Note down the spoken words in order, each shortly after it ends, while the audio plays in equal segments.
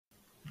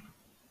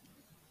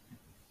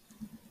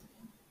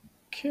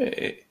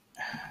Okay.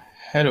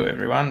 Hello,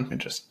 everyone. Let me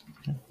just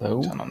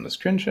turn on the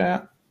screen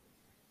share.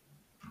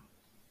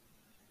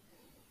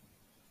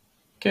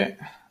 Okay.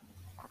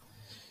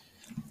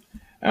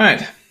 All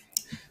right.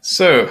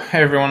 So,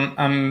 hey, everyone.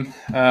 I'm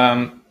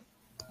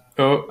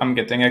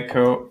getting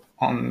echo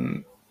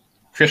on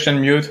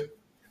Christian mute.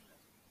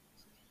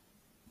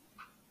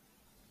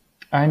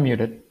 I'm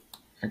muted.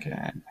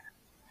 Okay.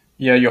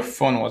 Yeah, your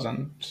phone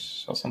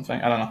wasn't or something.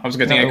 I don't know. I was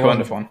getting No, it echo on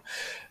the wasn't.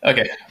 phone.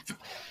 Okay.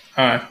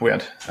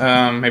 Weird.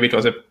 Maybe it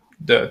was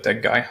the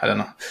tech guy. I don't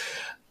know.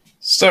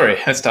 Sorry,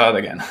 let's start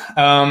again.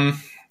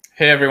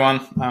 Hey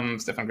everyone, I'm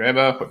Stephane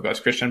Graeber. We've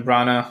got Christian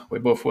Brauner. We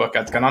both work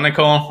at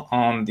Canonical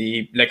on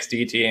the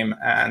LexD team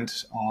and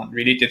on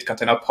related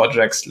container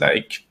projects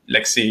like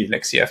Lexi,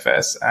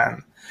 LexiFS,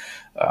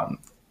 and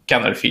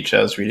kernel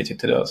features related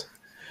to those.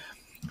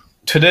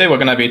 Today we're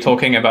going to be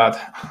talking about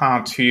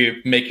how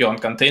to make your own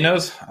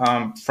containers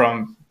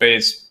from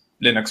base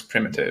Linux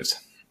primitives.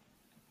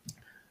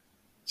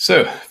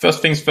 So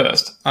first things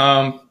first,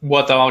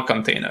 what are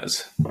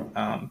containers?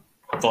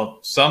 For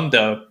some,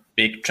 they're a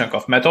big chunk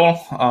of metal,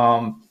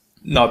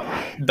 not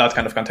that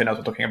kind of containers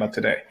we're talking about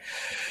today.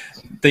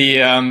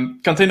 The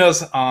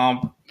containers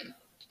are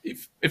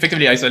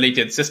effectively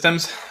isolated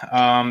systems.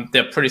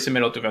 They're pretty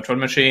similar to virtual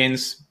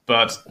machines,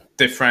 but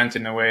different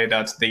in a way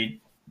that they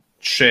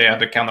share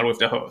the kernel with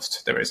the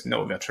host. There is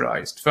no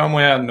virtualized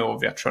firmware, no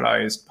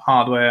virtualized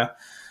hardware.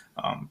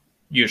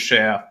 You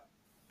share,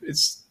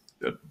 it's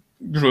a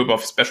group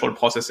of special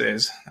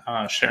processes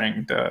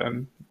sharing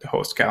the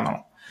host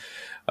kernel.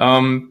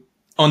 On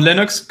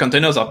Linux,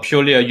 containers are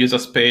purely a user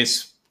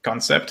space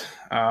concept.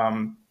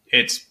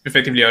 It's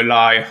effectively a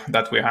lie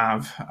that we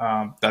have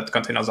that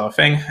containers are a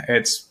thing.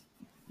 It's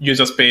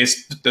user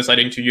space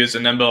deciding to use a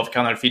number of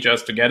kernel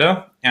features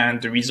together,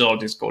 and the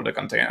result is called a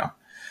container.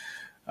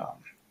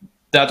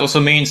 That also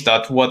means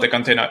that what a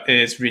container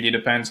is really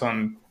depends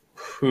on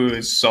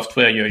whose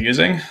software you're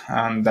using,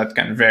 and that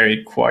can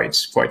vary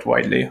quite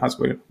widely, as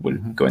we'll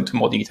go into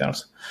more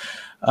details.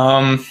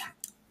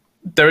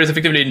 There is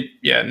effectively,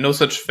 no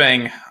such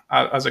thing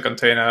as a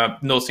container,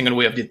 no single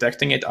way of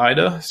detecting it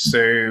either.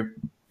 So,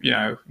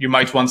 you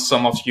might want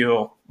some of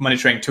your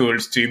monitoring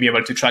tools to be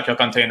able to track your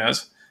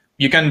containers.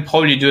 You can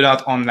probably do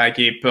that on like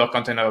a per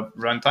container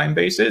runtime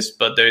basis,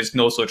 but there is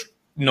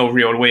no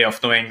real way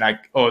of knowing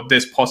like, oh,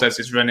 this process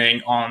is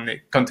running on a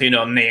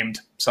container named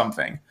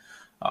something.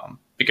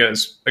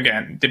 Because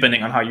again,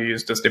 depending on how you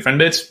use those different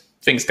bits,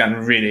 things can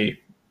really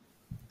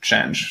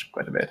change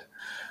quite a bit.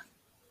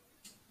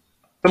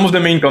 Some of the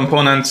main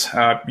components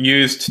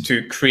used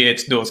to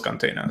create those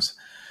containers.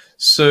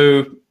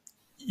 So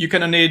you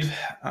kind of need,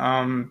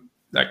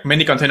 like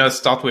many containers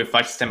start with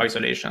file system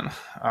isolation.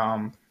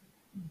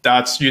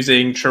 That's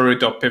using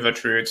chroot or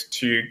pivot root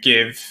to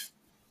give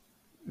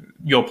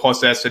your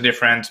process a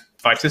different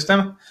file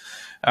system,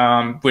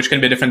 which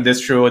can be a different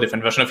distro, a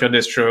different version of your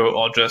distro,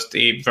 or just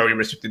a very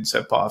restricted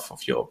subpath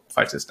of your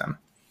file system.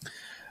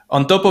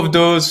 On top of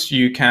those,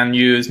 you can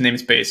use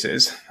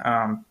namespaces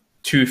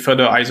to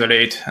further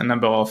isolate a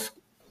number of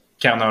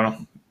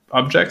kernel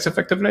objects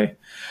effectively.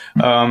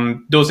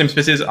 Those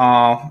namespaces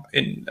are,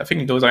 I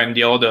think those are in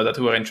the order that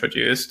were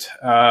introduced.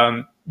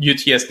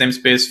 UTS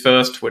namespace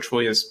first, which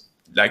was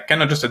like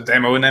kind of just a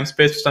demo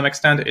namespace to some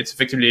extent. It's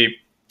effectively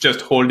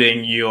just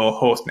holding your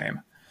host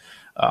name.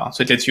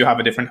 So it lets you have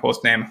a different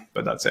host name,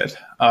 but that's it.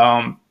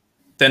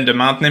 Then the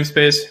mount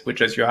namespace,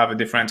 which lets you have a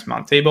different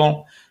mount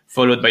table,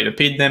 followed by the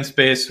PID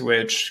namespace,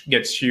 which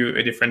gets you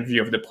a different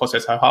view of the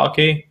process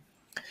hierarchy,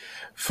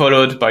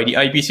 followed by the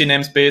IPC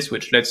namespace,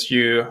 which lets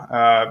you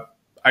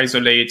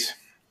isolate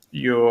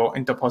your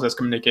inter-process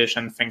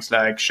communication, things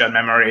like shared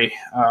memory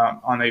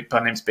on a per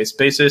namespace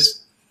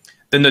basis.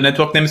 Then the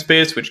network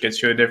namespace, which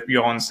gets you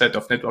your own set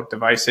of network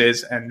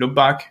devices and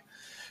loopback,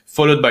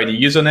 followed by the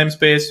user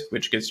namespace,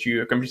 which gets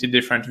you a completely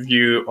different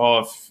view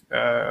of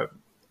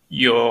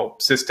your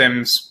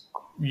system's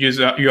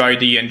user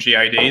UID and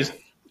GIDs.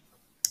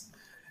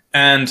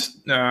 And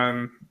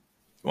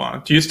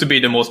it used to be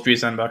the most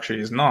recent, but actually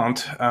is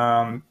not.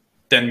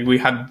 Then we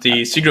had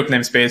the cgroup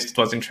namespace that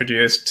was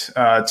introduced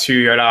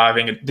to allow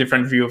having a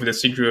different view of the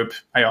cgroup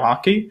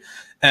hierarchy.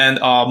 And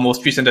our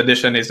most recent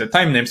addition is the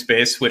time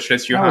namespace, which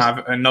lets you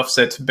have an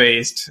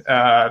offset-based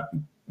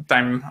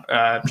time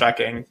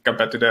tracking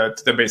compared to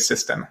the base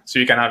system. So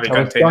you can have a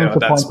container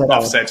that's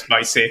offset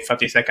by, say,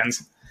 30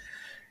 seconds.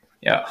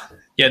 Yeah,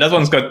 that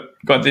one's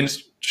got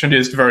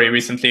introduced very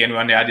recently, and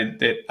when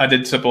they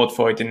added support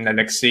for it in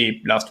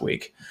Lexi last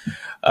week.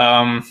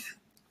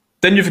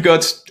 Then you've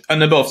got a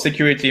number of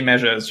security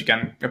measures you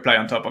can apply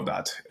on top of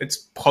that. It's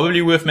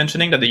probably worth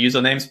mentioning that the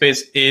user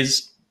namespace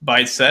is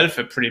by itself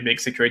a pretty big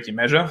security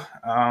measure,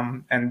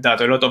 and that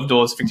a lot of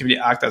those effectively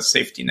act as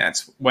safety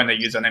nets when a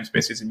user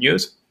namespace is in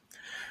use.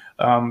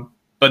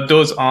 But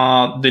those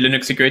are the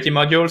Linux security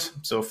modules.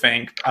 So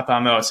think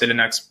AppArmor,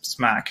 Linux,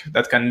 SMAC,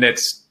 that can let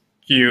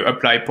you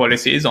apply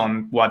policies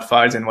on what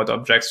files and what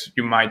objects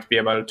you might be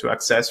able to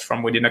access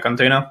from within a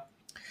container.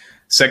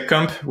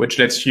 SecComp, which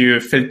lets you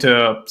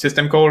filter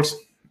system calls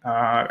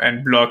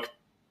and block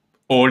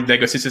old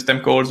legacy system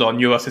calls or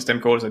newer system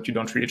calls that you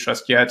don't really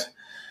trust yet.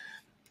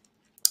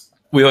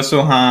 We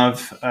also have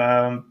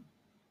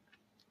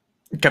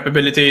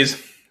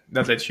capabilities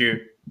that let you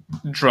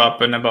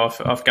drop a number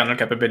of kernel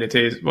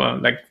capabilities, well,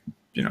 like,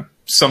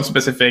 some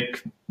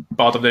specific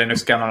part of the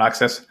Linux kernel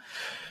access.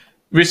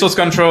 Resource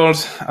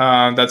controls,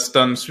 that's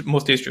done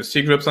mostly through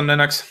C groups on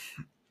Linux.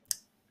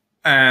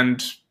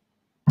 And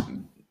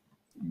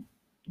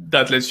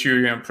that lets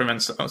you,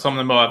 prevent some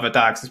number of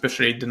attacks,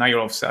 especially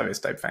denial of service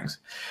type things.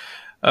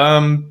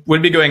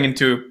 We'll be going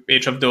into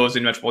each of those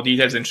in much more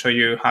details and show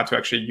you how to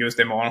actually use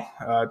them all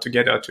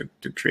together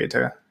to create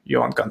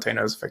your own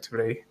containers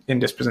effectively in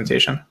this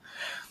presentation.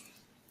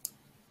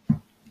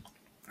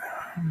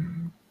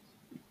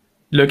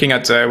 Looking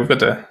at, we've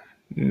got a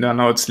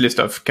notes list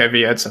of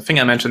caveats. I think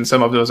I mentioned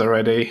some of those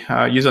already.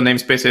 User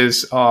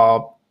namespaces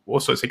are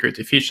also a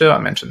security feature. I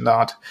mentioned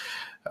that.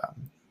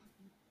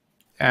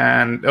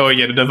 And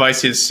the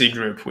devices C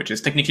group, which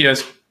is technically a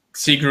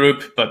C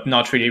group, but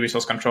not really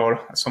resource control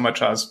so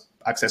much as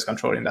access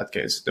control in that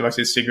case.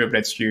 Devices C group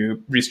lets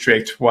you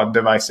restrict what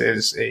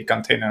devices a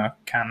container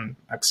can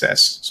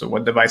access. So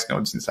what device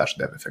nodes in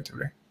 /dev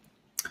effectively.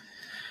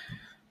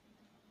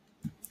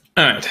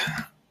 All right.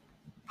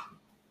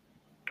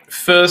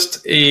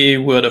 First, a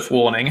word of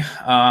warning.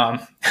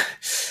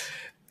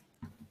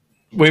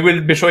 We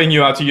will be showing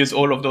you how to use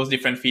all of those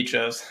different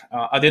features.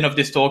 At the end of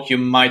this talk, you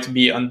might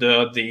be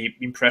under the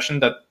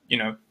impression that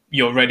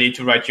you're ready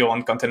to write your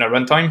own container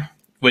runtime.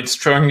 We'd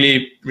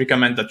strongly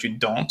recommend that you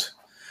don't.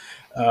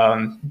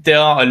 There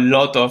are a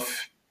lot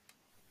of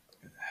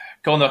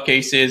corner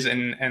cases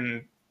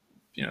and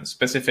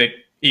specific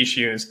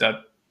issues that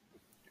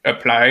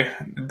apply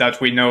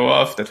that we know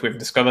of, that we've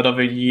discovered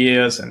over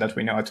years, and that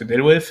we know how to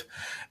deal with.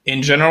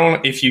 In general,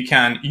 if you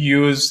can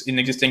use an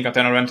existing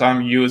container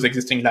runtime, use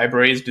existing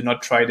libraries, do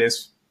not try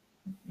this.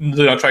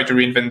 Do not try to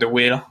reinvent the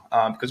wheel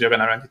because you're going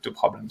to run into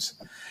problems.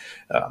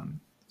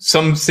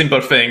 Some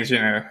simple things,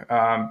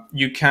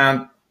 you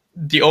can't.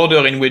 The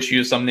order in which you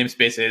use some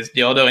namespaces,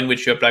 the order in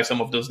which you apply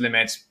some of those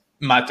limits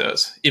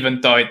matters,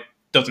 even though it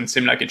doesn't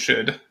seem like it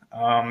should.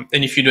 And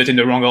if you do it in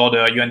the wrong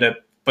order, you end up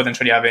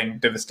potentially having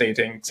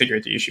devastating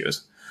security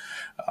issues.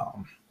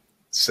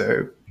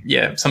 So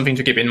yeah, something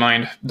to keep in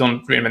mind.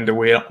 Don't reinvent the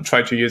wheel.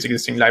 Try to use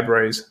existing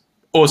libraries.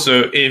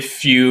 Also,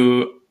 if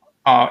you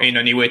are in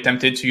any way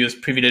tempted to use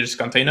privileged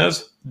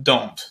containers,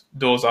 don't.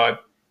 Those are a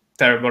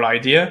terrible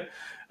idea.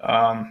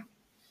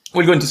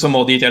 We'll go into some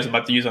more details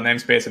about the user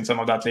namespace and some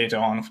of that later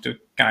on to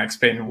kind of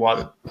explain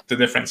what the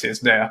difference is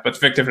there. But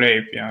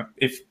effectively,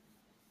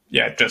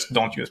 just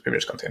don't use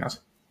privileged containers.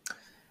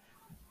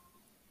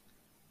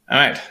 All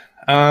right.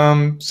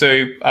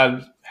 So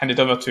I'll hand it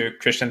over to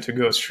Christian to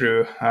go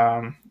through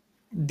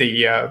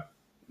the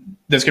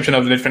description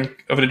of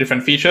the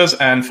different features,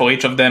 and for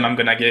each of them, I'm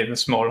gonna give a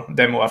small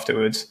demo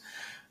afterwards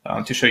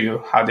to show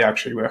you how they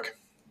actually work.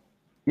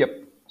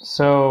 Yep.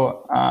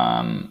 So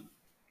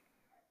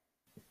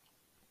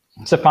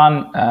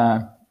Stephane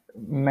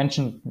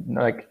mentioned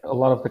like a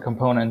lot of the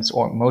components,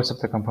 or most of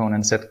the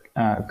components that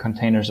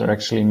containers are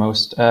actually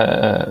most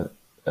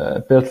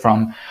built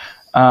from,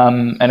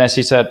 and as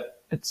he said,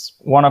 it's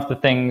one of the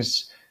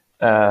things.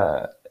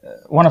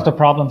 One of the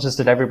problems is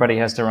that everybody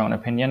has their own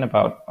opinion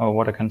about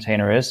what a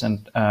container is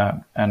and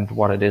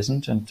what it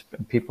isn't, and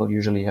people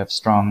usually have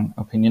strong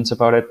opinions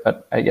about it.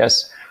 But I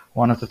guess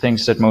one of the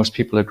things that most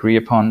people agree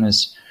on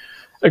is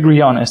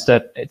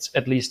that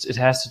it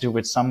has to do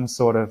with some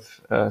sort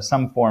of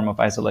some form of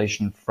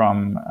isolation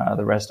from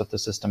the rest of the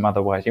system.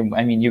 Otherwise,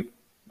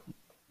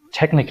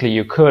 technically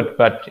you could,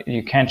 but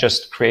you can't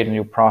just create a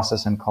new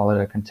process and call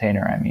it a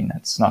container. I mean,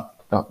 that's not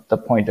the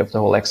point of the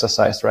whole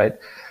exercise, right?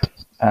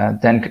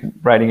 Then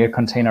writing a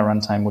container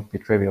runtime would be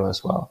trivial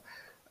as well.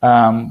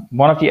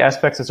 One of the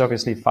aspects is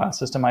obviously file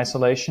system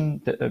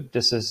isolation.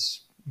 This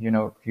is,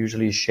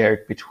 usually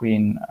shared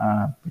between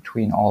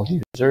all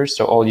users.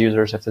 So all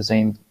users have the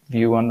same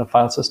view on the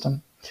file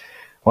system.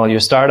 Well, you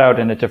start out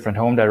in a different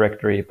home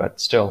directory, but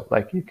still,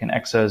 like, you can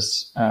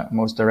access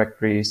most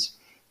directories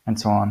and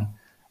so on.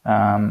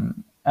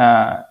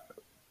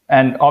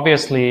 And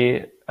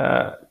obviously,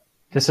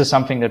 this is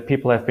something that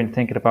people have been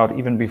thinking about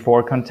even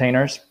before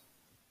containers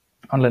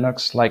on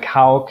Linux. Like,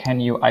 how can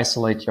you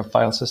isolate your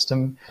file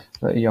system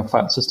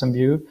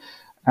view?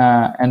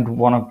 And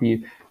one of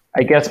the,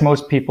 I guess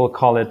most people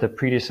call it the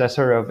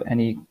predecessor of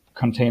any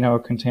container or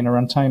container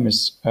runtime,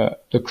 is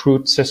the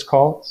crude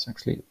syscall. It's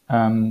actually,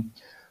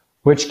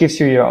 which gives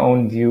you your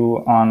own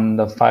view on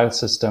the file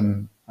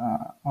system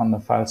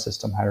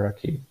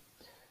hierarchy.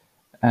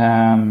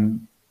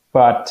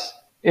 But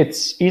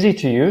it's easy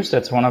to use.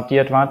 That's one of the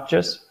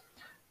advantages.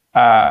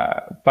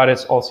 But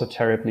it's also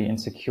terribly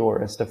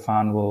insecure, as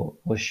Stephane will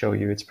show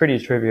you. It's pretty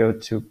trivial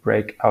to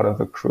break out of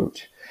a crude.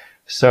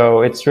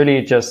 So it's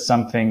really just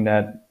something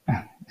that,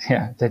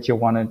 that you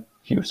want to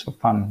use for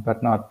fun,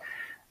 but not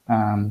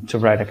to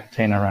write a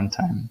container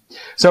runtime.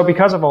 So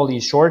because of all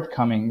these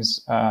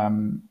shortcomings,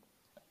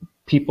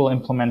 people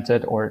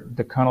implemented, or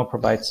the kernel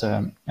provides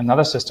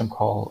another system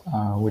call,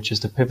 which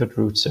is the pivot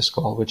root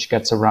syscall, which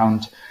gets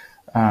around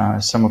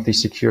some of the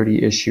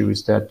security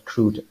issues that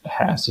Crude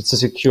has. It's a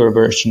secure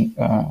version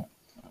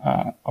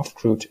of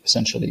Crude,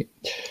 essentially.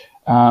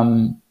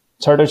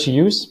 It's harder to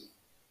use.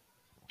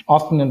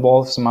 Often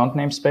involves a mount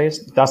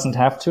namespace. Doesn't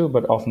have to,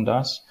 but often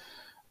does.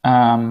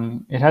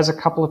 It has a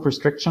couple of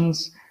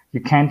restrictions.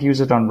 You can't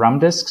use it on RAM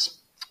disks,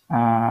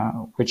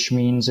 which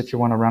means if you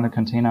want to run a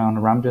container on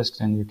a RAM disk,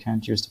 then you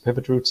can't use the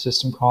pivot root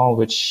system call,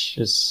 which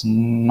is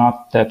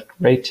not that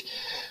great,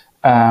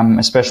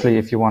 especially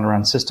if you want to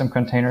run system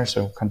containers,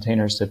 so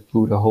containers that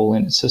boot a whole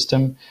in a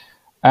system.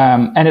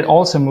 And it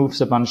also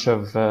moves a bunch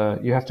of,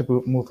 you have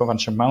to move a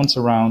bunch of mounts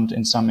around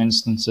in some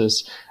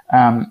instances.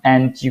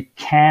 And you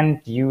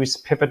can't use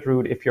pivot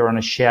root if you're on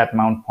a shared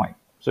mount point.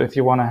 So if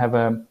you want to have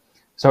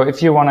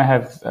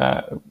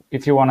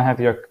if you want to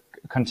have your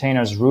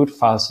container's root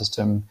file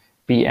system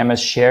be MS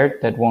shared,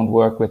 that won't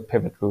work with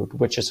pivot root,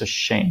 which is a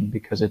shame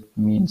because it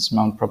means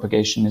mount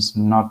propagation is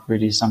not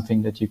really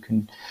something that you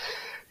can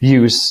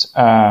use.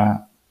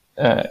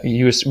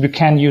 You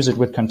can use it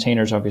with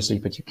containers, obviously,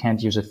 but you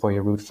can't use it for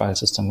your root file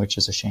system, which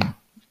is a shame,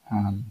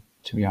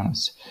 to be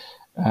honest.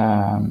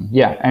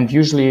 And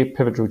usually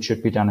pivot root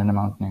should be done in a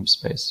mount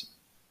namespace.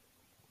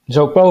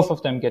 So both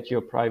of them get you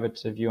a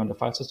private view on the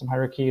file system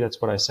hierarchy.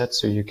 That's what I said.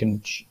 So you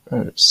can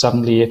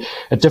suddenly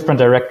a different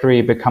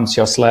directory becomes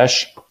your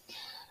slash.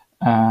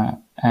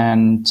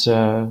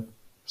 So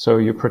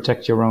you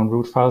protect your own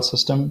root file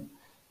system.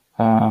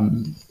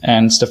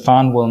 And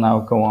Stephane will now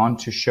go on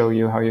to show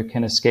you how you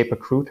can escape a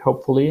root,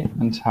 hopefully,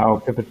 and how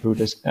pivot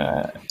root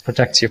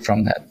protects you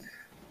from that.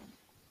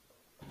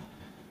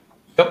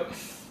 Yep.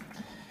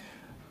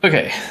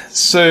 Okay,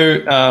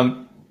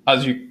 so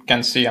as you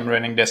can see, I'm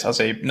running this as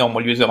a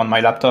normal user on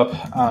my laptop.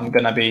 I'm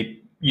going to be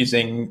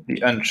using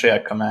the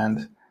unshare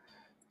command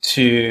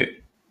to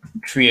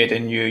create a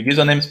new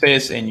user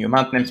namespace, a new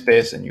mount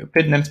namespace, a new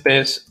PID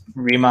namespace,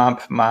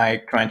 remap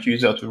my current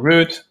user to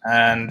root,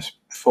 and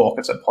fork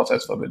as a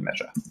process for good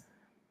measure.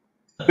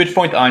 At which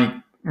point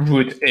I'm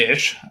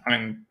root-ish. I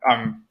mean,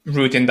 I'm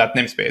root in that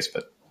namespace,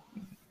 but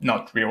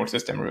not real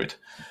system root.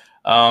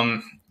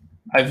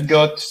 I've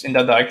got in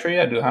that directory,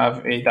 I do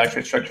have a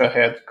directory structure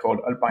head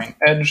called Alpine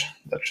Edge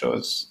that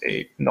shows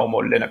a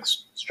normal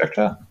Linux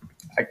structure.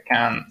 I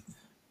can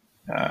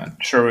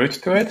root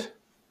to it.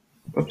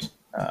 Oops,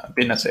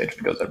 bin-sh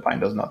because Alpine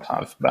does not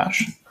have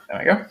bash. There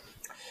we go.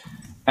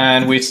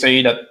 And we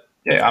say that,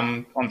 yeah,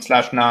 I'm on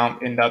slash now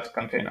in that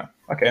container.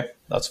 Okay,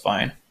 that's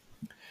fine.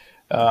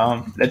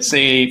 Let's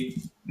say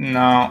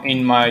now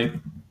in my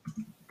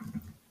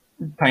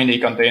tiny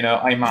container,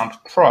 I mount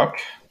proc.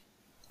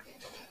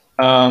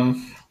 Well,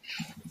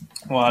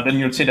 then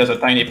you'll see there's a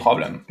tiny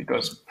problem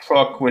because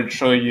proc will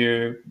show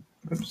you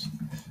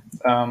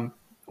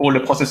all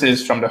the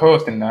processes from the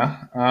host in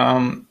there,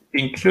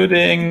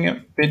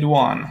 including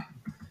PID1,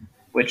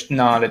 which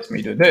now lets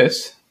me do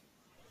this,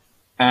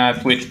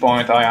 at which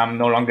point I am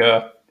no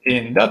longer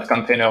in that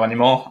container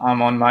anymore.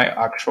 I'm on my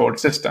actual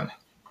system.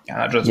 And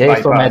I just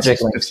bypass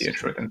the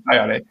chroot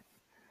entirely.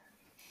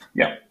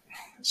 Yeah.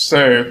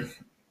 So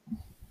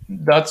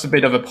that's a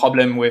bit of a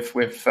problem with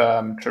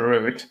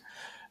root.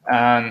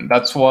 And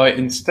that's why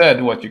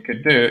instead what you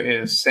could do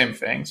is same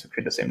thing. So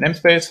create the same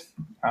namespace.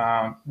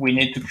 We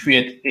need to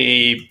create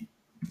a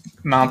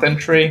mount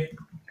entry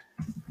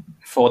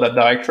for that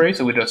directory.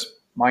 So we just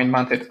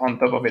mount it on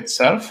top of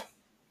itself.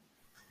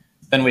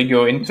 Then we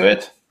go into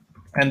it.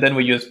 And then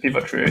we use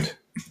pivot root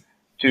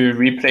to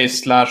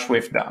replace slash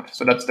with that.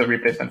 So that's the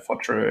replacement for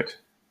root.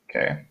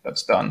 Okay,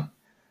 that's done.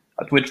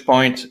 At which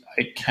point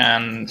I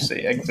can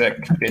say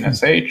exec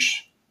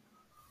bin-sh.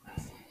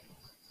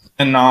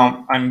 And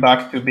now I'm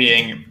back to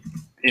being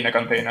in a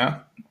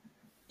container,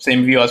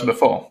 same view as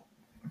before.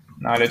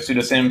 Now let's do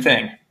the same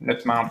thing.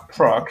 Let's mount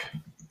proc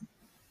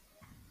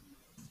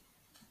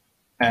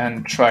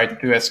and try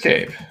to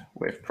escape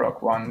with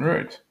proc1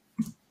 root.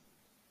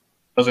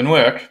 Doesn't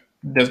work.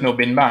 There's no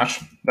bin bash.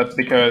 That's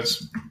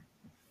because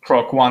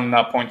proc1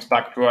 now points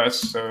back to us.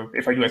 So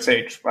if I do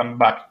sh, I'm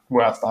back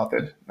where I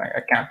started.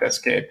 I can't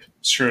escape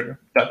through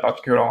that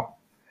particular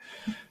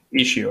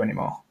issue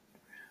anymore.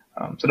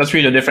 So that's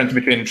really the difference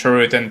between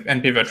root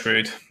and pivot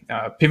root.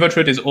 Pivot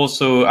root is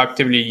also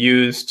actively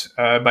used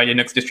by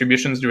Linux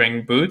distributions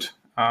during boot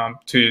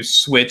to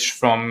switch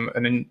from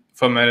an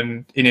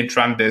init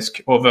RAM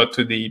disk over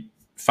to the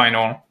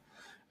final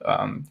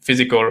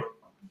physical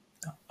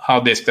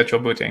hard disk that you're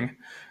booting.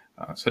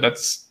 So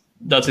that's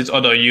its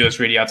other use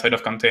really outside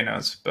of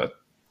containers. But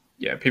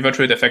yeah, pivot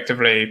root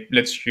effectively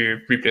lets you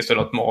replace a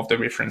lot more of the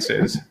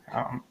references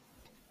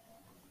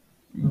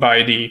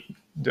by the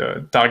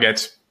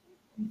target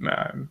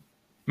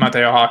mount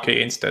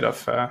hierarchy instead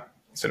of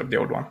the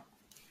old one.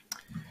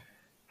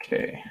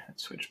 Okay,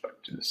 let's switch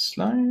back to the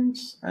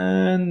slides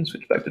and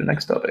switch back to the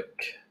next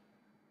topic.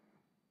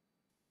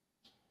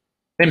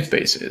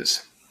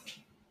 Namespaces.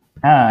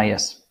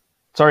 Yes.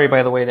 Sorry,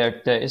 by the way,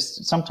 there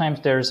is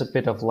sometimes there's a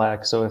bit of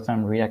lag. So if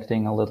I'm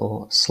reacting a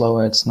little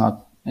slower, it's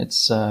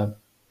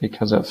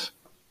because of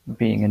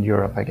being in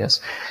Europe, I guess.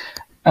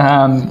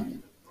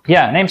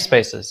 Yeah,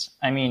 namespaces.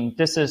 I mean,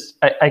 this is,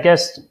 I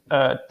guess,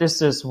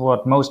 this is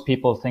what most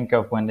people think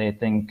of when they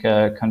think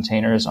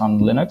containers on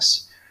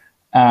Linux.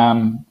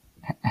 And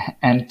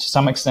to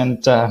some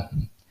extent,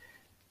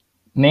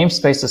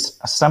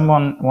 namespaces,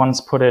 someone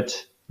once put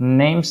it,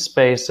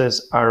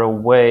 namespaces are a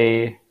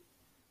way,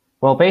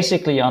 well,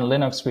 basically on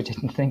Linux, we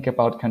didn't think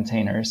about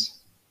containers.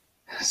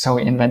 So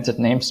we invented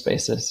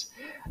namespaces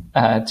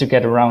to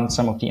get around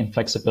some of the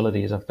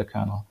inflexibilities of the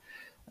kernel.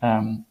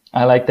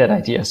 I like that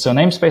idea. So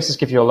namespaces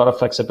give you a lot of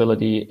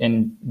flexibility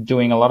in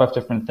doing a lot of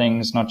different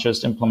things, not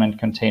just implement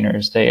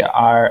containers. They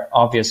are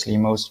obviously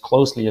most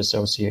closely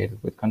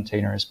associated with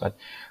containers, but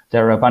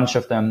there are a bunch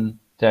of them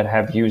that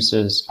have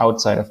uses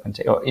outside of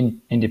or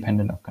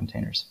independent of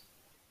containers.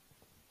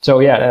 So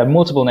yeah, there are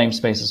multiple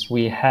namespaces.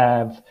 We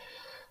have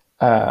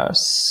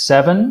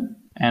 7,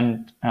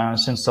 and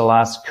since the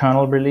last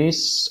kernel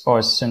release,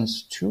 or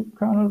since 2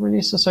 kernel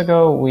releases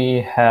ago,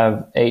 we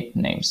have 8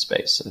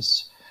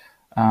 namespaces.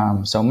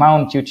 So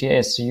mount,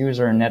 UTS,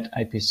 user, net,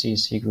 IPC,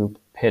 cgroup,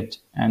 PID,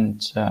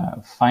 and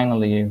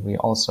finally we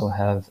also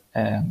have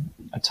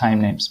a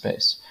time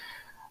namespace.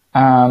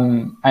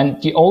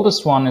 And the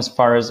oldest one, as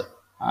far as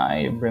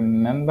I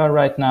remember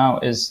right now,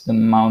 is the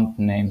mount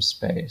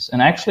namespace.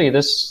 And actually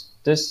this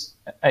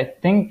I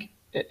think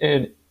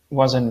it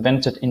was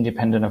invented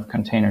independent of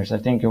containers. I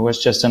think it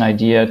was just an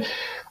idea.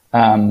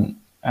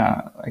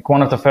 Like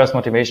one of the first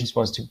motivations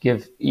was to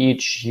give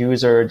each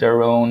user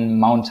their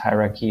own mount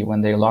hierarchy when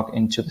they log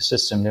into the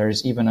system. There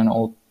is even an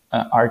old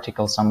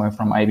article somewhere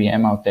from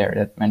IBM out there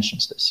that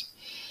mentions this.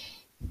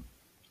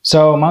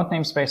 So mount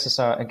namespaces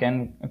are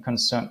again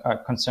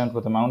concerned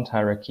with the mount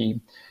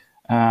hierarchy.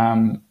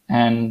 And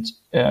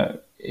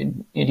the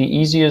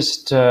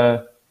easiest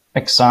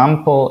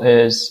example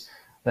is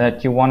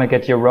that you want to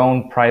get your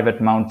own private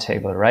mount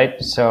table,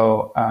 right?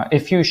 So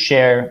if you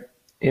share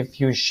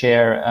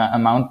a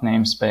mount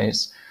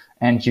namespace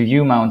and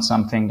you mount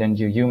something, then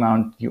you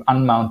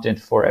unmount it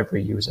for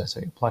every user.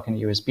 So you plug in a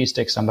USB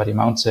stick, somebody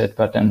mounts it,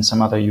 but then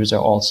some other user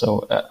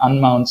also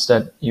unmounts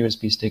that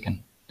USB stick,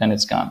 and then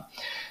it's gone.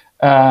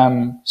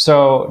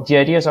 So the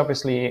idea is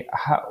obviously,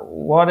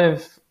 what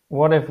if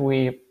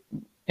we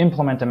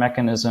implement a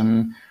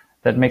mechanism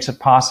that makes it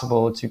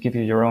possible to give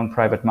you your own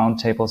private mount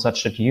table,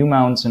 such that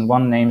mounts in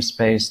one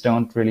namespace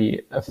don't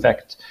really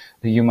affect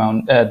the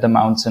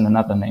mounts in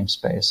another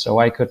namespace. So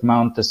I could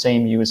mount the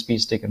same USB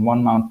stick in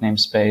one mount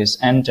namespace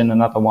and in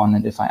another one,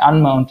 and if I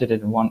unmounted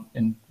it in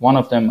one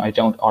of them, I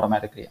don't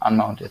automatically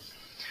unmount it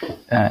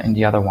in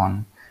the other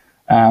one.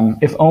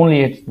 If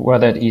only it were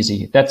that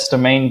easy. That's the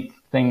main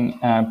thing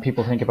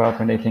people think about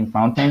when they think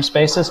mount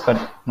namespaces, but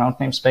mount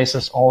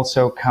namespaces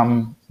also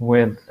come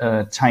with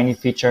a tiny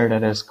feature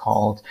that is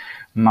called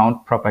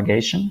mount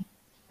propagation.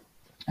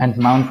 And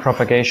mount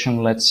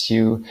propagation lets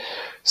you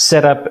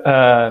set up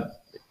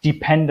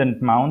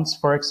dependent mounts,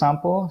 for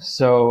example.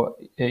 So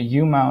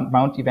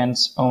mount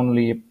events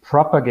only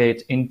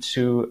propagate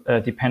into a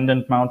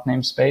dependent mount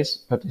namespace,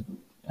 but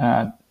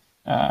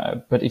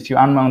if you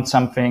unmount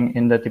something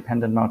in the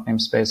dependent mount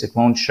namespace, it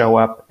won't show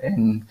up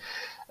in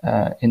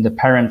the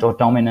parent or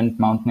dominant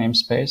mount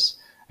namespace.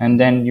 And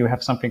then you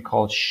have something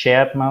called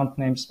shared mount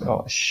namespace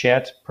or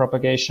shared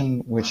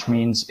propagation, which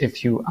means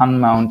if you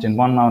unmount in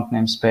one mount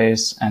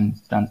namespace and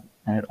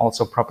it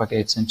also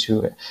propagates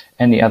into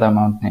any other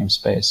mount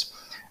namespace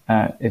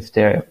if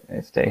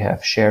they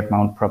have shared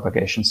mount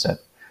propagation set.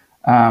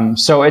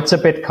 So it's a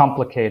bit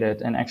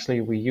complicated, and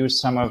actually we use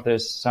some of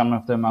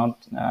the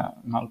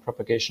mount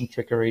propagation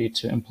trickery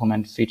to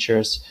implement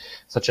features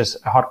such as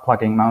hot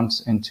plugging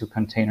mounts into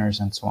containers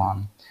and so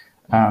on.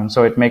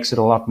 So it makes it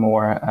a lot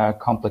more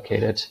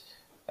complicated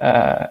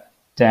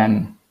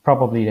than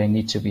probably they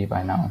need to be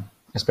by now,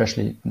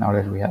 especially now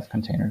that we have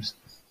containers.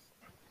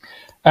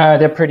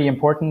 They're pretty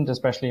important,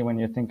 especially when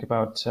you think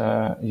about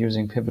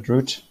using pivot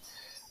root.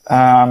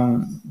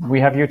 We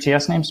have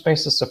UTS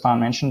namespaces. Stephane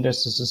mentioned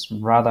this. This is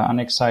rather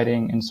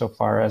unexciting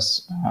insofar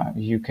as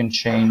you can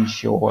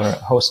change your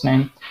host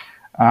name,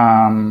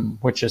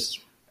 which is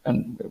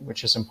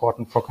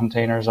important for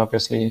containers,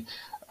 obviously.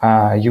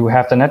 You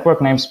have the network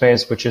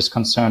namespace, which is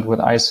concerned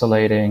with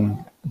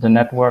isolating the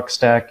network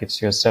stack,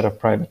 gives you a set of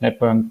private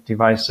network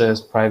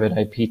devices, private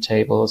IP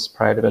tables,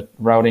 private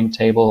routing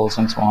tables,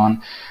 and so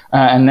on.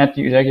 And that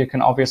you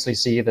can obviously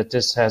see that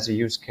this has a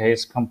use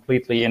case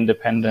completely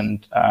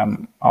independent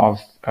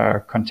of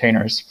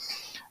containers.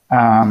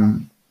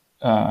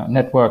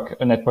 Network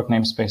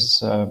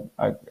namespaces,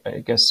 I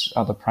guess,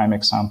 are the prime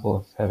example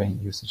of having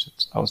usage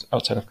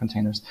outside of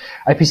containers.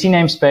 IPC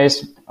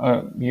namespace,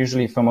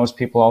 usually for most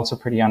people also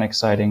pretty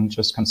unexciting,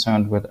 just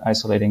concerned with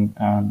isolating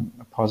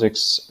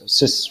POSIX,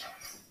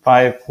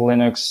 sys5,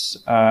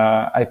 Linux,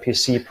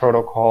 IPC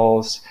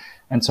protocols,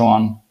 and so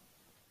on.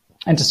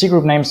 And the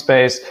cgroup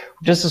namespace,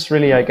 this is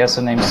really, I guess,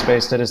 a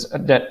namespace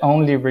that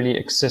only really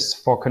exists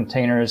for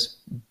containers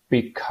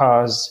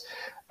because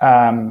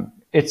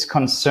it's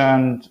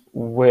concerned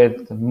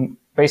with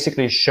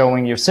basically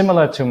showing you,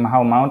 similar to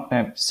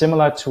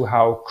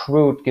how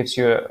Crude gives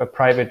you a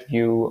private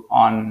view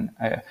on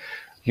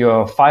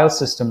your file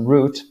system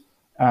root.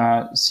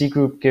 C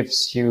group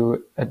gives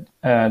you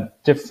a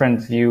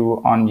different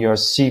view on your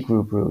C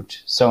group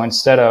root. So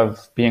instead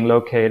of being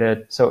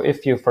located, so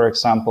if you, for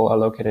example, are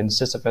located in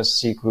sysfs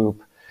C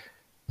group,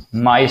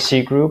 my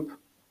C group,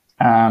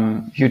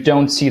 you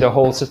don't see the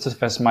whole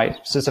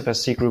sysfs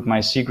C group,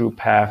 my C group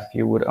path.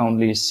 You would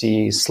only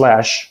see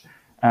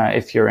 /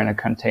 if you're in a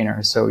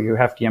container. So you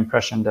have the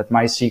impression that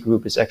my C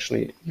group is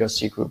actually your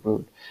C group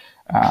root.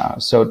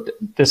 So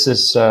this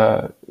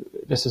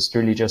is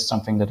really just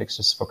something that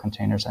exists for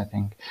containers, I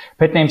think.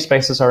 PID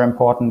namespaces are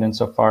important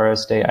insofar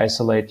as they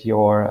isolate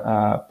your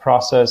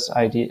process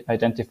ID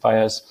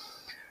identifiers,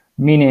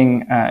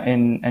 meaning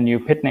in a new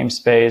PID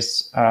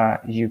namespace,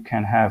 you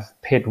can have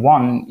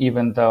PID1,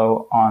 even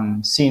though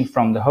seen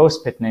from the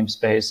host PID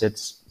namespace,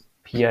 it's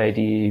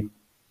PID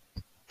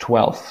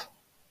 12,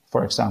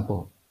 for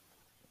example.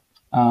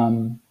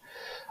 And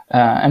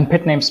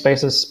PID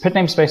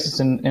namespaces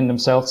in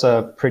themselves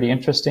are pretty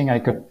interesting. I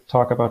could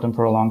talk about them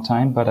for a long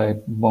time, but I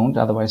won't.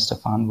 Otherwise,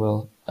 Stephane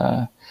will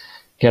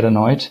get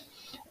annoyed.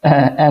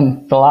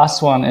 And the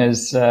last one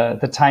is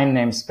the time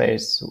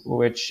namespace,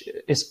 which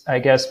is, I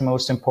guess,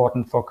 most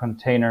important for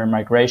container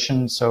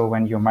migration. So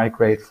when you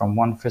migrate from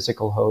one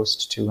physical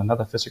host to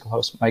another physical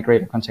host,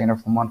 migrate a container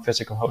from one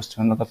physical host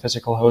to another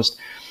physical host,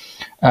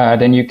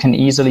 then you can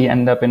easily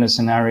end up in a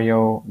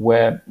scenario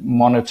where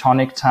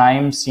monotonic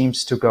time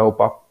seems to go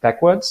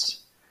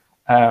backwards,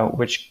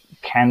 which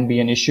can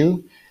be an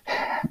issue,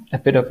 a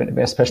bit of it,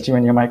 especially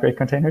when you migrate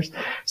containers.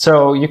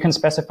 So you can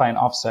specify an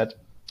offset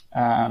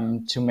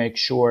to make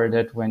sure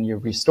that when you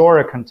restore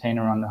a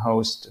container on the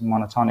host,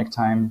 monotonic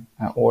time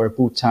or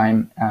boot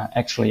time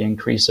actually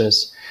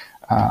increases.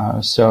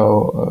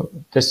 So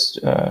this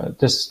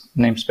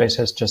namespace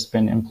has just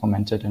been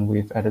implemented, and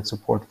we've added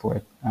support for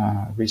it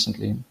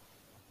recently.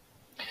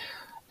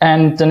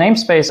 And the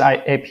namespace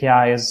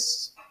API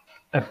is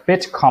a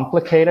bit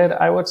complicated,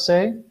 I would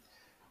say.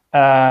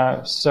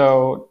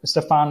 So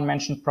Stephane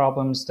mentioned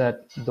problems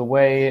that the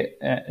way,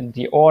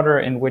 the order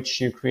in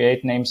which you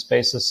create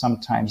namespaces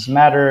sometimes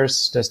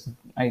matters.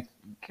 I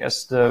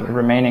guess the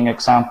remaining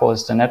example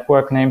is the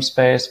network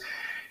namespace.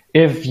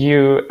 If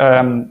you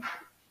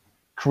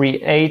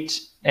create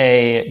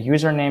a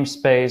user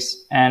namespace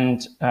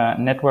and a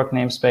network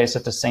namespace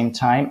at the same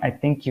time, I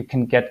think you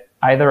can get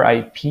either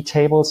IP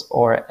tables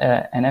or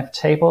NF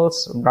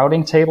tables,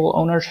 routing table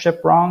ownership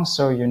wrong.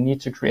 So you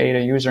need to create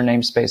a user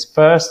namespace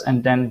first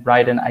and then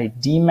write an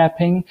ID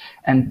mapping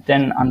and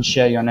then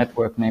unshare your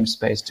network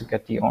namespace to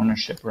get the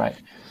ownership right.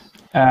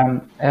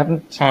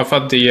 I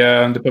thought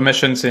the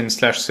permissions in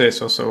 /sys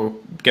also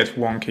get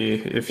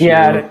wonky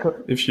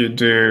if you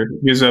do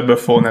user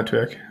before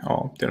network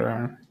or the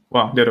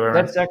other way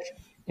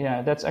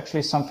around. That's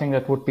actually something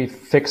that would be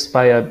fixed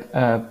by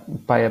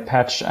a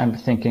patch I'm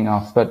thinking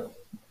of, but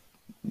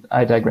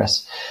I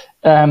digress.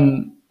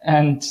 And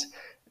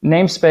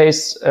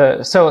namespace,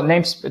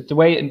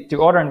 the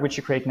order in which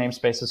you create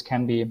namespaces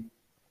can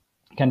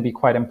be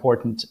quite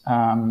important.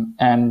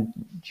 And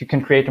you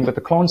can create them with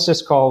the clone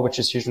syscall, which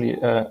is usually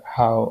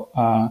how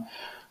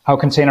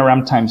container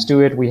runtimes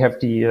do it. We have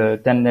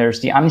then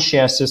there's the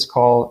unshare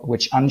syscall,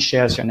 which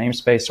unshares your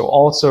namespace, so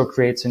also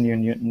creates a new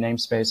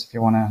namespace if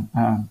you want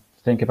to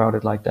think about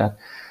it like that.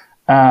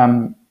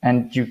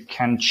 And you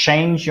can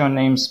change your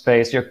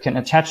namespace. You can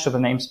attach to the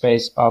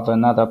namespace of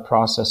another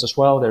process as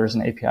well. There is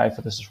an API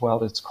for this as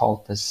well. It's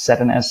called the set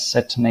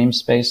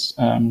namespace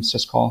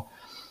syscall.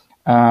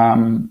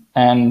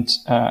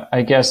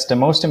 I guess the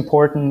most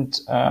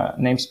important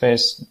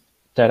namespace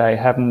that I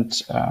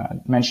haven't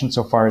mentioned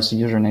so far is the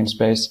user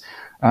namespace,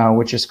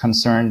 which is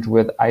concerned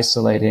with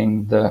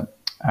isolating the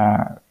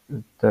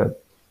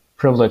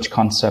privilege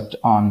concept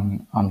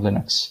on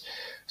Linux.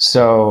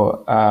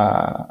 So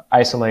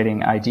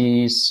isolating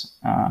IDs,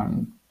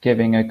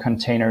 giving a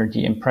container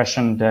the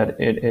impression that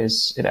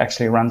it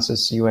actually runs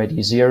as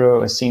UID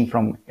 0 as seen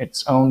from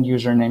its own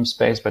user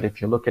namespace. But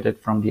if you look at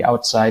it from the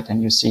outside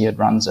and you see it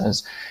runs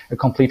as a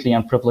completely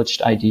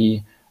unprivileged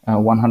ID,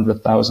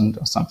 100,000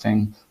 or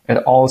something. It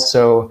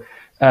also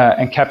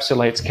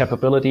encapsulates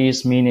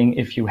capabilities, meaning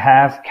if you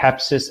have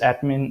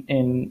capsysadmin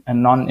in a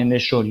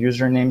non-initial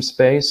user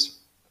namespace,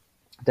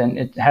 then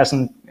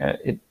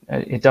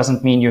it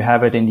doesn't mean you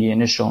have it in the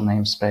initial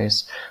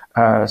namespace.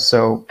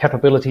 So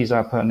capabilities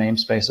are per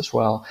namespace as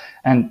well.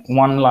 And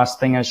one last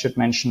thing I should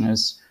mention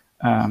is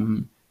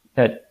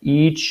that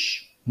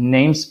each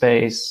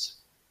namespace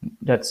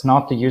that's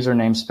not the user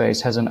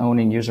namespace has an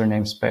owning user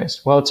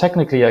namespace. Well,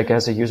 technically, I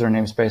guess a user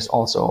namespace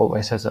also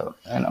always has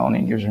an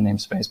owning user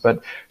namespace.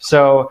 But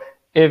so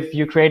if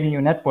you create a new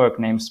network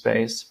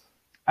namespace,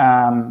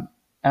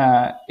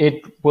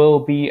 it will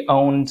be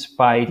owned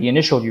by the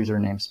initial user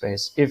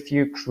namespace. If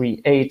you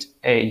create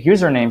a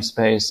user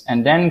namespace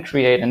and then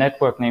create a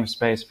network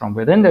namespace from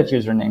within that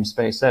user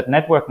namespace, that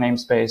network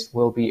namespace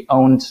will be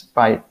owned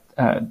by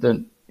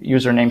the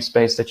user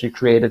namespace that you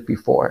created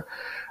before.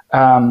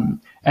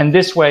 And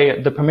this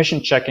way, the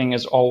permission checking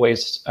is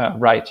always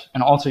right.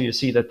 And also you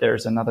see that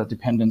there's another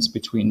dependence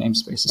between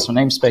namespaces. So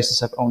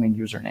namespaces have owning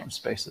user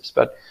namespaces.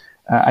 But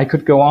I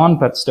could go on,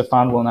 but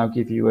Stephane will now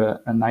give you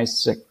a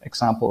nice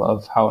example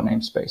of how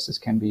namespaces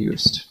can be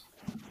used.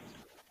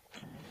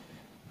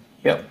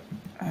 Yep.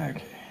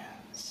 Okay.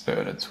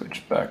 So let's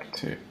switch back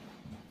to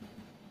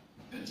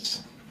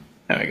this.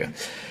 There we go.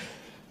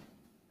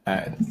 All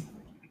right.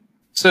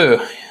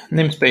 So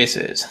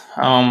namespaces.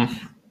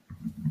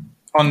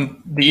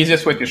 On the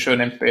easiest way to show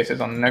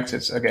namespaces on Linux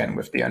is again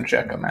with the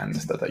unshare command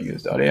that I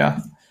used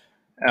earlier.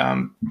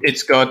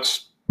 It's got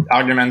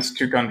arguments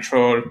to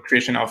control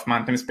creation of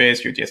mount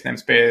namespace, UTS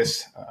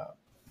namespace,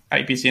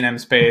 IPC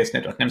namespace,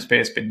 network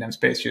namespace, PID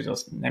namespace,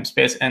 users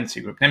namespace, and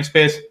cgroup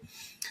namespace.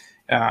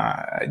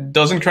 It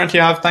doesn't currently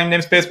have time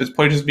namespace, but it's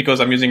probably just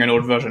because I'm using an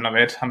old version of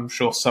it. I'm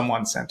sure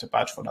someone sent a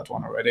patch for that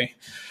one already.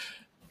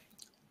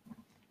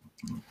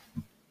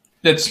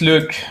 Let's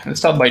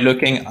start by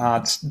looking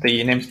at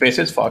the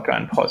namespaces for our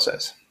current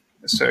process.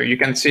 So you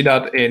can see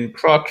that in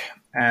proc,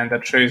 and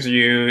that shows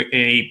you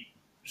a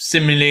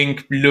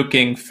symlink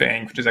looking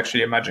thing, which is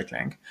actually a magic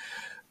link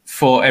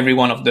for every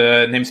one of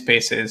the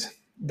namespaces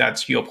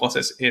that your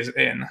process is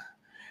in.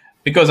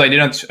 Because I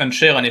didn't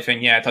unshare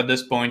anything yet, at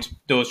this point,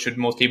 those should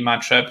mostly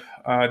match up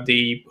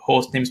the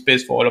host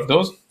namespace for all of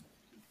those,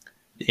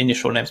 the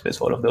initial namespace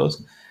for all of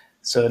those.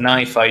 So now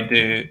if I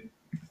do,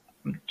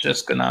 I'm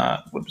just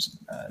gonna, let's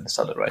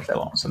start at the right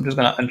level. So I'm just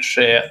gonna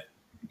unshare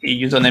the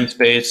user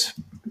namespace,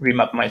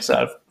 remap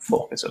myself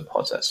for this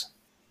process.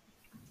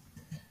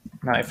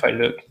 Now if I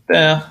look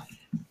there,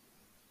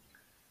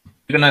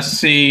 you're gonna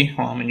see,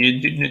 well, I mean, you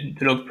need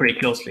to look pretty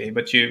closely,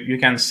 but you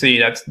can see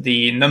that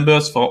the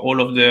numbers for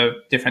all of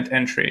the different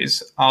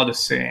entries are the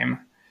same,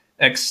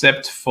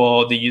 except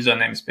for the user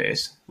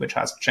namespace, which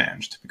has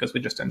changed because we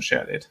just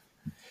unshared it.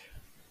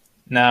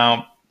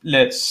 Now,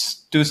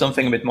 let's do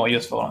something a bit more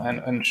useful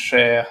and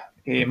unshare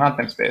a mount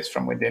namespace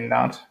from within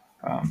that.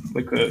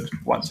 We could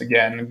once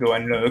again go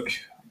and look,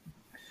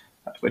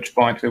 at which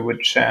point we would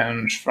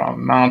change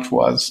from mount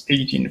was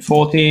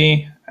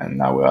 1840, and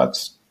now we're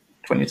at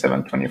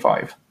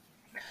 2725.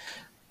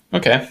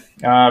 Okay,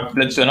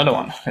 let's do another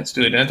one. Let's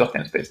do the network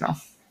namespace now.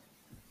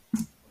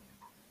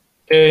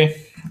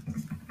 Okay.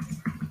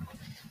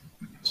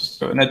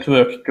 So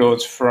network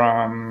goes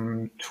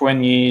from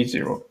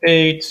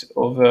 2008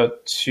 over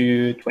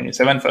to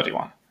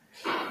 2731.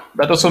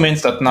 That also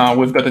means that now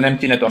we've got an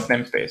empty network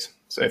namespace.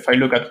 So if I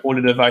look at all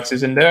the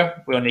devices in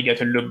there, we only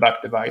get a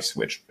loopback device,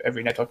 which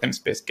every network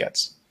namespace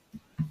gets.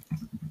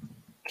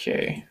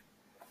 Okay.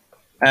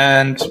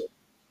 And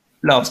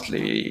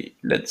lastly,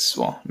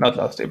 not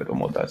lastly, but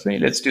almost lastly,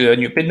 let's do a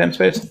new PID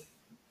namespace.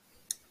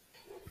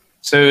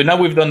 So now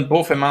we've done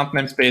both a mount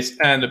namespace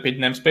and a PID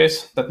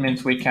namespace. That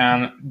means we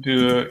can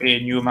do a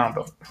new amount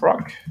of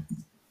proc.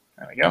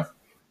 There we go.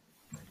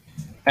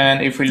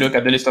 And if we look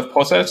at the list of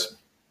process,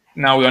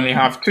 now we only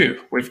have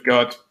two. We've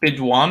got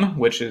PID1,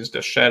 which is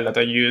the shell that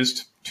I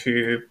used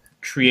to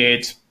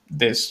create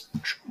this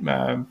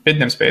PID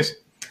namespace.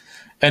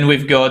 And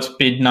we've got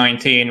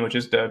PID19, which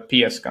is the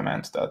PS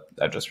command that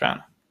I just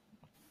ran.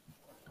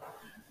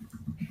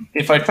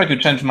 If I try to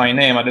change my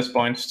name at this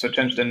point, so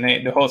change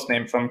the host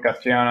name from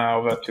Castellana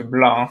over to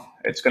Blanc,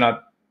 it's going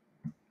to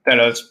tell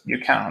us you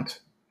can't.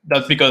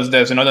 That's because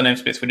there's another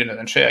namespace we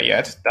didn't share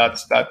yet.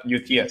 That's that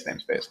UTS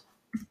namespace.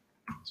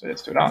 So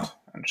let's do that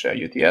and share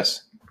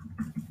UTS.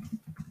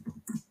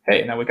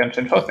 Hey, now we can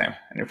change host name.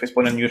 And if we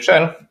spawn a new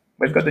shell,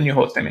 we've got the new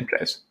host name in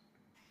place.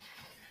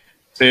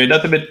 So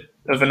that's a bit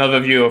of an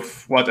overview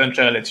of what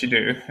unshare lets you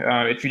do.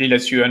 It really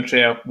lets you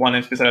unshare one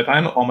namespace at a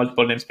time or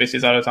multiple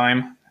namespaces at a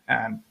time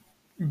and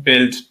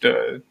build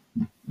the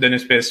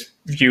namespace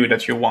view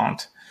that you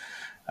want.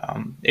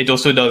 It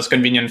also does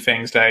convenient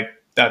things like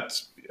that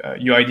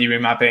UID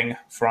remapping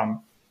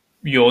from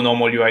your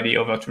normal UID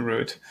over to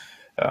root.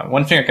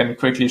 One thing I can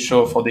quickly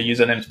show for the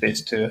user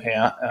namespace too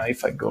here,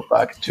 if I go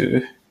back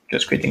to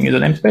just creating user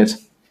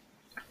namespace.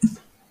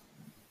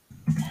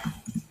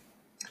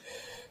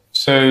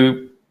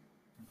 So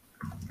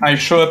I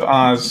show up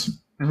as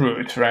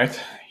root, right?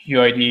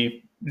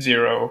 UID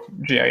 0,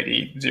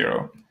 GID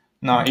 0.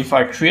 Now, if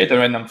I create a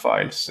random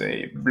file,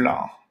 say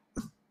blah,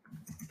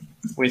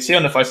 we see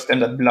on the file system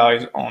that blah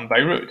is owned by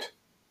root.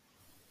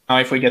 Now,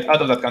 if we get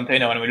out of that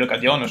container and we look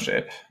at the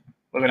ownership,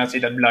 we're going to see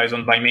that blah is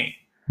owned by me.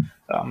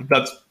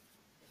 That's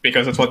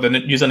because that's what the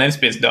user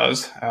namespace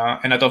does.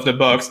 And out of the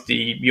box,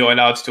 you're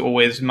allowed to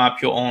always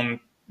map your own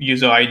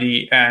user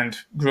ID and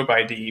group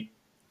ID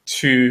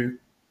to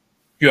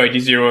UID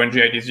 0 and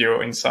GID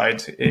 0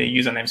 inside a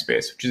user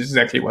namespace, which is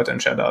exactly what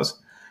unshare does.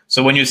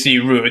 So when you see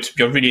root,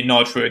 you're really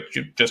not root.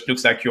 It just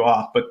looks like you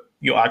are, but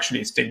you're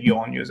actually still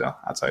your own user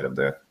outside of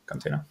the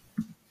container.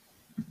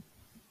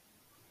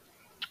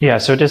 Yeah,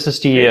 so this is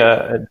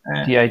the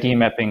ID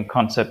mapping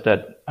concept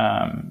that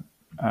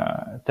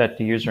that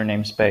the user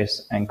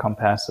namespace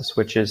encompasses,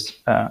 which is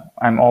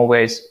I'm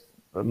always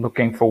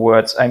looking for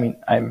words. I mean,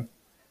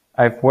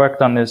 I've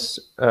worked on this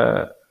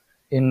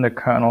in the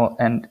kernel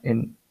and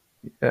in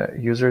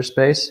user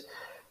space,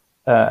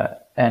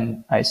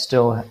 and I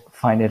still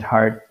find it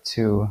hard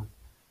to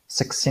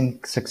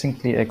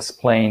succinctly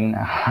explain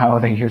how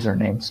the user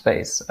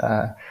namespace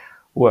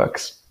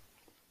works.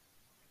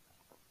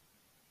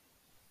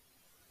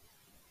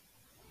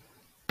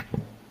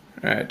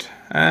 Right.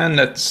 And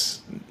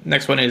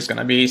next one is going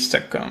to be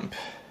seccomp.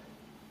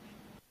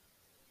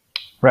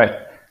 Right.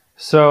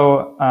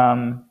 So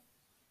I'm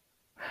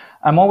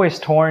always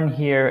torn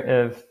here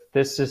if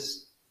this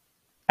is,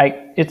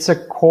 it's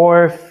a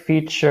core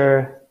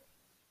feature.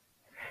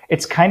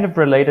 It's kind of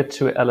related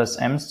to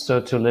LSMs, so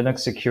to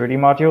Linux security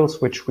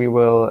modules, which we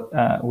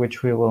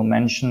will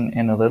mention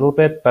in a little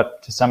bit.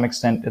 But to some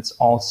extent,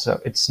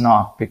 it's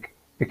not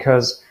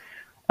because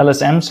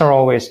LSMs are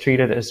always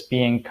treated as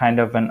being kind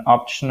of an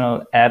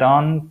optional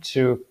add-on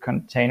to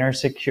container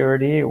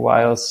security,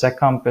 while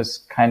seccomp is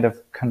kind of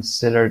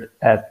considered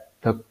at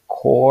the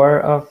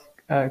core of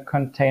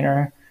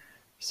container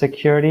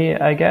security,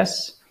 I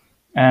guess.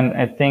 And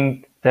I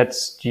think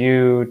that's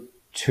due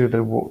to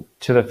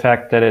the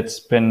fact that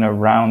it's been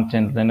around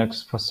in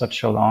Linux for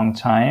such a long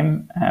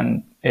time,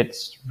 and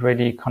it's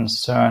really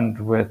concerned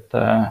with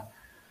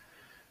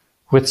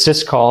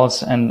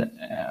syscalls and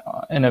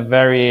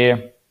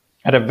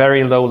at a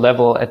very low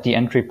level at the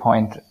entry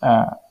point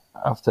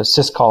of the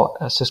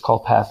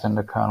syscall path in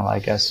the kernel, I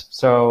guess.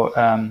 So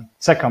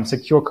seccomp,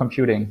 secure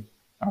computing,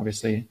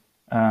 obviously.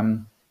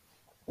 And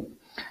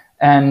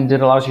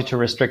it allows you to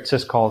restrict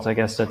syscalls. I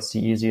guess that's the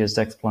easiest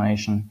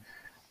explanation.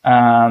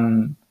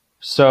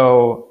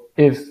 So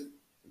if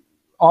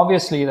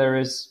obviously there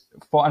is,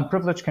 for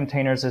unprivileged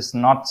containers, it's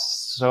not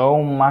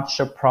so much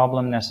a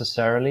problem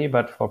necessarily,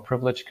 but for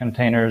privileged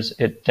containers,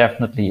 it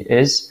definitely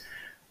is.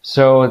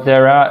 So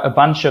there are a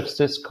bunch of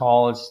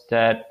syscalls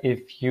that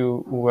if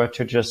you were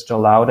to just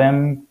allow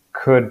them,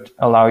 could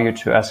allow you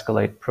to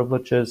escalate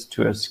privileges,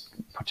 to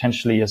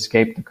potentially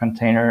escape the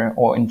container,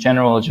 or in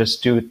general,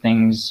 just do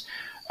things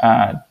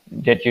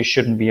that you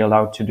shouldn't be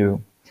allowed to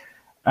do.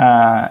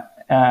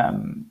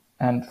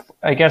 And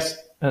I guess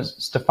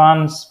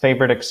Stephane's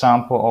favorite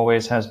example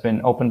always has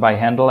been open by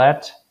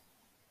handleat,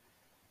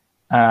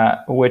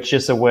 which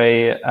is a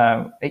way,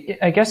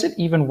 I guess it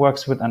even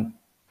works with,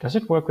 does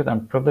it work with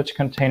unprivileged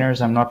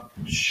containers? I'm not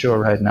sure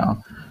right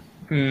now.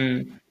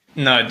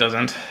 No, it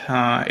doesn't.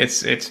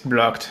 It's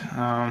blocked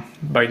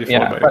by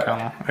default by the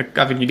kernel. I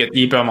think you get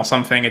EPERM or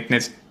something.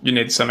 You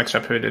need some extra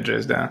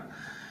privileges there.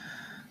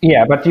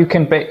 Yeah, but you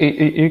can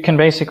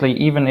basically,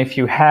 even if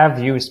you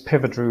have used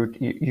pivot root,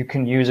 you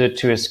can use it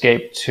to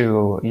escape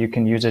to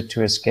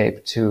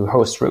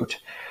host root,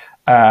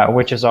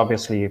 which is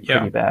obviously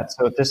pretty bad.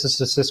 So this is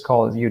a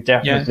syscall you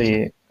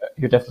definitely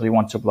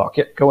want to block.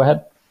 Yeah, go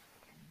ahead.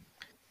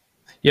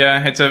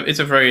 Yeah, it's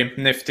a very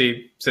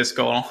nifty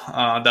syscall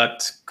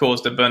that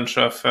caused a bunch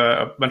of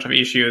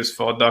issues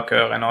for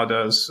Docker and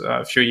others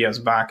a few years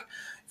back.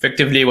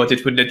 Effectively, what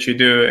it would let you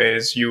do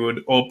is you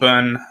would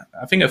open,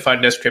 I think, a file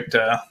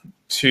descriptor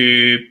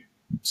to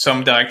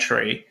some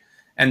directory,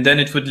 and then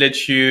it would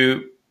let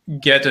you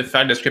get a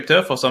file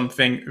descriptor for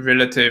something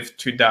relative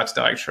to that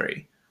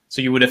directory.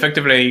 So you would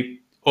effectively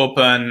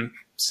open,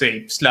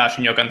 say, /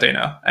 in your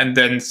container, and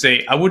then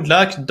say, I would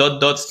like ...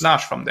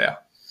 / from there.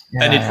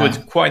 And it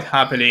would quite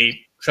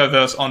happily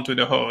traverse onto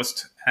the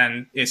host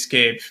and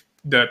escape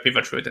the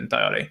pivot root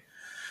entirely.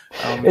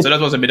 So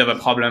that was a bit of a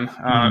problem.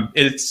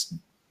 It's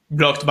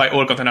blocked by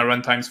all container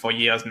runtimes for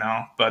years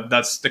now, but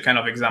that's the kind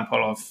of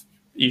example of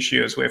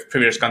issues with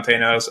privileged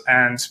containers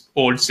and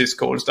old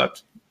syscalls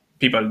that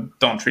people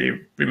don't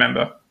really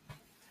remember.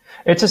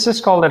 It's a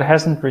syscall that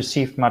hasn't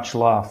received much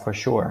love for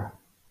sure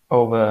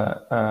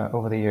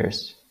over the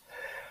years.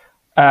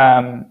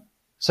 So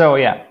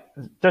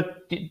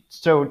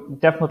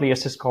definitely a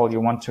syscall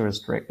you want to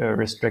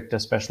restrict,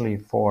 especially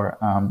for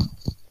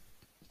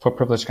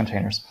privileged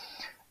containers.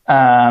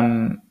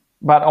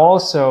 But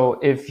also,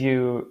 it's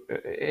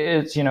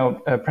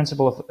a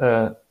principle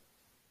of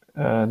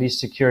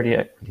least security.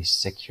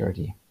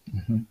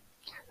 Mm-hmm.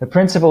 The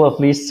principle of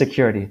least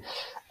security.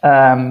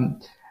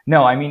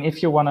 No, I mean,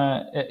 if you run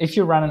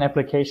an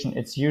application,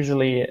 it's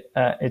usually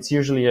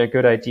a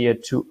good idea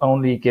to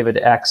only give it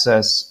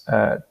access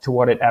to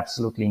what it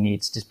absolutely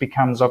needs. This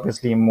becomes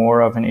obviously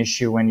more of an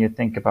issue when you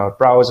think about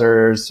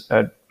browsers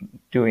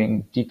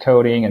doing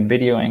decoding and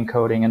video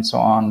encoding and so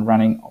on,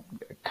 running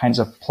kinds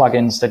of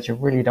plugins that you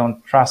really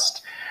don't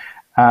trust.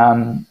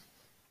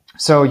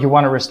 So you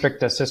want to restrict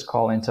the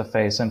syscall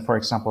interface and, for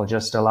example,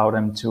 just allow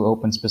them to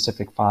open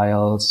specific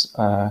files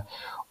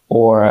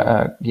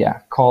or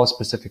call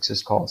specific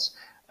syscalls.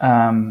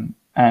 And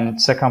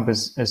seccomp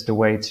is the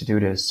way to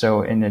do this.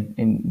 So in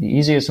the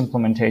easiest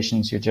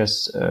implementations, you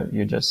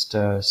just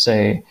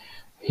say,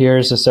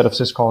 here's a set of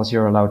syscalls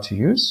you're allowed to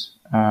use.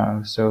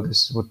 So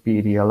this would be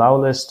the allow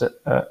list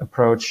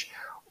approach,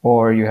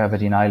 or you have a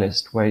deny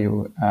list where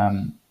you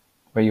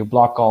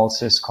block all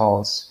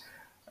syscalls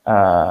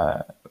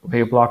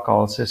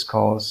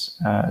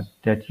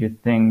that you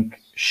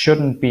think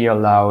shouldn't be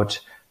allowed,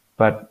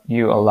 but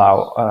you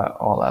allow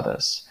all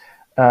others.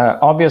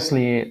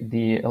 Obviously,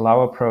 the allow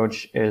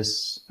approach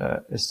is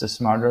the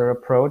smarter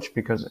approach,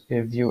 because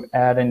if you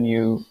add a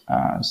new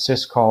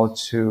syscall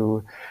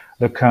to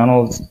the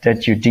kernel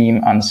that you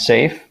deem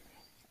unsafe,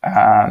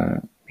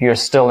 you're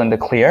still in the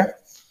clear.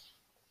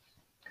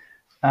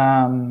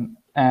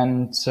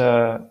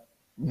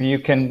 you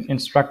can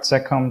instruct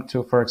seccomp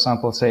to, for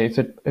example, say if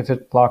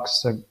it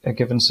blocks a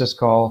given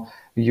syscall,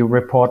 you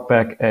report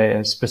back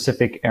a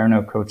specific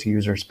error code to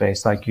user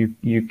space. Like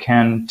you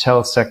can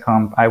tell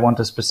seccomp, I want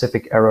a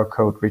specific error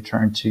code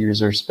returned to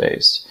user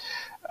space.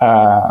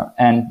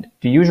 And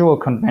the usual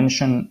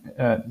convention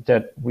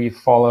that we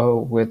follow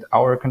with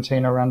our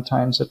container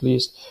runtimes, at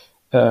least,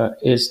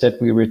 is that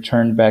we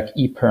return back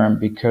eperm,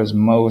 because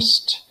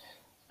most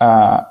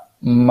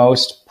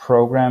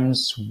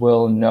programs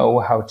will know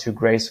how to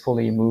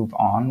gracefully move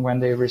on when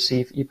they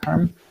receive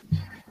eperm.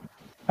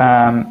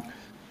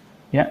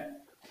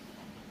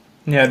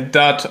 Yeah,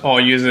 that or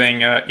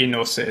using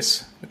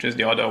inosys, which is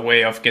the other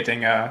way of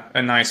getting a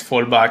nice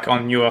fallback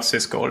on newer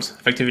syscalls,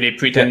 effectively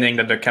pretending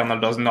that the kernel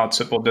does not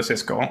support the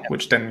syscall,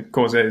 which then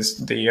causes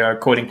the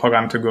coding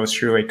program to go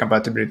through a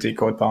compatibility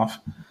code path.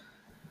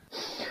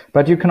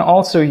 But you can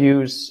also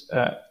use,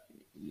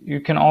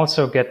 you can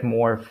also get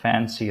more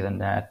fancy than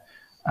that.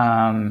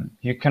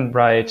 You can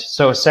write,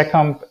 so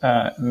seccomp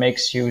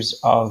makes use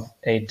of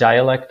a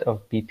dialect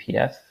of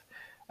BPF.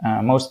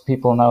 Most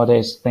people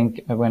nowadays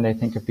think, when they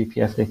think of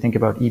BPF, they think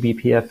about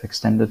eBPF,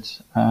 extended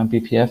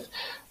BPF.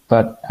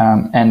 But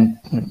and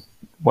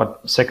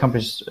what seccomp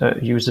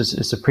uses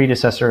is a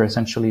predecessor,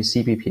 essentially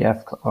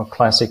CBPF or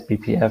classic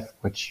BPF,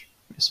 which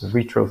is a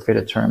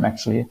retrofitted term.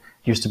 Actually, it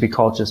used to be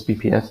called just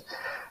BPF.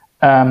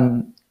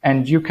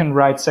 And you can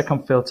write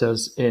seccomp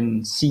filters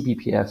in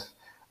CBPF,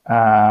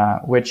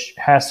 which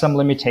has some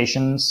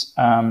limitations,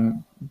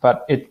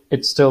 but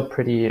it's still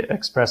pretty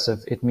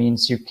expressive. It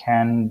means you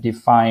can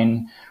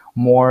define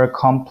more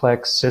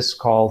complex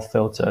syscall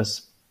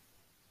filters.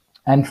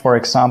 And for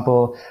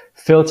example,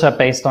 filter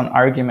based on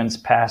arguments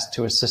passed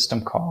to a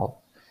system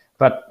call.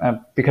 But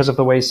because of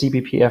the way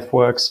CBPF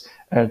works,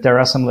 there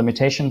are some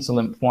limitations.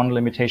 One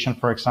limitation,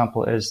 for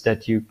example, is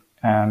that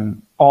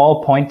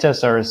all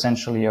pointers are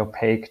essentially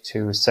opaque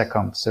to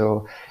seccomp.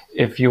 So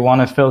if you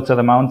want to filter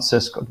the mount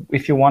syscall,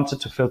 if you wanted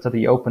to filter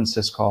the open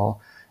syscall,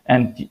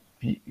 and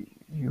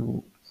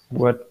you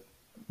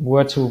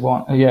were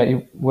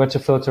to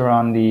filter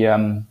on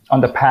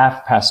the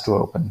path passed to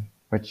open,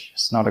 which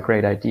is not a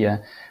great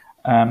idea.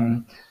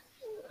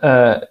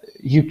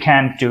 You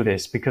can't do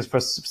this because for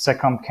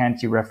seccomp can't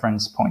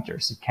dereference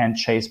pointers. It can't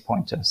chase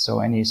pointers. So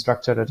any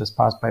structure that is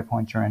passed by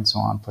pointer and so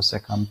on for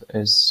seccomp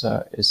is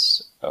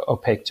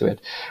opaque to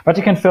it. But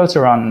you can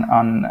filter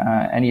on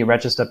any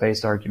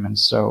register-based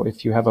arguments. So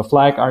if you have a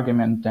flag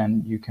argument,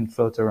 then you can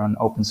filter on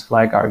open's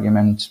flag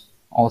argument,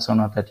 also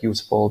not that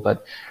useful,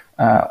 but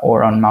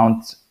or on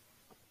mount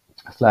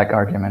flag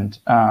argument.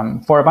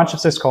 For a bunch of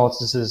syscalls,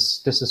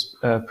 this is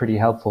pretty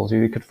helpful. So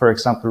you could, for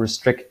example,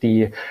 restrict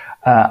the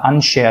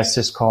unshare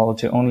syscall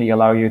to only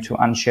allow you to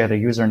unshare the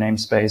user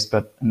namespace,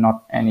 but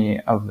not any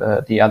of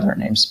the other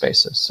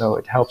namespaces. So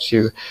it helps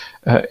you.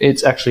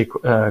 It's actually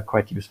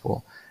quite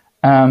useful.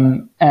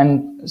 And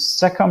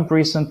seccomp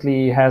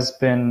recently has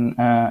been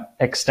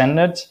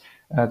extended.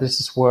 This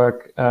is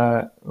work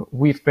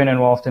we've been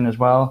involved in as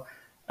well.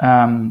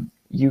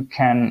 You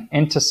can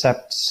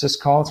intercept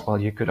syscalls. Well,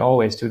 you could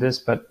always do this,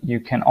 but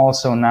you can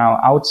also now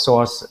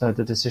outsource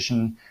the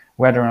decision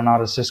whether or not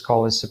a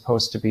syscall is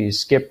supposed to be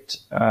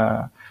skipped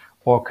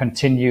or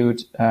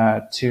continued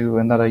to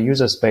another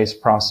user space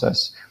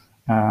process.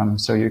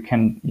 So you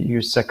can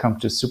use seccomp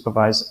to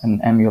supervise and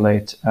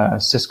emulate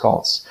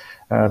syscalls.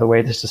 The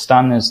way this is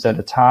done is that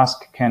a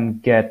task can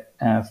get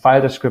a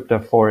file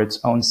descriptor for its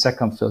own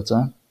seccomp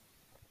filter.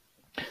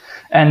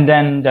 And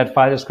then that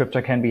file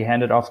descriptor can be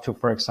handed off to,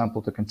 for example,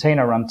 the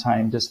container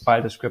runtime. This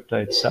file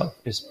descriptor itself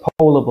is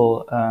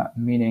pollable,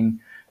 meaning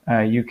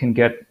you can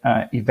get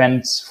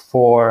events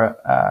for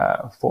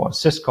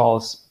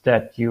syscalls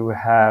that you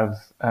have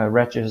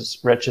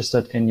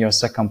registered in your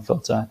seccomp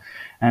filter.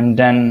 And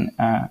then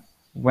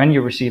when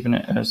you receive a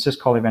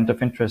syscall event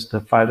of interest,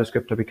 the file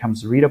descriptor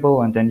becomes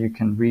readable, and then you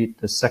can read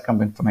the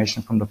seccomp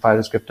information from the file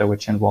descriptor,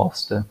 which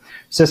involves the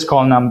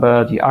syscall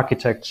number, the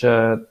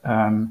architecture,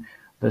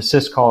 the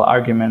syscall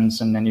arguments,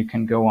 and then you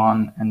can go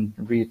on and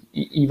read.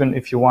 Even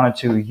if you wanted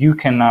to, you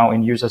can now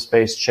in user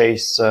space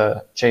chase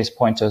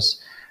pointers,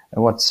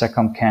 what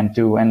seccomp can't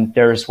do. And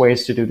there's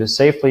ways to do this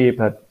safely,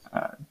 but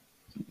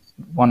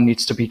one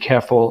needs to be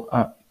careful.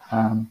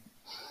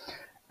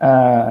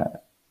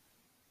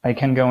 I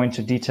can go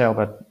into detail,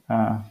 but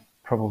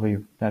probably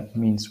that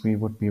means we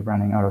would be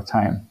running out of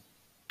time.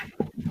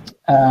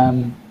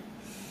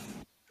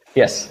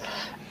 Yes,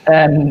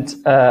 and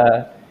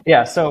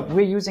yeah, so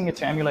we're using it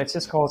to emulate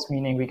syscalls,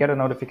 meaning we get a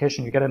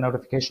notification. You get a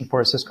notification for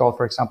a syscall,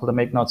 for example, the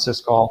make node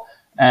syscall,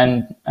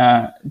 and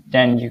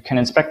then you can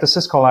inspect the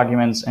syscall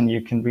arguments, and you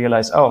can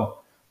realize, oh,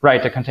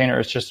 right, the container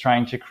is just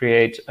trying to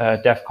create a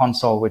dev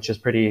console, which is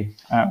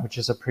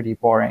a pretty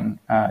boring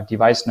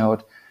device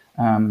node,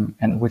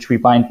 and which we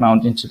bind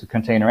mount into the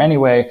container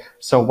anyway.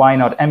 So why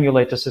not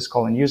emulate the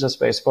syscall in user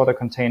space for the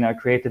container,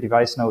 create the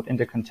device node in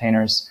the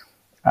containers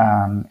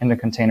mount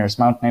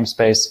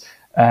namespace,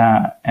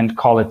 and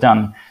call it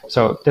done.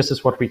 So this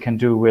is what we can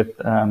do with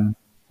the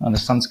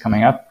sun's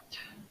coming up.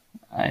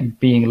 I'm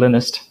being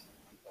Linist.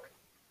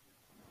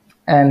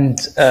 And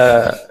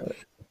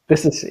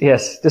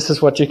This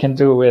is what you can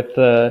do with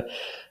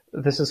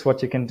this is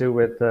what you can do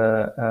with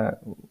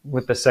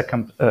the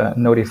second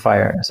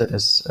notifier,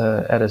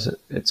 as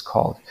it's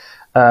called.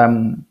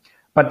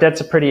 But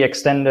that's a pretty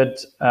extended,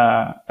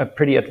 a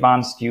pretty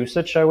advanced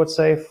usage, I would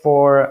say,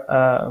 for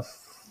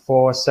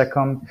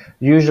SecComp.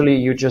 Usually,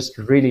 you just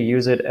really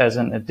use it as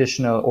an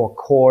additional or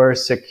core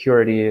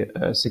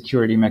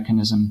security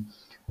mechanism,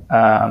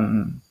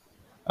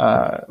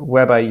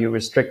 whereby you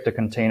restrict the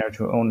container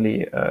to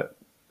only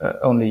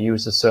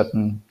use a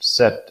certain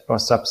set or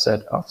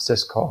subset of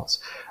syscalls.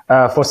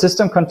 For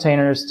system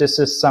containers, this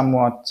is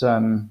somewhat.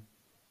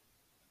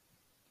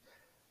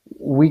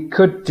 We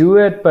could do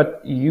it,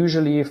 but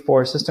usually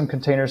for system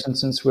containers, and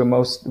since we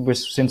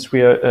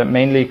are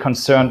mainly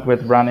concerned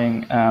with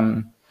running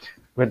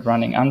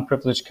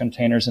unprivileged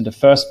containers in the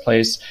first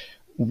place,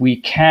 we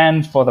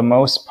can, for the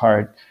most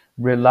part,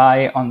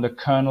 rely on the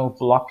kernel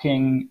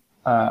blocking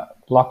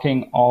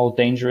all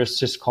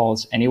dangerous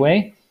syscalls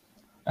anyway.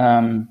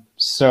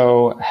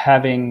 So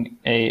having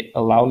a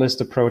allow list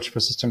approach for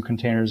system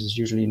containers is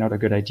usually not a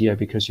good idea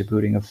because you're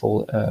booting a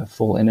full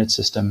init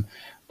system.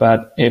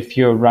 But if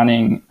you're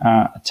running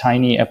a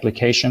tiny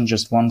application,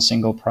 just one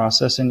single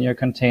process in your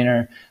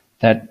container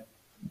that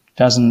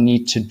doesn't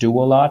need to do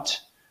a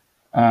lot,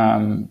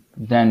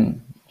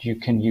 then you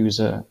can use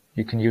a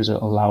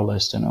allow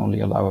list and only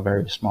allow a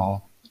very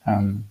small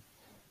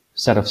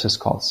set of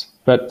syscalls.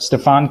 But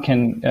Stephane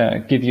can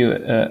give you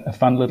a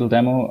fun little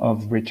demo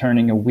of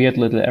returning a weird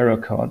little error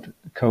code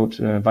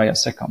via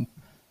SecComp.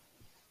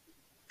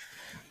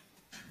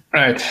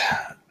 Right.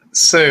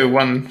 So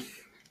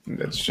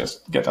let's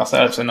just get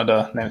ourselves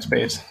another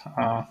namespace.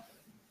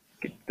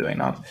 Keep doing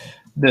that.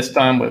 This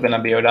time we're going to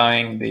be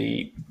allowing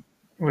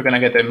we're going to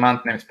get a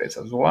mount namespace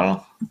as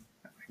well.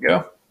 There we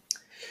go.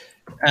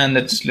 And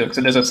let's look.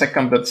 So there's a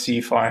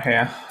second.c file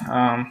here.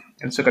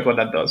 Let's look at what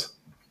that does.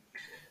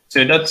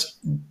 So that's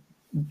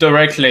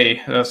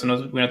directly, so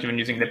we're not even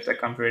using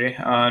libsecomp really,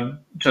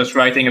 just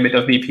writing a bit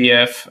of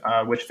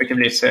BPF, which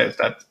effectively says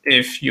that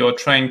if you're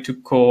trying to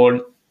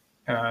call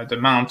the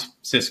mount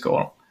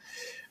syscall,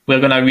 we're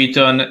going to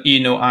return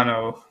no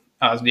ano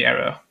as the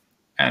error.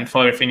 And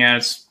for everything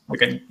else,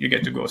 you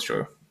get to go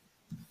through.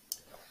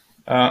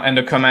 And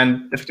the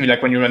command, effectively,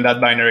 like when you run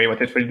that binary,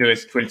 what it will do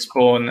is it will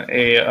spawn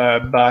a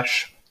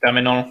bash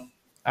terminal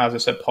as a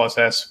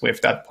subprocess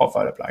with that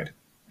profile applied.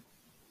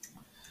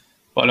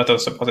 But a lot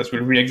of the subprocess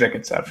will re-exec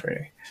itself,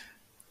 really.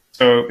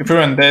 So if we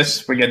run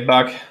this, we get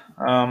back.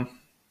 Well,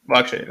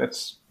 actually,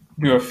 let's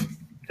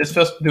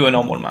first do a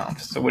normal mount.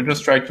 So we'll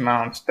just try to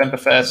mount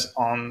tempfs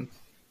on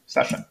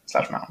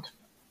 /mount.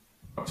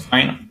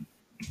 Fine,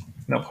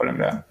 no problem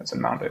there. Let's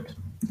unmount it.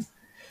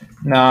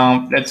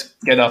 Now let's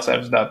get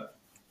ourselves that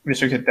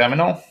restricted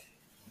terminal.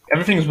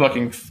 Everything is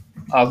working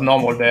as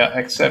normal there,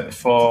 except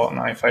for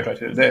now if I try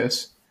to do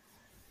this.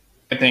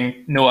 I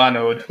think no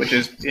anode, which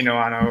is no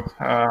ano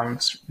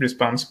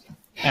response,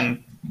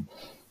 and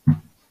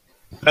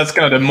that's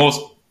kind of the most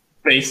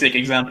basic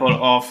example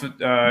of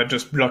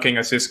just blocking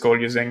a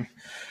syscall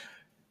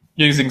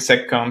using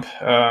seccomp.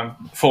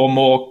 For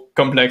more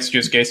complex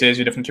use cases,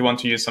 you definitely want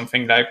to use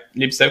something like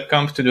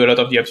libsecomp to do a lot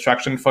of the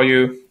abstraction for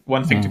you.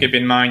 One thing to keep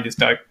in mind is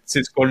that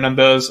syscall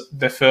numbers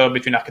differ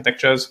between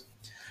architectures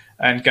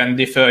and can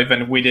differ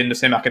even within the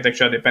same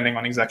architecture depending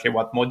on exactly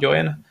what mode you're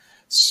in.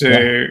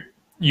 So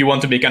you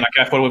want to be kind of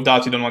careful with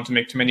that. You don't want to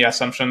make too many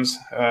assumptions.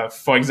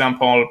 For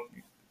example,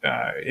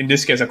 in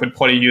this case, I could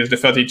probably use the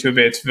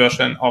 32-bit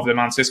version of the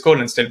mount syscall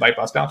and still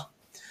bypass that.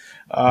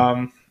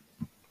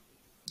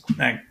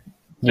 There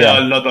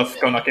are a lot of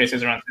corner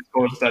cases around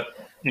syscalls that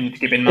you need to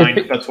keep in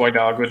mind. That's why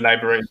there are good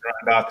libraries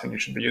around that, and you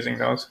should be using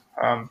those.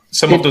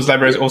 Some of those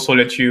libraries also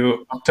let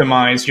you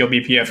optimize your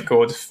BPF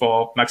code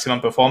for maximum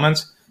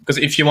performance. Because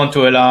if you want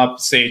to allow,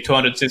 say,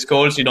 200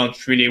 syscalls, you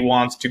don't really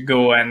want to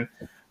go and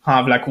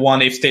have like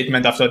one if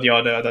statement after the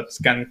other that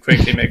can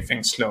quickly make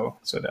things slow.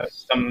 So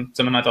there's some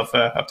amount of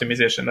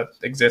optimization that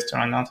exists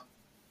around that.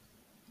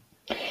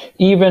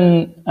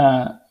 Even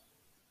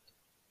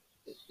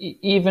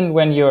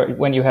when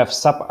you have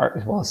sub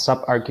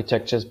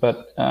architectures,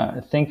 but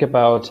think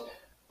about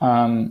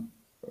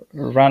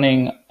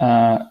running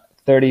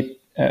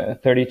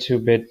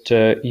 32-bit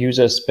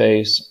user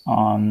space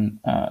on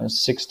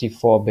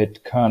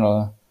 64-bit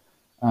kernel.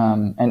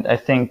 And I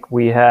think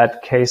we had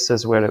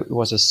cases where it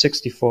was a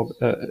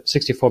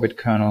 64-bit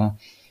kernel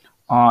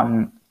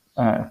on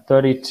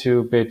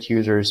 32-bit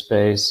user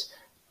space,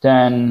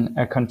 then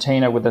a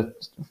container with a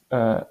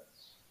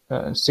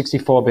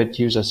 64-bit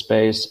user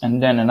space,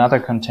 and then another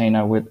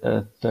container with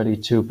a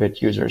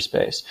 32-bit user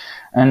space.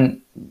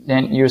 And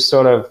then you're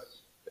sort of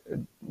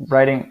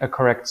writing a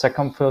correct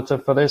SecComp filter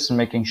for this and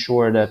making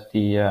sure that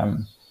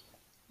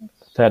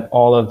that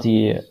all of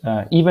the,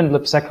 even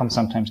libsecomp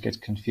sometimes gets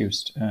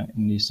confused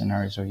in these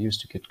scenarios, or used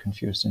to get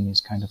confused in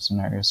these kind of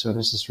scenarios. So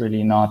this is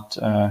really not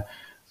a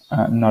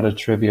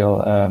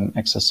trivial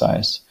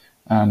exercise.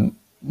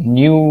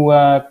 New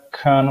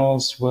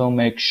kernels will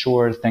make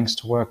sure things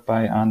to work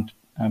by aren't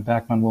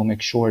Bachmann will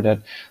make sure that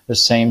the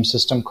same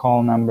system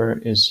call number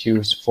is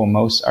used for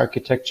most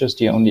architectures.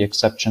 The only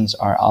exceptions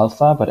are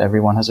alpha, but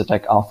everyone has a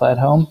DEC alpha at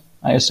home,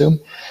 I assume.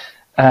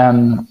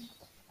 And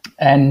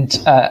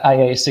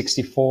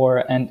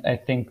IA64, and I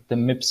think the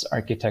MIPS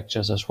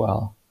architectures as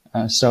well.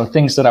 So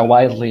things that are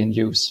widely in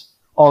use.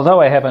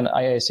 Although I have an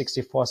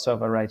IA64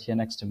 server right here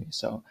next to me.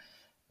 So,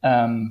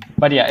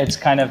 but yeah, it's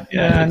kind of,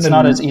 it's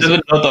not as easy.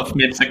 There's a lot of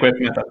MIPS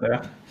equipment out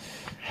there.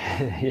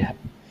 Yeah.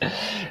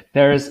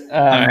 There's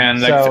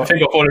and like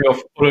think of all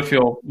of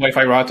your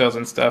Wi-Fi routers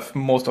and stuff.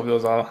 Most of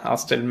those are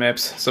still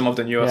MIPS. Some of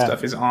the newer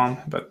stuff is ARM,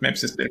 but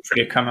MIPS is still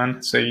pretty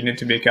common. So you need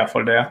to be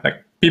careful there.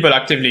 Like people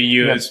actively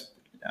use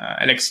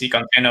LXC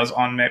containers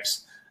on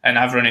MIPS and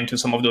have run into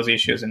some of those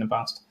issues in the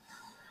past.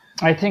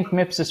 I think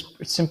MIPS is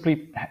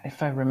simply,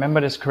 if I remember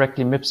this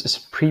correctly, MIPS is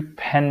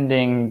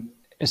prepending,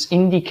 is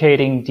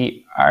indicating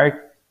the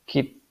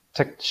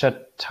architecture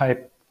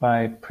type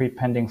by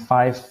prepending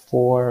 5,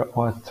 4,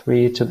 or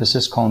 3 to the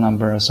syscall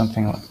number or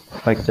something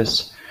like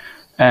this.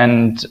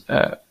 And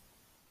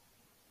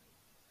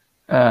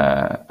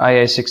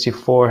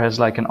IA64 has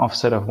like an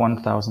offset of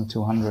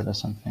 1,200 or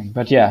something.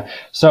 But yeah,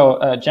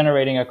 so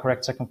generating a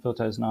correct second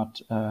filter is not,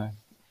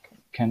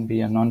 can be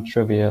a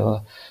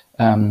non-trivial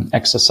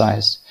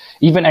exercise.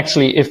 Even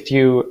actually, if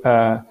you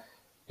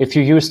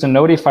use the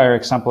notifier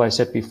example I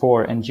said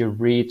before, and you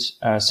read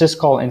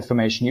syscall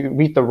information, you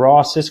read the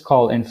raw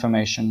syscall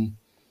information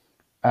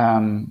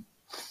from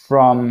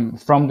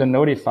the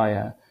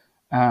notifier,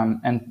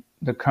 and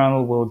the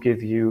kernel will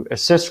give you a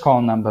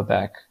syscall number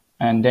back,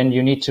 and then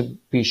you need to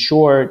be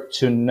sure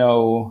to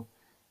know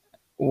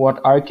what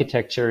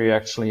architecture you're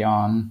actually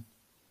on,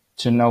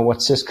 to know what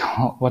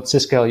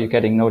syscall you're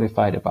getting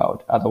notified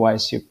about.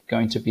 Otherwise, you're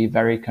going to be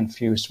very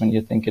confused when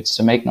you think it's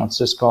the make node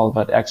syscall,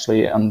 but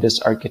actually on this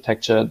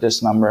architecture,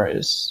 this number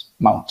is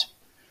mount.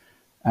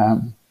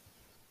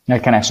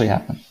 That can actually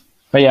happen.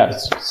 But yeah,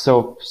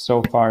 so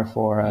far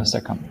for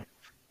SecComp.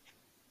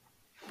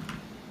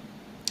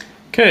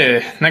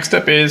 Okay, next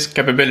up is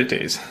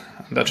capabilities.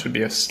 That should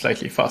be a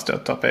slightly faster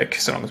topic,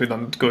 so long as we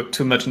don't go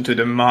too much into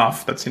the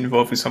math that's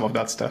involved with some of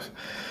that stuff.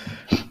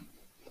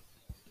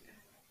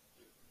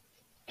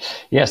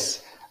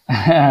 Yes,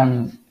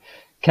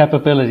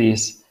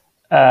 capabilities.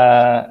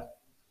 So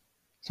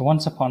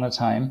once upon a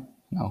time,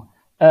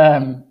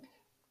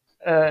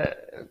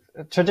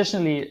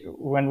 traditionally,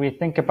 when we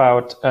think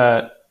about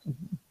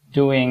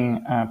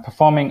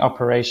performing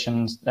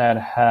operations that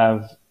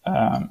have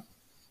an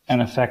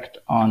effect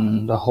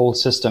on the whole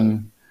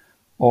system,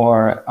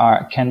 or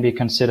can be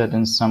considered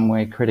in some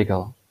way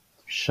critical,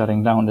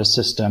 shutting down the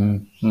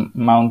system,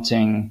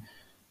 mounting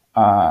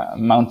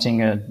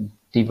a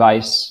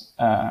device,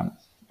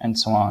 and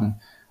so on,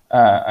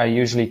 are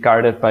usually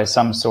guarded by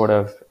some sort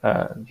of,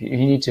 you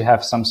need to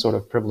have some sort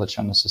of privilege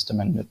on the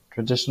system. And the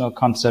traditional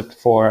concept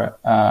for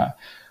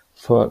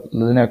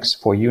Linux,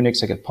 for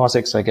Unix, like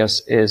POSIX, I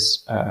guess,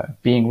 is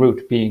being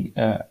root, being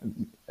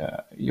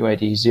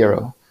UID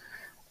 0.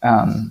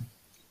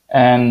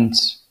 And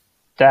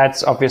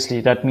that's obviously,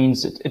 that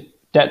means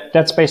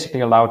that's basically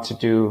allowed to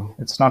do,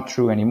 it's not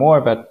true anymore,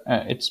 but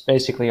it's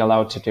basically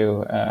allowed to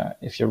do,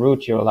 if you're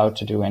root, you're allowed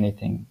to do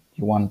anything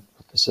you want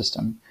with the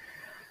system,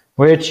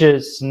 which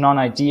is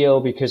non-ideal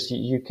because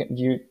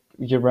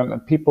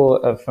people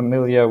are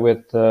familiar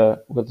with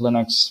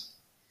Linux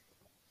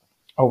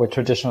or with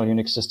traditional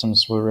Unix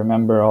systems will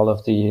remember all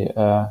of the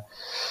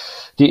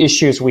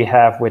issues we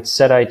have with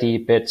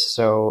setID bits.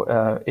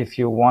 So if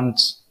you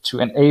want to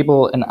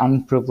enable an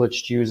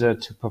unprivileged user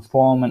to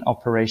perform an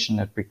operation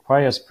that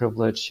requires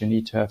privilege, you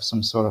need to have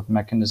some sort of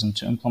mechanism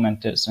to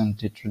implement this. And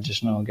the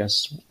traditional, I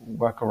guess,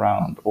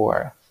 workaround,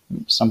 or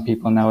some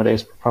people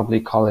nowadays probably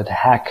call it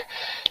hack,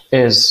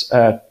 is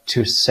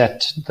to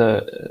set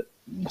the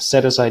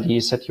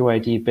setID, set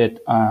UID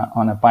bit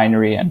on a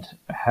binary and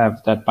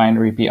have that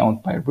binary be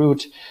owned by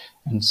root.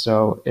 And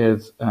so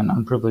if an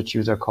unprivileged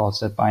user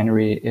calls that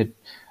binary, it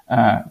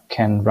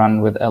can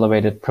run with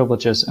elevated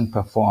privileges and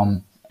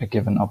perform a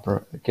given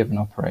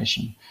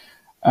operation.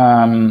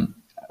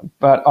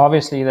 But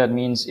obviously that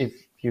means if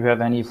you have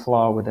any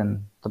flaw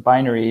within the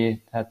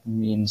binary, that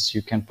means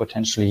you can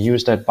potentially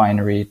use that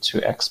binary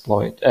to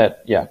exploit,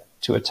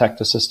 to attack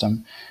the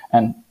system.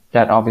 And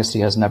that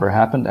obviously has never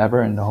happened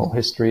ever in the whole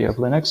history of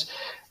Linux.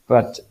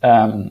 But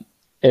that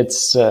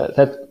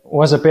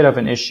was a bit of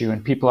an issue,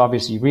 and people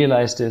obviously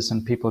realized this,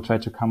 and people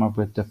tried to come up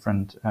with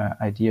different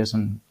ideas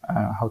on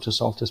how to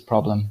solve this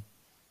problem.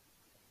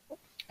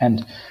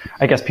 And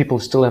I guess people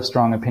still have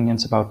strong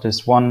opinions about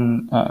this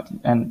one,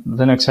 and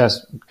Linux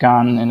has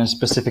gone in a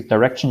specific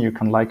direction. You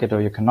can like it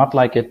or you cannot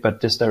like it,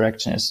 but this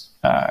direction is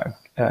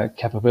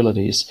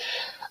capabilities,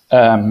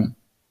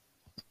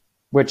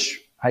 which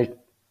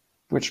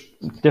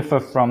differ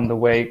from the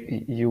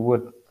way you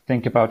would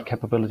think about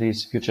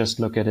capabilities if you just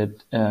look at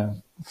it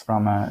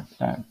from the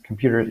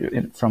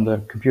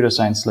computer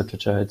science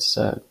literature. It's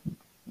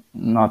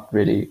not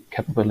really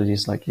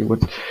capabilities like you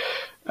would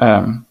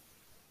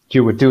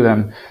do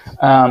them,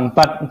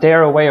 but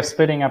they're a way of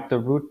splitting up the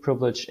root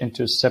privilege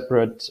into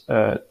separate,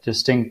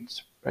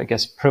 distinct I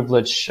guess,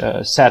 privilege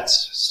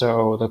sets.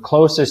 So the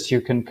closest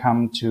you can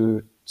come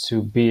to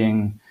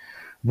being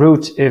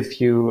root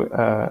if you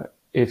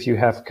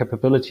have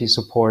capability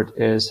support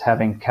is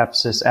having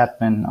capsys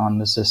admin on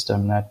the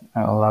system that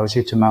allows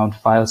you to mount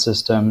file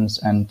systems.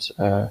 And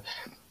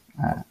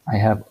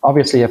I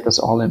obviously have this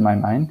all in my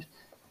mind.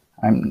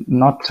 I'm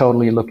not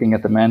totally looking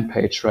at the man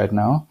page right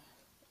now.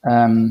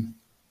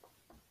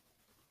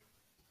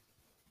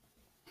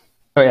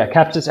 Oh yeah,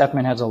 capsys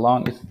admin has a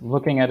long.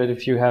 Looking at it,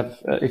 if you have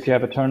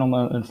a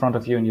terminal in front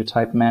of you and you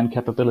type man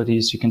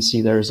capabilities, you can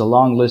see there is a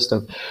long list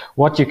of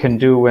what you can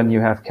do when you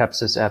have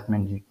capsys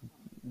admin.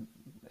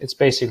 It's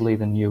basically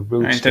the new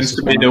root. It tends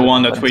to be the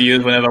one that we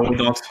use whenever we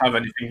don't have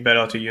anything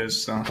better to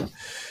use. So.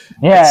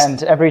 Yeah,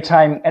 and every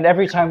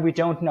time we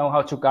don't know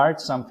how to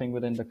guard something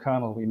within the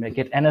kernel, we make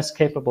it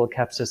NS-capable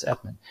capsys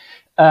admin.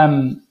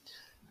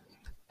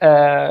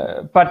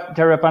 But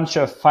there are a bunch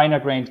of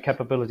finer-grained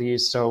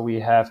capabilities. So we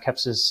have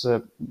capsys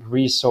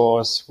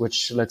resource,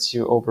 which lets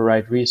you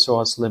override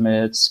resource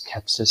limits,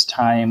 capsys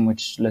time,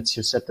 which lets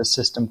you set the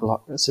system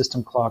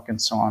clock, and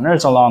so on.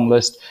 There's a long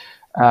list.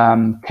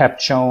 Cap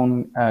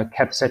chown,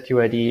 cap set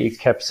UID,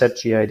 cap set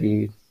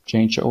GID,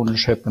 change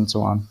ownership, and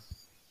so on.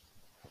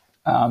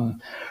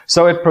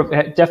 So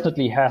it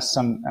definitely has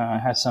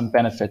some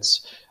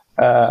benefits.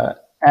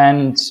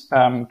 And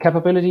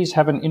capabilities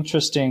have an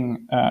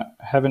interesting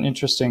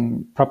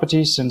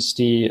property since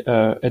the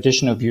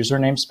addition of user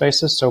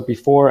namespaces. So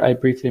before I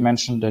briefly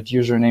mentioned that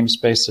user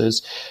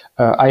namespaces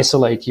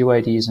isolate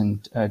UIDs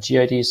and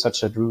GIDs such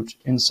that root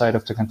inside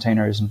of the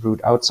container isn't root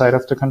outside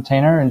of the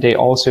container, and they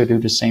also do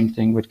the same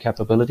thing with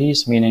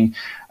capabilities. Meaning,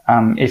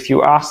 if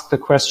you ask the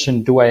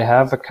question, "Do I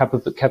have a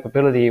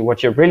capability?"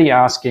 What you're really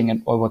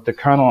asking, or what the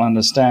kernel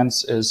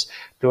understands, is,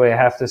 "Do I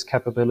have this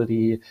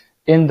capability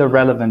in the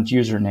relevant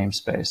user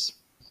namespace?"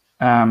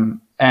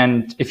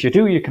 And if you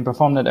do, you can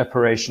perform that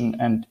operation.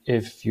 And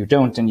if you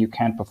don't, then you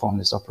can't perform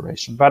this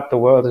operation. But the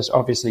world is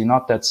obviously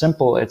not that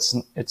simple.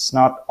 It's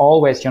not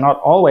always, you're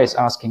not always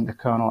asking the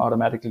kernel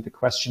automatically the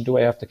question, "Do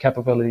I have the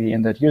capability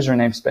in that user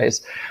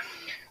namespace?"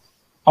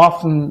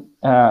 Often,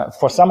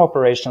 for some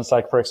operations,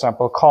 like for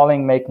example,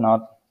 calling make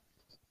not,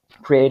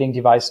 creating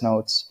device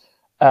nodes,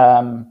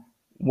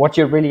 what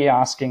you're really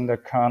asking the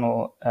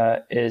kernel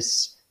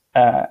is,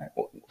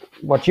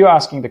 what you're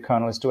asking the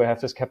kernel is, "Do I have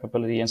this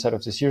capability inside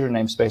of this user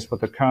namespace?" What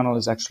the kernel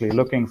is actually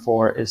looking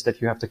for is that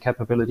you have the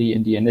capability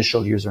in the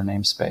initial user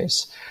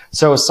namespace.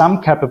 So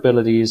some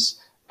capabilities,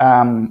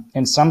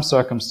 in some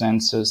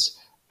circumstances,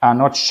 are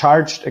not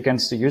charged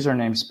against the user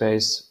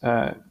namespace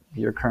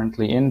you're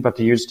currently in, but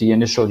they use the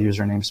initial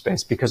user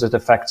namespace because it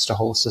affects the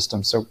whole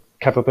system. So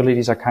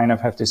capabilities are kind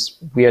of have this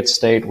weird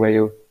state where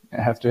you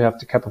have to have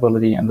the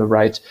capability in the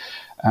right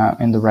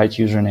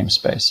user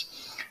namespace.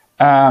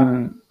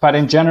 But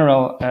in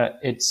general,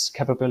 it's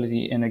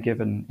capability in a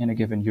given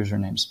user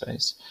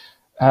namespace.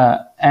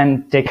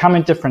 And they come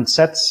in different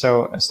sets.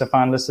 So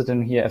Stephane listed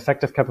in here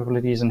effective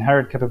capabilities,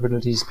 inherent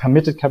capabilities,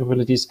 permitted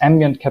capabilities,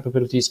 ambient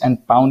capabilities,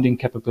 and bounding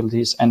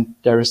capabilities. And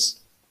there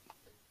is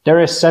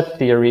set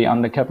theory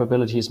on the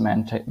capabilities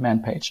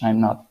man page.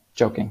 I'm not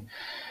joking.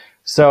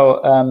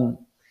 So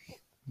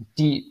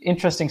the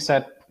interesting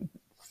set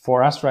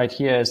for us right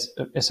here is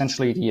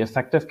essentially the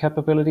effective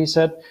capability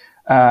set,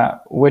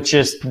 which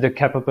is the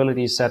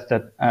capability set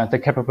that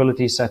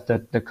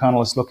the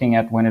kernel is looking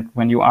at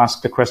when you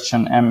ask the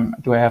question,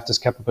 "Do I have this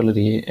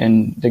capability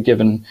in the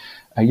given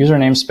user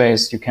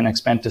namespace?" You can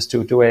expand this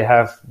to, "Do I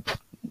have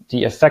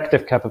the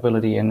effective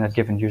capability in that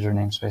given user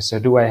namespace?" So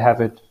do I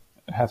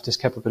have this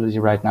capability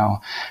right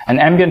now? And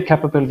ambient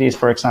capabilities,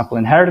 for example,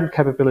 inherited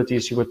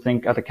capabilities, you would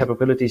think are the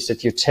capabilities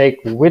that you take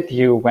with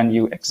you when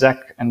you exec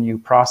and you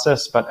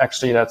process, but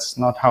actually that's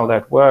not how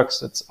that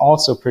works. It's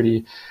also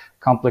pretty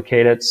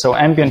complicated. So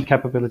ambient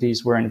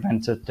capabilities were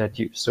invented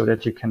so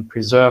that you can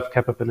preserve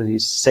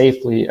capabilities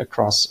safely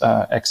across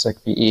exec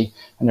VE.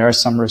 And there are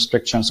some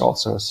restrictions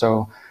also.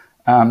 So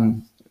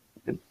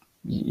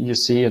you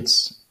see,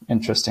 it's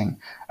interesting.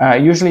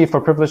 Usually for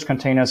privileged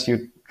containers,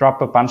 you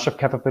drop a bunch of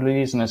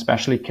capabilities, and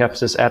especially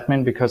capsys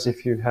admin, because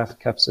if you have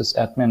capsys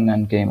admin,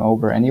 then game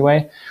over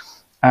anyway.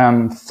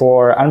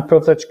 For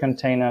unprivileged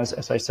containers,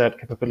 as I said,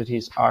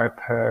 capabilities are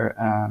per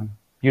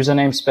user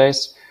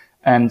namespace.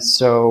 And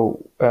so,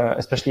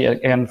 especially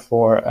again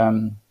for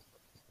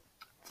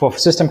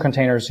system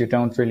containers, you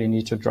don't really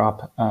need to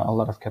drop a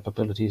lot of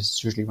capabilities.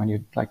 It's usually when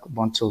you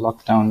want to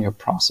lock down your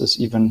process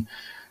even,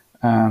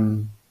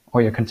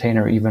 or your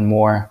container even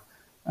more,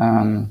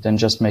 than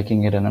just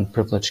making it in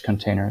unprivileged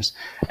containers.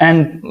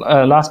 And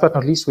last but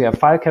not least, we have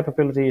file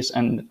capabilities.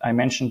 And I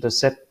mentioned the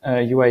set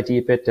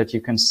UID bit that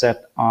you can set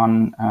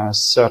on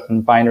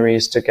certain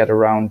binaries to get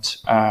around,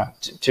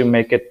 to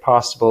make it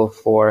possible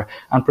for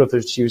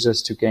unprivileged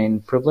users to gain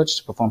privilege,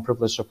 to perform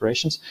privileged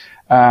operations.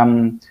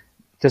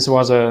 This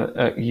was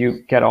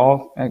you get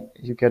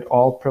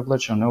all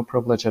privilege or no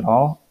privilege at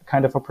all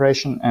kind of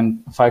operation.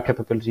 And file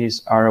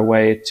capabilities are a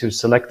way to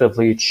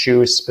selectively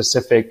choose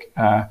specific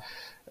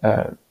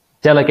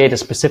delegate a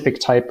specific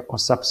type or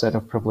subset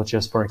of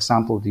privileges. For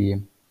example, the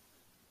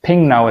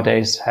Ping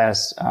nowadays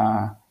has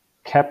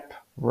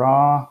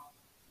capraw,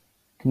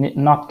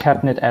 not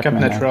capnet admin,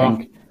 Capnet I raw.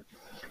 think.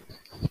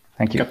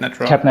 Thank you. Capnet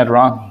raw. Capnet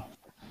raw.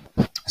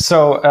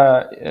 So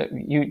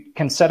you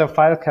can set a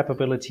file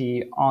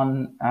capability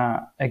on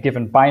a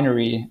given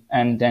binary,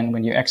 and then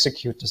when you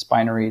execute this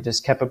binary, this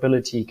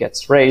capability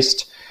gets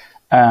raised,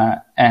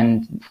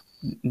 and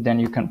then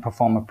you can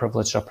perform a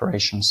privileged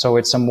operation. So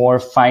it's a more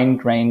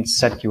fine-grained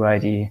set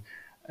UID.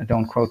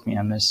 Don't quote me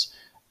on this.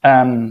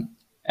 And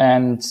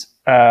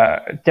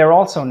they're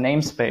also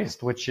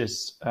namespaced, which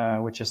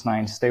is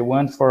nice. They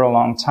weren't for a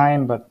long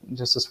time, but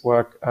this is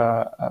work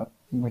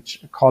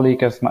which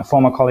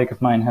former colleague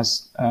of mine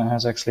has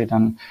actually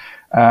done.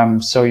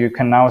 So you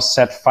can now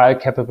set file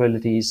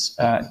capabilities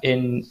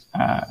in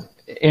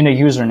a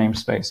user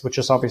namespace, which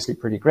is obviously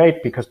pretty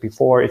great, because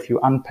before, if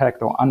you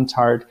unpacked or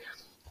untarred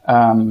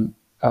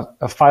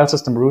a file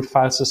system, root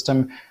file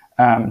system,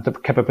 the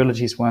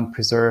capabilities weren't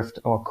preserved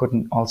or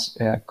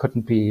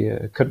couldn't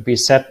be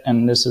set,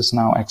 and this is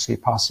now actually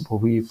possible.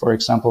 We, for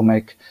example,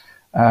 make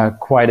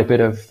quite a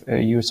bit of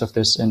use of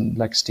this in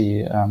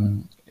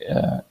LXD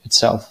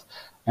itself,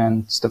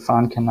 and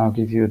Stephane can now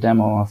give you a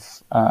demo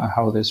of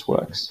how this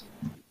works.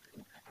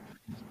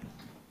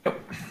 Yep.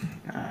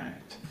 All right.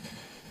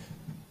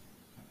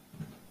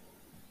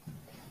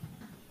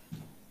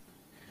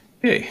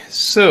 Okay,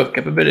 so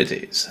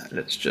capabilities.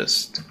 Let's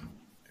just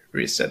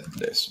reset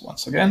this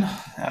once again.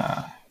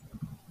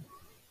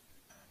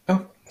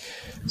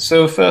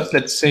 So first,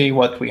 let's see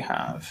what we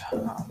have.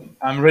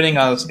 I'm running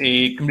as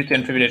a completely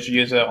unprivileged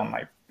user on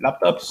my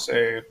laptop,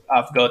 so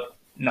I've got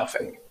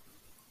nothing.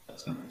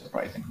 That's not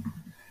surprising.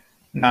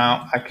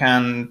 Now I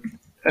can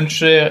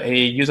unshare a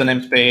user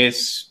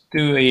namespace,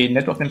 do a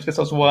network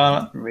namespace as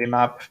well,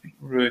 remap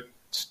root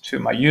to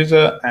my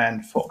user,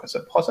 and fork as a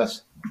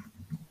process.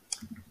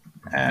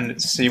 And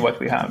let's see what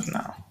we have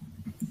now.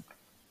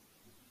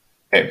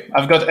 Okay,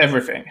 I've got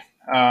everything.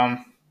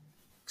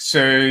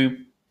 So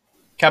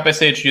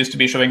capsh used to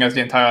be showing us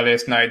the entire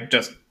list, and I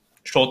just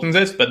shortened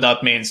this, but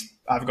that means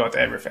I've got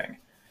everything.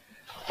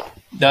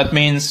 That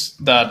means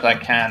that I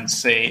can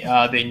say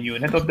add a new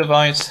network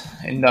device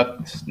in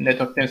that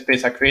network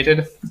namespace I created.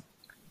 It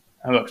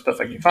works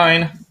perfectly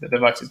fine. The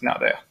device is now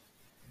there.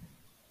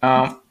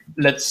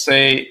 Let's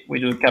say we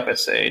do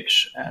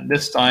capsh, and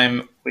this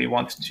time we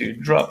want to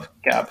drop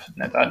cap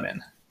netadmin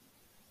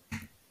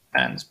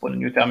and spawn a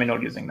new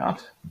terminal using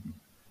that.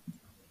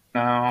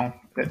 Now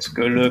let's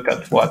go look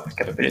at what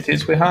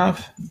capabilities we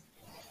have.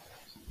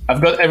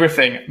 I've got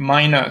everything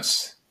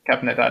minus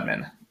cap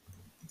netadmin.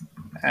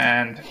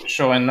 And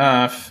sure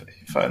enough,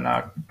 if I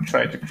now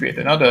try to create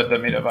another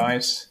dummy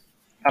device,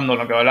 I'm no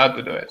longer allowed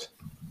to do it.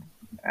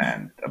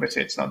 And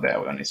obviously it's not there,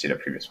 we only see the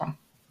previous one.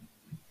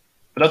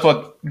 But that's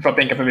what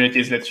dropping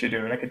capabilities lets you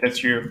do. Like, it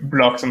lets you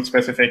block some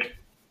specific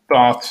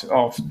part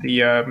of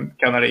the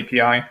kernel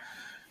API.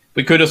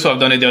 We could also have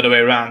done it the other way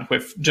around,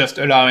 with just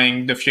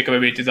allowing the few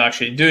capabilities I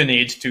actually do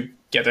need to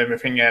get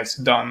everything else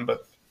done,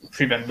 but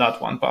prevent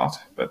that one part.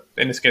 But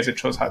in this case, it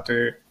shows how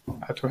to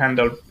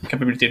handle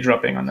capability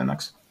dropping on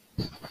Linux.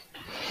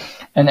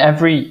 And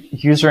every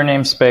user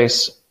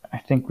namespace, I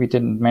think we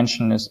didn't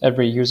mention this,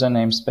 every user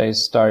namespace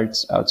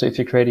starts out. So if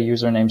you create a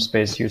user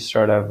namespace, you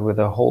start out with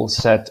a whole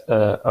set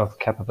of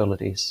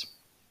capabilities.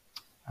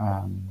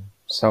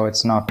 So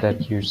it's not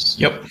that you...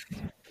 Yep.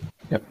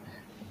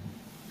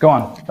 Go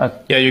on.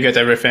 Yeah, you get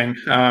everything,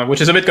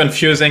 which is a bit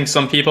confusing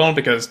some people,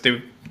 because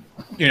they're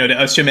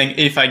assuming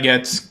if I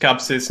get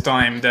caps this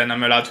time, then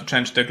I'm allowed to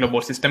change the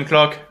global system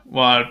clock.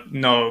 Well,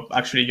 no,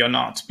 actually you're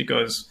not,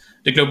 because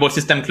the global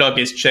system clock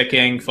is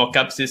checking for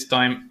caps this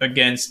time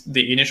against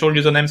the initial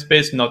user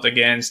namespace, not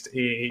against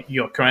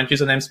your current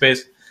user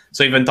namespace.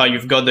 So even though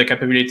you've got the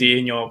capability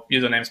in your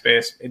user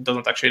namespace, it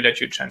doesn't actually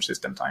let you change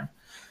system time.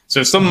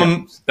 So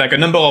like a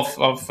number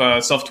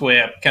of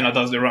software kind of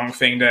does the wrong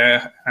thing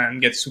there and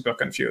gets super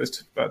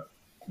confused. But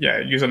yeah,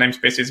 user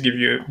namespaces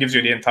gives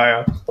you the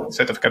entire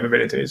set of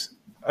capabilities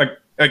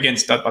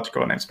against that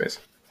particular namespace.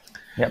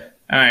 Yep.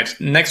 All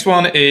right. Next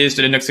one is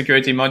the Linux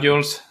security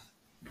modules.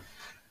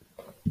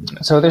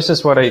 So this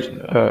is what I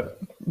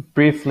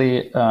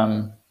briefly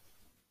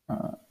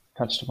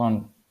touched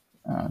on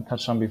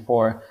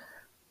before.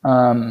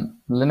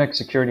 Linux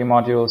security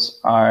modules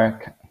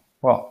are,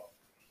 well,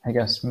 I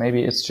guess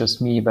maybe it's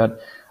just me, but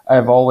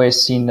I've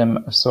always seen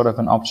them as sort of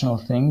an optional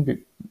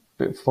thing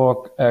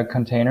for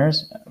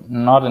containers,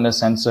 not in the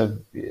sense of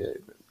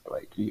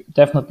like you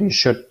definitely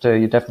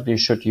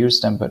should use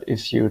them. But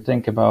if you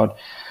think about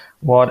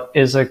what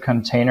is a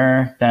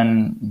container,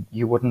 then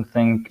you wouldn't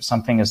think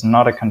something is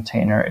not a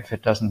container if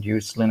it doesn't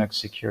use Linux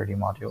security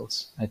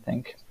modules, I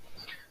think.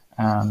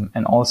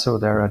 And also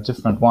there are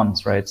different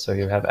ones, right? So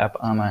you have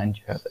AppArmor and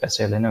you have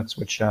SA Linux,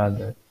 which are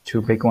the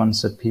two big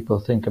ones that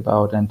people think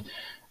about. And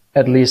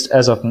at least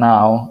as of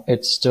now,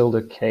 it's still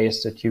the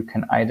case that you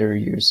can either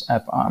use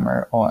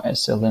AppArmor or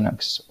SA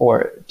Linux,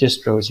 or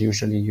distros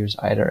usually use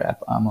either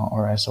AppArmor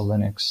or SA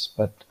Linux,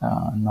 but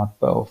not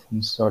both.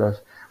 And sort of,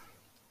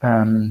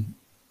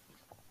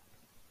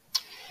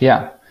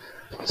 yeah.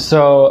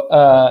 So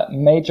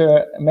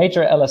major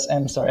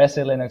LSMs are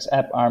SE/Linux,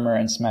 AppArmor,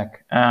 and SMAC.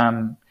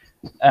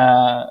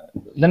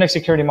 Linux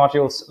security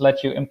modules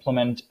let you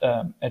implement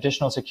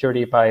additional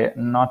security by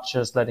not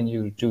just letting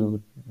you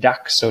do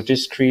DAC, so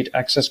discrete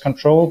access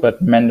control,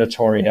 but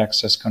mandatory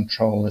access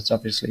control. It's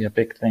obviously a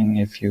big thing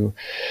if you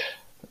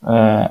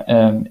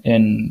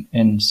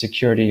in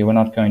security. We're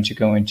not going to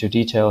go into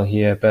detail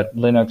here, but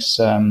Linux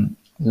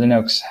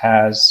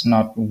has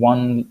not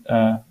one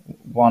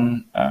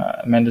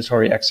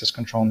mandatory access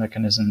control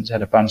mechanism. It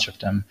had a bunch of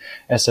them: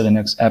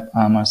 SE/Linux,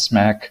 AppArmor,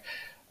 SMAC.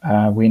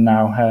 We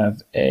now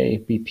have a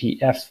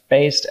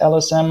BPF-based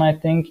LSM, I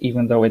think,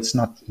 even though it's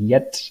not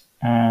yet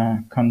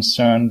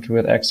concerned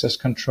with access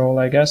control,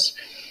 I guess.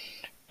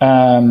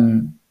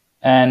 One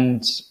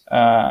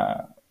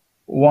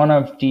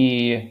of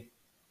the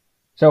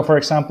So, for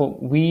example,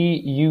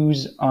 we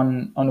use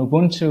on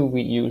Ubuntu,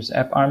 we use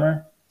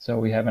AppArmor. So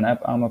we have an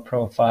AppArmor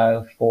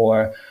profile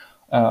for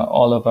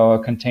all of our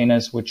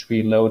containers, which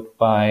we load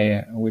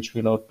by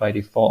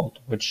default,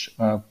 which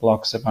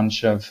blocks a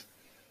bunch of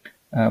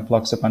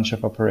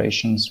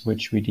operations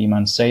which we deem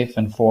unsafe.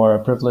 And for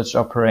privileged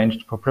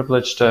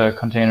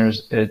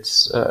containers,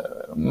 it's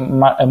a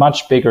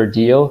much bigger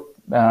deal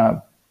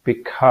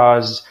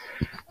because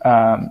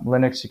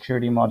Linux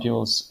security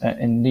modules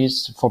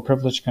for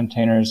privileged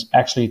containers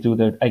actually do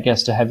the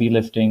heavy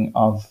lifting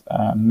of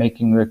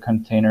making the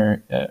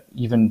container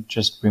even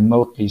just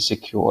remotely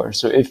secure.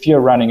 So if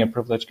you're running a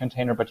privileged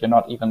container, but you're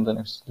not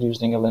even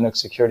using a Linux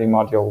security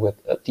module with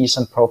a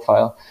decent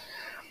profile,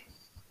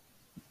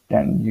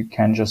 then you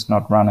can just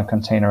not run a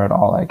container at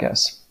all, I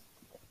guess.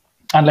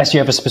 Unless you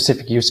have a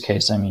specific use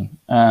case, I mean.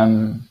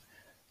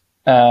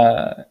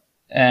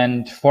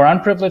 And for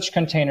unprivileged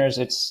containers,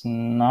 it's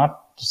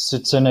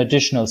an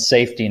additional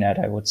safety net,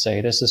 I would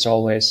say. This is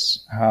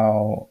always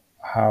how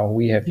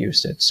we have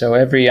used it. So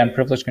every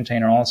unprivileged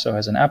container also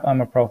has an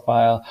AppArmor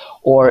profile,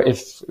 or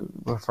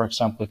for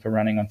example, if you're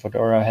running on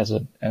Fedora, has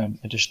an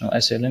additional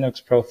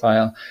SE/Linux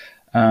profile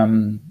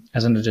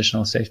as an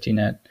additional safety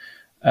net.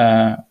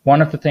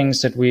 One of the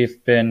things that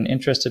we've been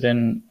interested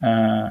in,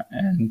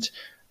 and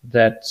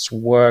that's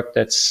work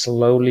that's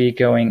slowly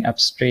going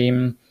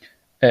upstream,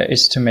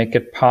 is to make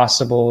it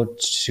possible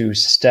to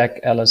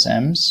stack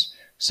LSMs.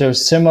 So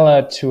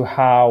similar to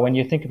how, when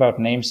you think about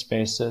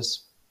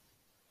namespaces,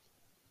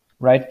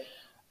 right?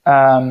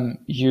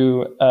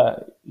 You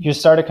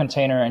start a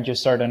container and you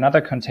start another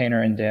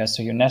container in there.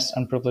 So you nest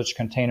unprivileged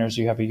containers.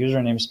 You have a user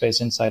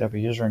namespace inside of a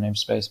user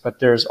namespace. But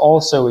there's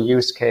also a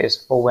use case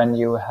for when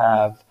you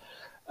have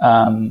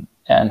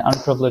an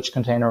unprivileged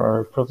container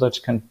or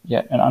an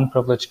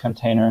unprivileged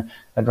container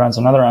that runs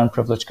another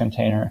unprivileged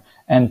container.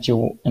 And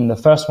in the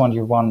first one,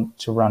 you want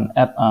to run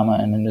AppArmor,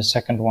 and in the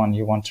second one,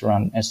 you want to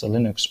run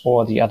SE/Linux,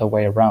 or the other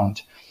way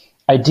around.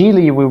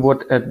 Ideally, we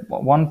would at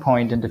one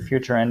point in the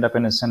future end up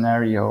in a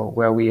scenario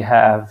where we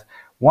have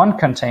one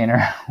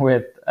container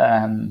with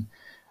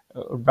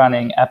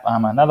running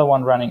AppArmor, another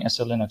one running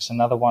SE/Linux,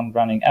 another one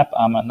running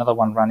AppArmor, another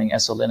one running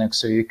SE/Linux,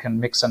 so you can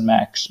mix and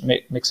match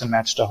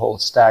the whole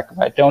stack.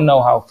 I don't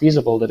know how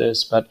feasible that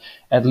is, but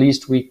at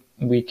least we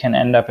can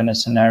end up in a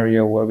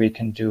scenario where we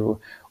can do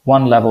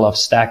one level of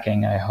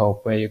stacking, I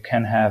hope, where you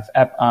can have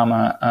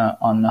AppArmor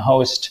on the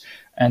host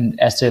and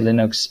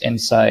SE/Linux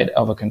inside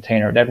of a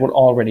container. That would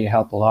already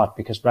help a lot,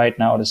 because right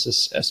now this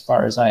is, as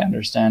far as I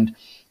understand,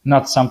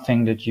 not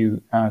something that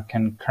you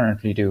can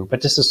currently do.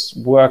 But this is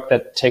work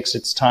that takes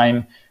its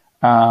time.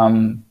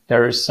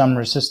 There is some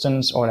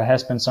resistance, or there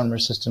has been some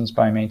resistance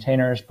by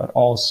maintainers, but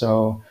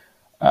also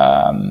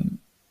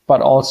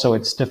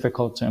it's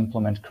difficult to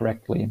implement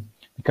correctly,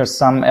 because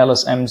some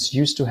LSMs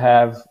used to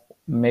have,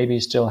 maybe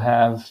still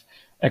have,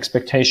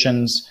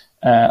 expectations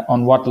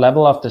on what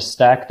level of the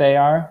stack they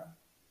are,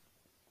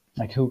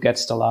 like who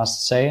gets the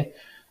last say.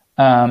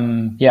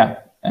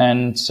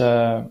 And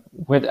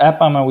with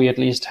AppArmor, we at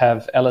least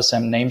have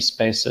LSM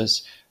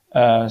namespaces,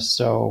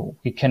 so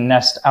we can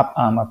nest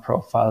AppArmor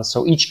profiles.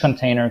 So each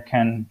container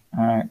can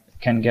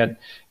get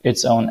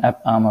its own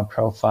AppArmor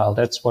profile.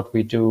 That's what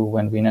we do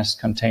when we nest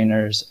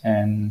containers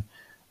in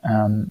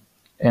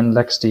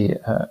LXD,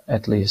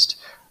 at least.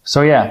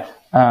 So yeah,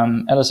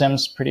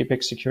 LSM's pretty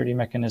big security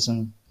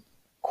mechanism.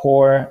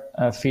 Core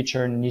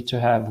feature need to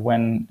have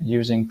when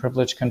using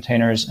privileged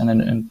containers, and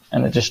an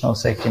additional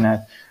safety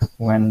net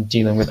when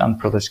dealing with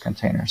unprivileged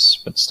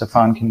containers. But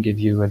Stephane can give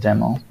you a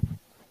demo.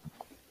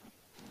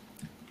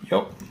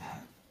 Yep.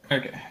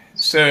 Okay.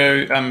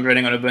 So I'm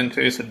running on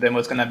Ubuntu, so the demo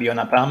is going to be on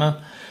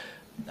AppArmor.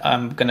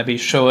 I'm going to be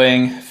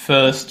showing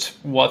first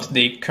what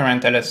the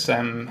current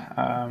LSM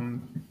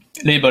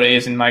label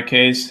is in my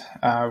case,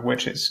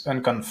 which is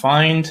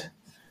unconfined.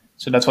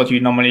 So that's what you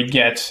normally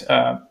get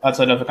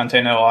outside of a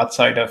container or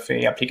outside of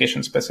a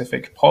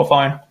application-specific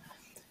profile.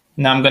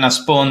 Now I'm going to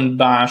spawn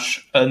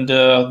bash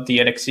under the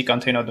LXC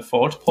container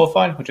default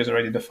profile, which is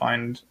already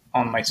defined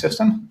on my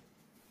system.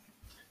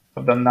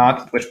 I've done that,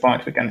 at which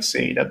point we can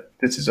see that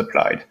this is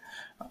applied.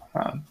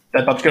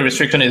 That particular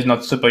restriction is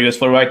not super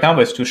useful right now,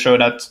 but it's to show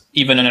that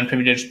even an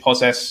unprivileged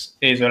process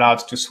is allowed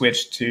to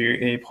switch to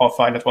a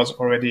profile that was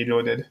already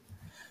loaded.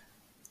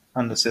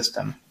 on the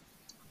system.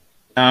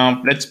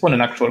 Now let's put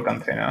an actual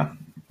container.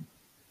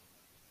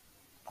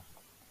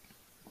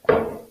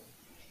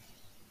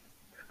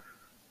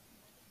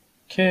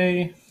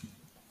 Okay.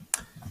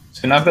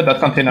 So now I've got that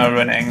container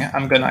running.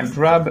 I'm gonna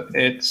grab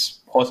its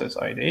process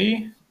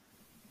ID,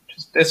 which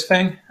is this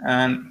thing,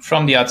 and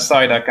from the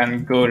outside I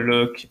can go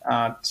look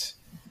at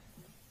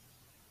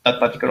that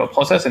particular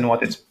process and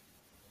what its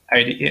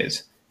ID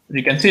is.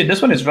 You can see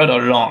this one is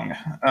rather long.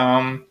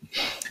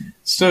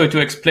 So to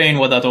explain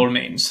what that all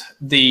means,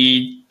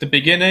 the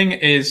beginning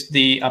is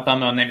the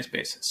AppArmor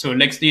namespace. So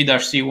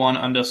lexd-c1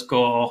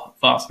 underscore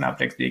var snap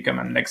lexd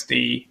command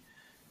lexd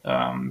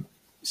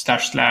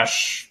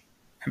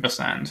 /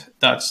 ampersand.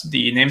 That's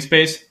the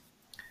namespace.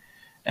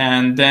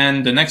 And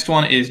then the next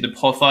one is the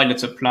profile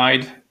that's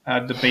applied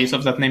at the base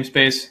of that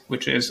namespace,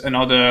 which is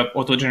another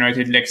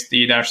auto-generated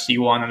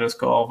lexd-c1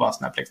 underscore var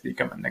snap lexd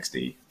command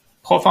lexd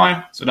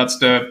profile. So that's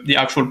the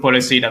actual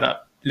policy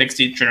that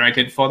lexd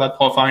generated for that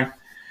profile.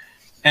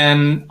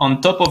 And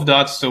on top of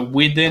that, so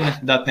within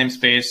that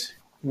namespace,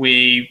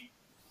 we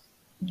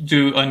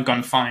do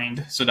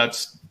unconfined. So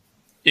that's,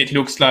 it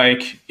looks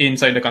like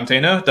inside the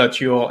container that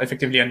you're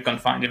effectively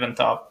unconfined, even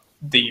though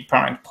the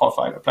parent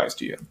profile applies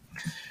to you.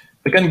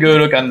 We can go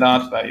look at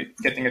that by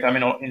getting a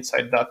terminal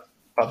inside that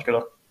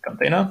particular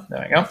container.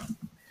 There we go.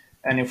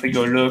 And if we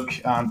go look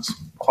at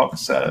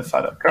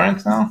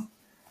proc_current now,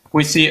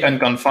 we see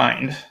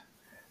unconfined.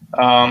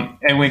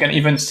 And we can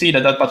even see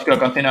that that particular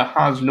container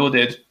has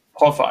loaded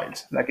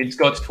profiles. Like it's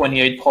got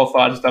 28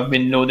 profiles that have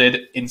been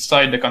loaded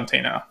inside the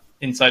container,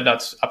 inside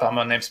that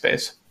AppArmor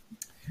namespace.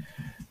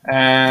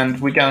 And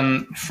we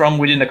can, from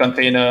within the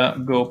container,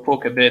 go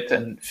poke a bit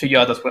and figure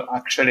out that we're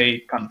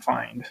actually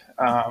confined.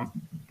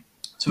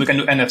 So we can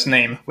do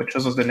nsname, which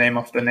shows us the name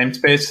of the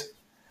namespace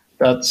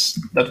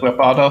that we're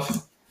part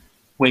of.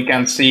 We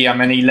can see how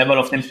many level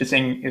of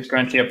namespacing is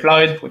currently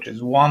applied, which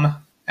is 1,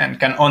 and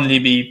can only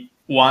be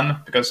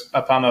 1 because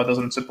AppArmor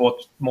doesn't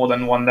support more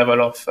than 1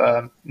 level of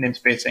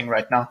namespacing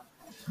right now.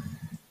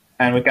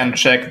 And we can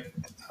check,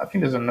 I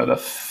think there's another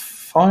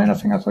file, I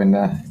think I saw in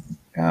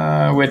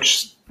there,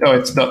 which, oh,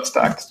 it's dot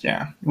stacked,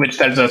 yeah, which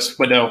tells us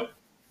whether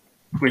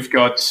we've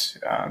got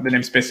the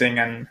namespacing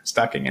and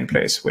stacking in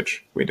place,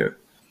 which we do.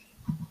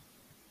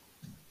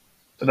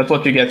 So that's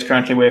what you get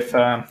currently with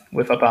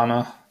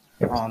AppArmor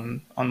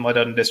on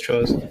modern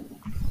distros.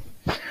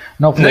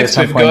 Next,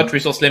 we've got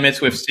resource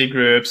limits with C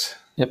groups.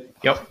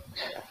 Yep.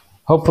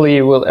 Hopefully,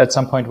 at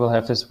some point we'll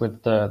have this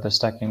with the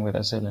stacking with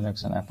SA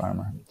Linux and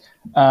AppArmor.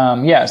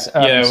 Yes.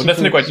 Yeah, we're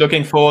definitely quite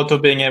looking forward to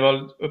being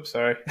able. Oops,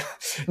 sorry.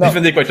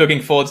 Definitely quite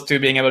looking forward to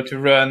being able to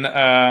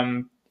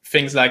run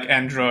things like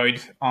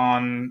Android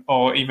on,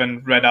 or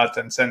even Red Hat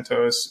and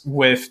CentOS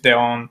with their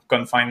own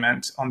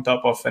confinement on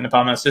top of an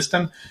AppArmor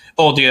system,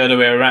 or the other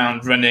way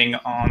around, running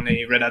on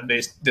a Red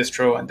Hat-based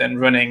distro and then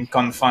running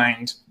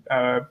confined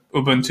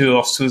Ubuntu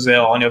or SUSE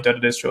or any of the other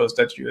distros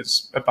that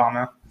use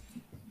AppArmor.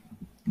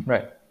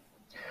 Right.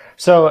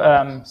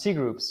 So C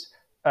groups,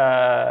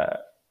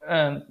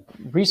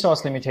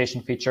 resource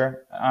limitation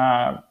feature,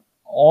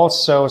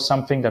 also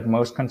something that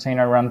most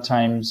container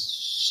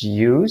runtimes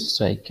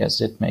use. I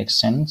guess it makes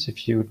sense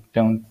if you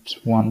don't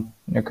want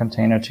your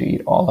container to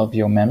eat all of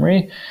your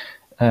memory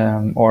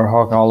or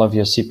hog all of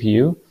your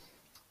CPU.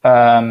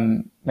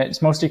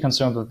 It's mostly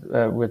concerned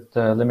with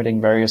limiting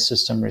various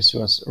system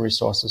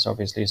resources,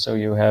 obviously. So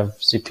you have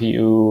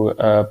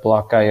CPU,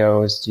 block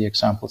IO is the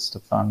example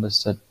Stephane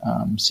listed,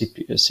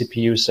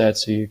 CPU set,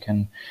 so you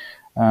can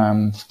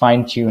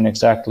fine-tune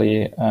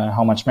exactly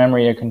how much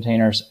memory a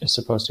container is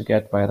supposed to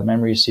get by the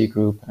memory C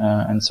group,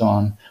 and so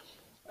on.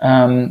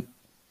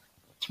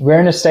 We're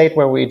in a state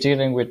where we're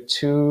dealing with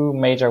 2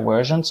 major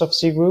versions of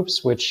C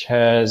groups, which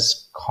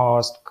has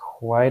caused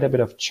quite a bit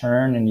of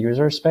churn in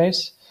user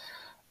space.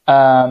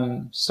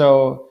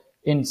 So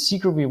in C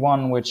group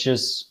v1, which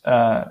is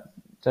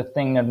the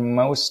thing that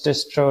most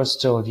distros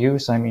still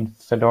use, I mean,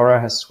 Fedora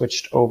has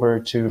switched over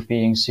to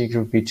being C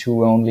group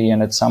v2 only,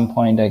 and at some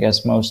point, I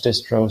guess most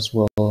distros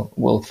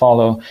will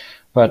follow.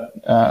 But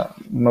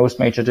most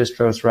major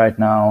distros right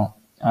now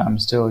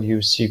still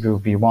use C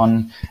group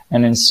v1.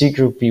 And in C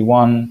group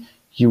v1,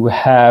 you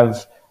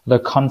have the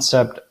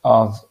concept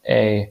of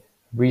a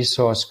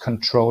resource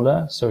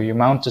controller. So you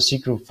mount the C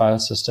group file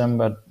system,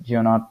 but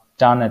you're not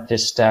done at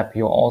this step.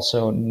 You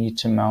also need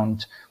to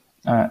mount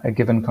a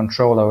given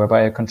controller,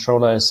 whereby a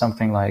controller is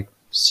something like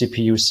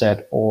CPU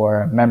set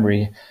or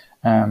memory.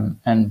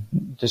 And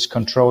this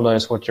controller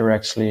is what you're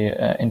actually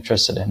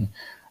interested in.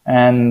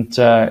 And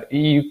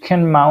you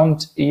can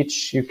mount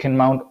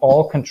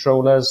all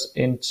controllers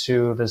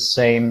into the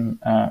same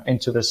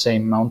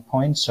mount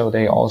point, so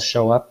they all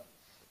show up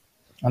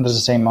under the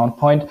same mount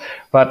point.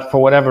 But for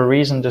whatever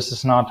reason, this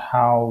is not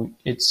how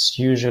it's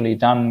usually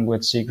done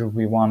with C group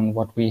v1.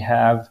 What we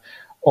have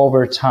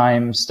over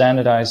time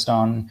standardized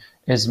on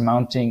is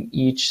mounting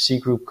each C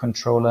group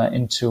controller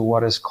into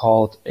what is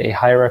called a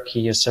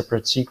hierarchy, a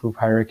separate C group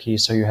hierarchy.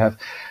 So you have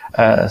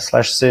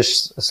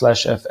 /sys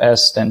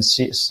 /fs, then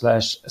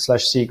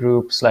 /c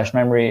group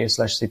 /memory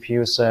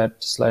 /cpu set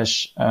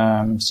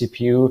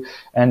 /cpu,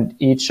 and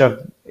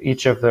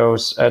each of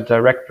those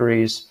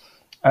directories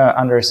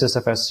under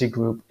sysfs C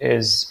group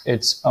is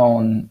its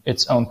own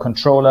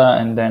controller,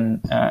 and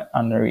then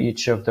under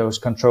each of those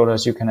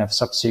controllers you can have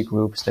sub C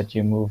groups that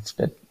you move,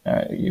 that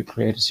you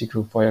create a C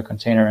group for your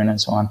container and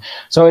so on.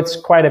 So it's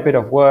quite a bit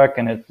of work,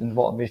 and it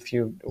involves, if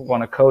you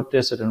want to code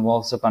this, it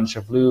involves a bunch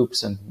of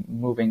loops and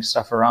moving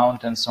stuff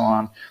around and so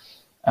on.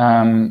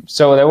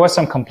 So there was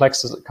some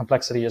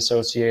complexity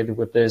associated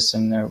with this,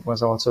 and there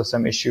was also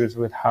some issues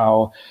with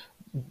how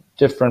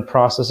different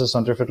processes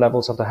on different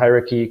levels of the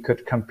hierarchy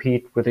could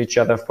compete with each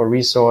other for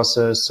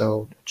resources.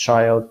 So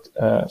child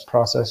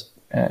process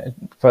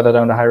further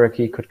down the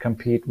hierarchy could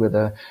compete with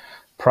a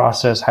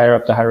process higher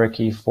up the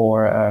hierarchy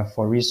for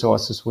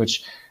resources,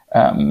 which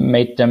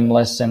made them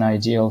less than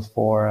ideal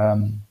for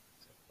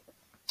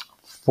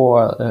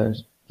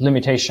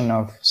limitation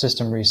of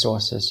system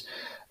resources.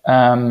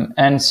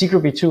 And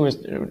cgroup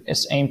v2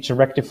 is aimed to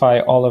rectify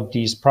all of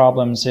these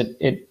problems.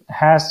 It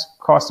has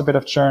caused a bit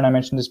of churn. I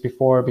mentioned this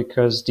before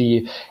because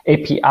the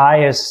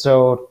API is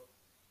so,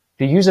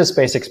 the user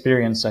space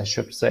experience, I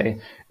should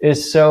say,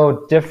 is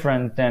so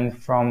different than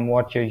from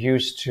what you're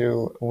used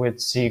to with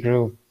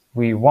cgroup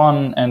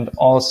v1. And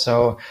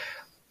also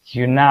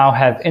you now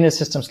have init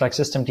systems like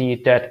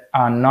systemd that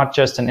are not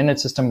just an init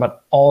system,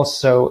 but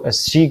also a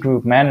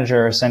cgroup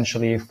manager,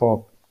 essentially,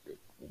 for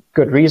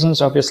good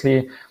reasons,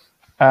 obviously.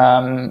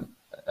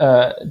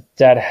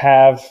 That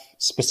have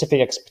specific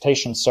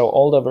expectations. So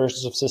older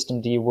versions of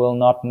systemd will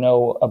not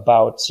know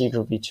about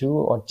cgroup v2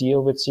 or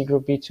deal with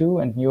cgroup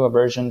v2, and newer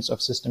versions of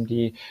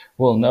systemd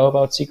will know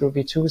about cgroup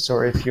v2. So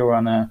if you're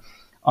on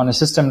a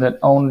system that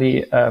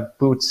only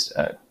boots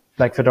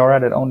like Fedora,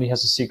 that only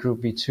has a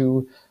cgroup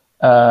v2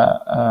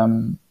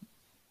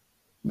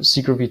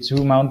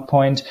 mount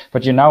point,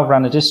 but you now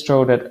run a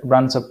distro that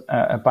runs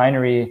a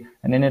binary,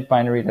 an init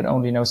binary that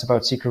only knows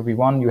about cgroup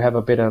v1, you have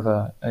a bit of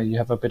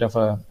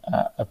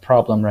a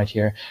problem right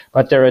here.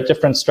 But there are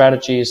different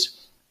strategies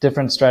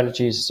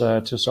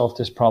to solve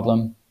this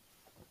problem.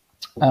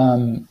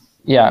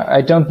 Yeah,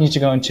 I don't need to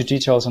go into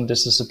details on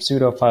this. It's a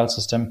pseudo file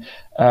system,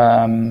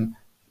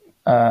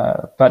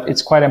 but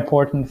it's quite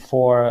important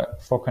for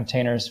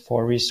containers,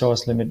 for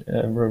resource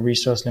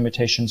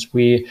limitations.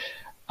 We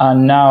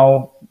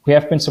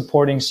have been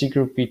supporting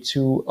cgroup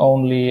v2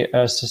 only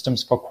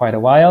systems for quite a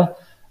while,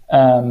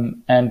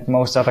 and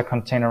most other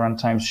container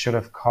runtimes should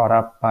have caught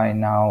up by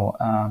now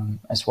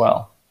as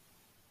well.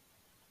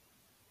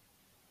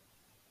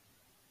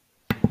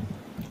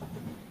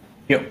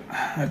 Yep.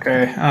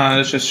 Okay.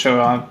 Let's just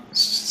show how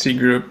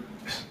cgroup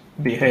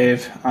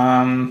behave.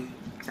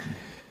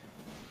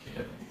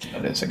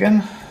 This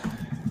again.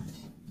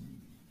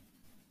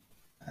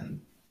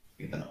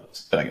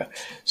 There we go.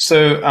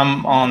 So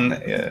I'm on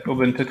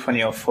Ubuntu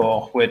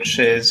 2004, which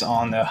is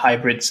on a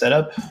hybrid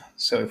setup.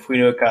 So if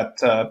we look at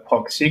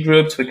proc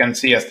cgroups, we can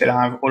see I still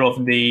have all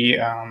of the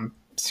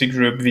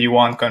cgroup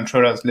v1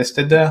 controllers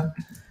listed there.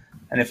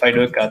 And if I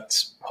look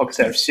at proc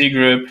self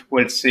cgroup,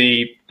 we'll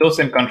see those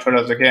same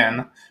controllers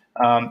again,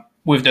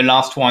 with the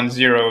last one,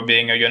 0,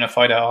 being a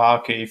unified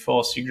hierarchy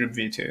for cgroup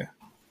v2.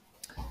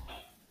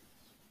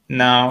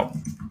 Now,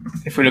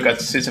 if we look at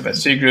sysfs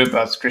cgroup,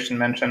 as Christian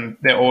mentioned,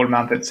 they're all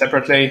mounted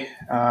separately,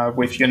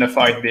 with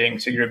unified being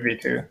cgroup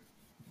v2.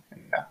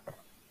 Yeah.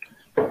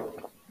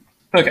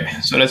 Okay,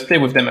 so let's play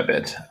with them a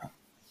bit.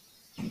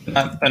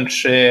 And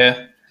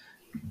share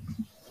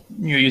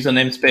new user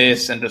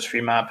namespace,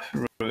 industry map,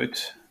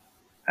 root.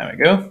 There we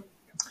go.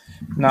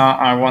 Now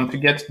I want to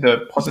get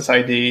the process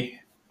ID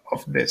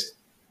of this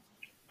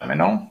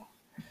terminal.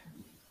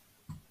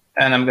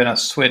 And I'm going to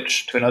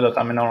switch to another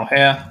terminal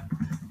here.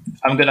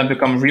 I'm going to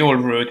become real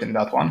root in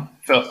that one.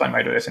 First time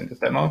I do this in this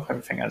demo,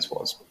 everything else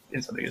was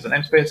inside the user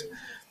namespace.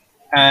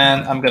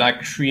 And I'm going to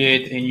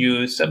create a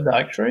new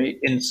subdirectory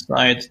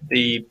inside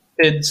the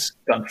PIDs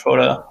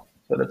controller.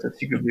 So that's a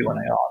cgroup v1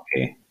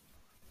 hierarchy.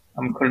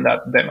 I'm going to call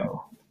that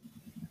demo.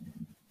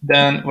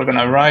 Then we're going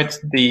to write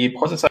the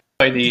process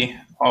ID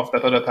of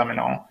that other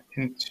terminal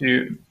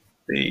into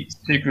the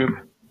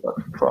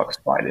cgroup.procs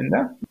file in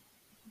there.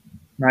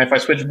 Now, if I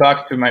switch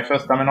back to my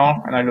first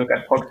terminal and I look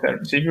at proc self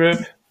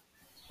cgroup,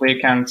 we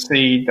can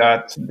see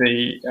that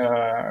the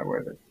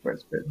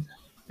where's PIDs?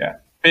 Yeah,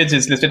 PIDs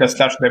is listed as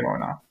 /demo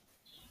now.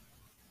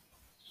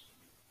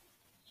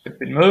 It's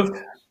been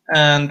moved,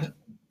 and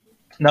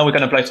now we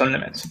can apply some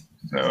limits.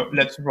 So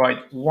let's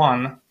write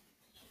 1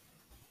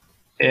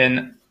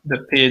 in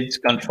the PIDs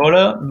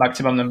controller,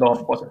 maximum number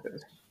of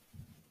processes,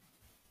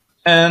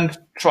 and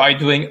try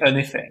doing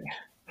anything.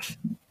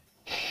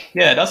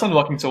 Yeah, that's not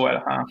working so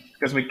well, huh?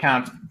 Because we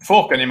can't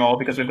fork anymore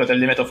because we've got a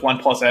limit of 1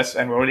 process,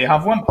 and we already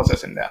have 1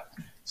 process in there.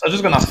 So I'm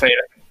just going to fail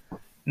it.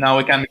 Now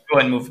we can go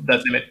and move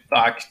that limit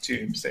back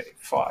to, say,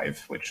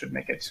 5, which should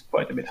make it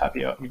quite a bit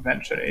happier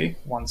eventually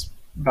once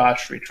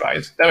bash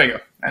retries. There we go.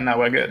 And now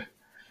we're good.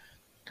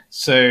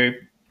 So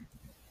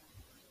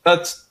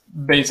that's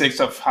basics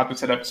of how to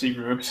set up C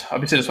groups.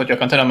 Obviously, that's what your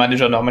container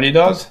manager normally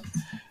does.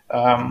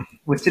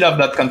 We still have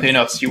that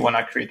container C1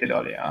 I created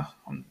earlier.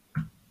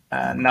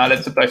 And now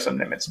let's apply some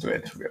limits to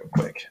it real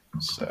quick.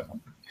 So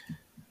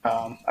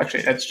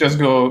actually, let's just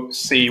go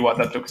see what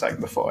that looks like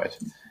before it.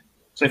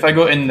 So if I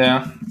go in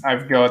there,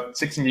 I've got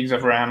 16 gigs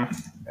of RAM.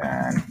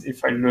 And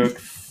if I look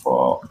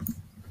for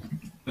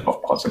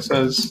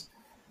processors,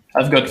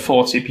 I've got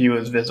 4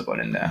 CPUs visible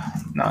in there.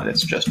 Now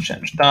let's just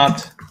change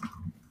that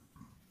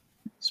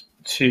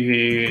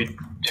to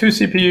 2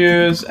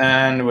 CPUs,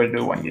 and we'll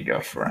do 1 gig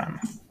of RAM.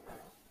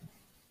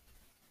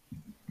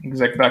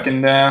 Exec back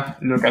in there,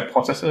 look at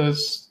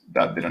processors.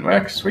 That didn't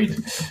work, sweet.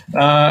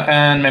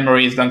 And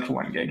memory is down to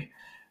 1 gig.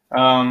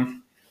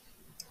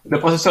 The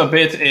processor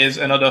bit is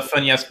another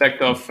funny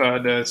aspect of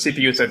the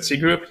CPU set C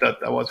group that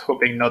I was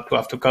hoping not to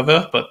have to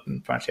cover, but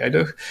apparently I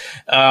do.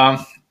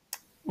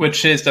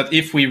 Which is that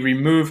if we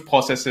remove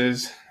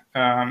processors,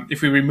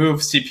 if we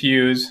remove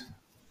CPUs,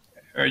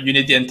 you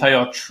need the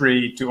entire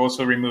tree to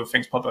also remove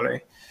things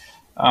properly.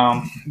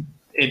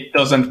 It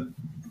doesn't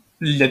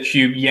let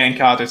you yank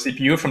out a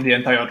CPU from the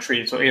entire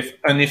tree. So if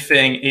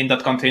anything in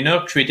that container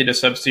created a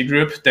sub-C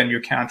group, then you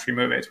can't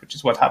remove it, which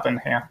is what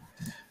happened here.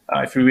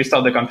 If we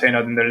restart the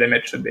container, then the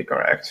limit should be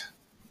correct.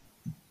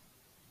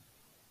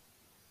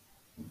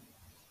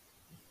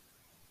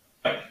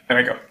 There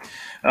we go.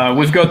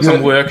 We've got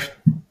some work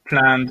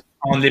planned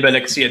on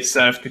libelxc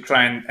itself to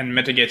try and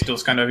mitigate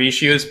those kind of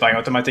issues by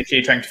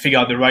automatically trying to figure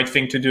out the right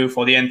thing to do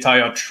for the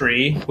entire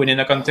tree within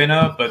a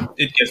container, but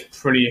it gets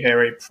pretty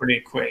hairy pretty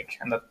quick,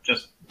 and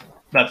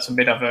that's a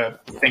bit of a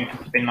thing to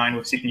keep in mind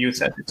with CPU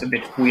set. It's a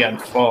bit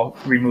weird for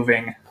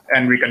removing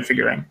and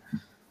reconfiguring.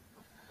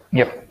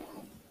 Yep.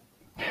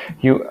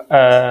 You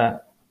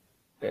have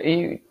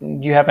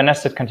a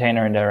nested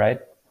container in there,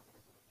 right?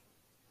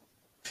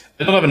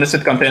 I don't have a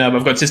nested container, but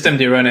I've got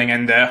systemd running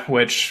in there,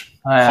 which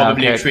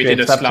probably created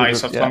a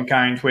slice of some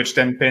kind, which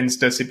then pins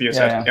the CPU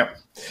set. Yeah.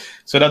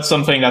 So that's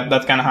something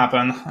that can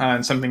happen,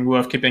 and something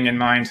worth keeping in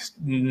mind.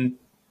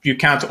 You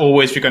can't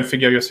always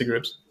reconfigure your C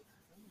groups.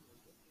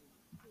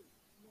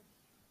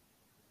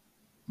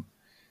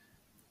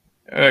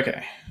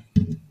 Okay.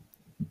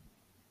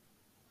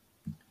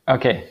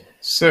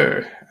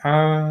 So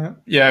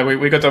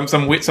we got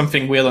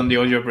something weird on the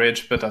audio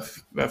bridge, but I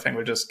think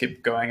we'll just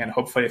keep going and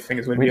hopefully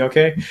things will be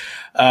okay.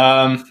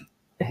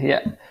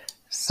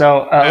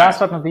 So last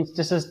but not least,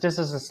 this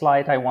is a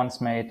slide I once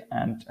made,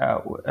 and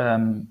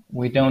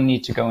we don't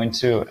need to go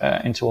into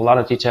a lot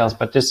of details,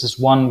 but this is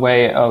one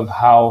way of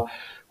how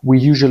we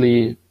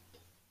usually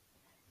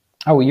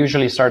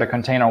start a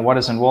container, what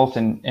is involved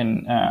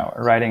in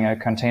writing a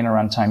container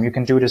runtime. You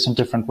can do this in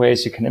different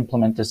ways. You can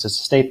implement this as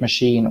a state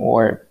machine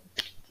or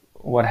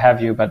what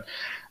have you. But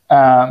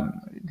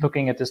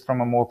looking at this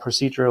from a more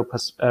procedural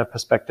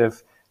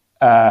perspective,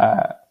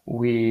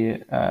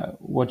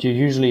 what you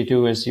usually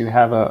do is you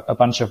have a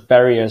bunch of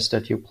barriers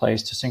that you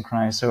place to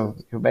synchronize. So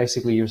you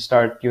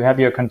have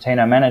your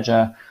container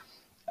manager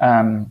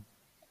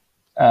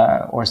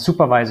or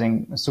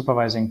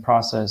supervising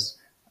process,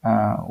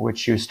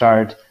 which you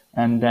start,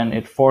 and then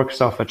it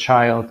forks off a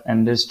child,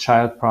 and this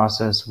child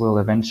process will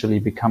eventually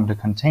become the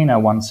container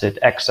once it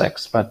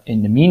execs. But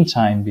in the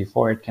meantime,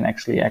 before it can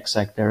actually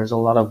exec, there is a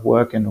lot of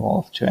work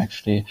involved to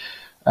actually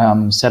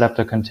set up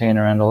the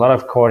container, and a lot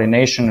of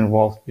coordination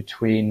involved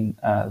between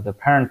the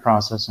parent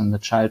process and the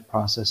child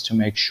process to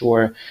make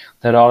sure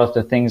that all of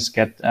the things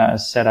get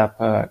set up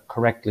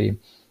correctly.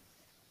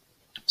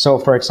 So,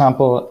 for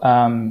example,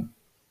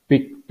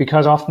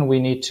 because often we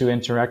need to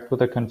interact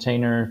with a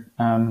container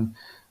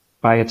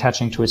by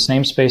attaching to its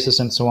namespaces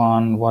and so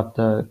on, what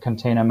the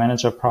container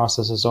manager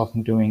process is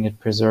often doing, it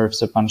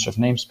preserves a bunch of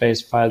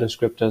namespace file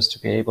descriptors to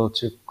be able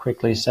to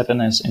quickly set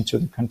into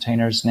the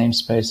container's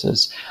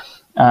namespaces.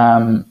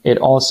 It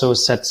also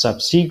sets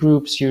up C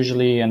groups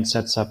usually and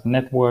sets up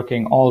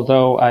networking,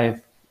 although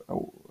I've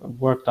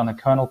worked on a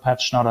kernel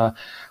patch not a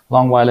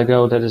long while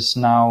ago that is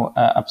now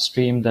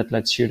upstream that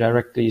lets you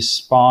directly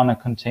spawn a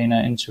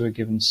container into a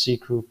given C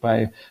group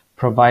by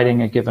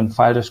providing a given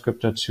file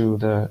descriptor to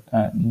the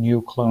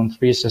new clone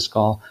 3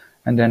 syscall,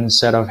 and then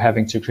instead of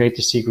having to create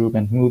the C group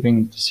and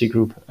moving the C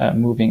group,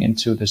 moving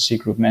into the C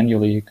group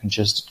manually, you can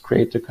just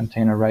create the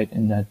container right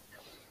in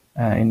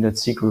that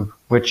C group,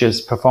 which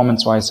is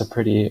performance-wise a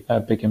pretty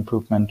big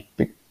improvement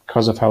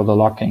because of how the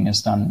locking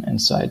is done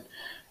inside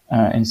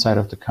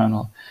of the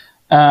kernel.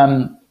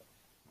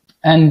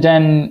 And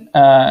then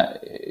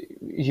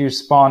you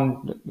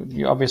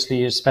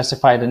obviously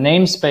specify the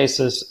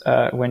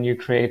namespaces when you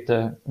create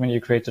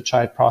the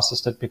child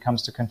process that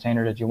becomes the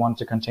container that you want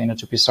the container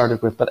to be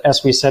started with. But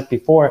as we said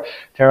before,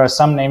 there are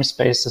some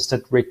namespaces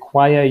that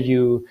require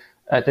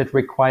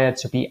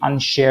to be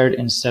unshared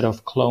instead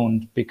of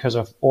cloned because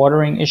of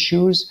ordering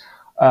issues,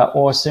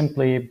 or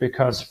simply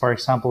because, for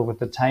example, with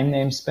the time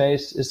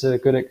namespace is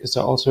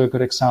also a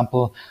good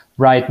example.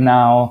 Right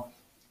now,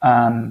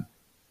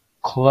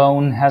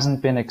 clone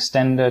hasn't been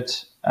extended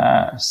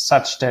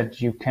such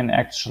that you can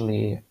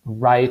actually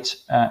write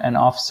an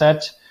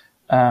offset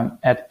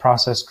at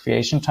process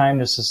creation time.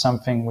 This is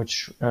something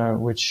which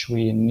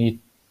we need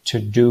to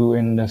do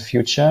in the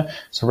future.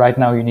 So right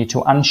now you need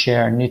to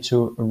unshare, need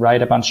to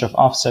write a bunch of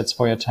offsets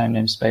for your time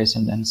namespace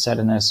and then set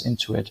an S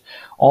into it.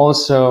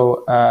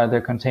 Also,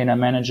 the container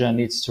manager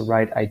needs to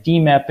write ID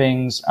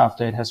mappings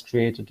after it has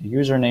created the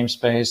user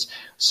namespace,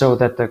 so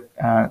that the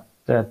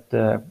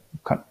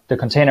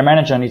container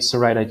manager needs to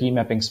write ID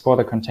mappings for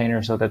the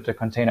container so that the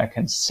container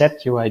can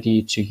set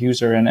UID to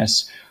user and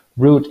as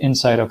root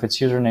inside of its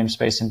user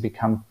namespace and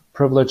become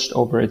privileged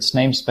over its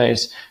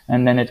namespace.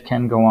 And then it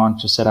can go on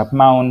to set up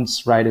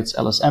mounts, write its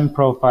LSM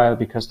profile,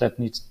 because that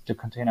needs the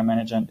container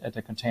manager at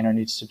the container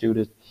needs to do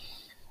it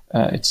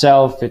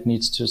itself. It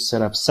needs to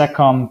set up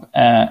seccomp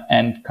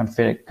and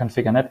configure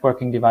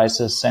networking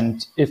devices,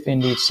 and if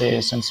indeed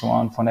says and so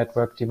on for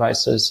network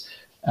devices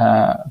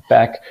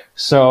back.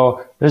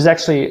 So there's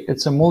actually,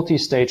 it's a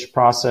multi-stage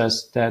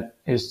process that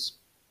is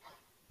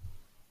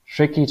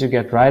tricky to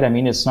get right. I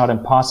mean, it's not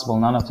impossible.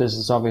 None of this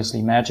is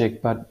obviously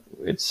magic, but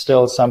it's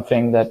still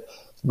something that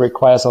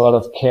requires a lot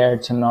of care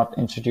to not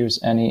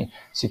introduce any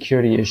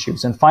security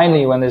issues. And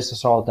finally, when this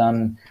is all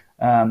done,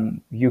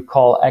 you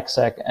call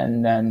exec,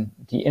 and then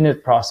the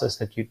init process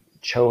that you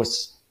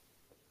chose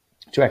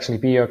to actually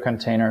be your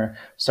container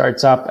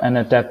starts up. And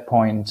at that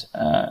point,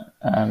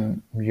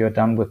 you're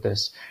done with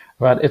this.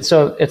 But it's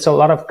a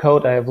lot of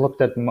code. I have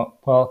looked at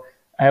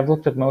I have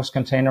looked at most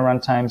container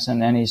runtimes,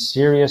 and any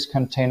serious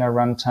container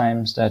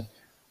runtimes that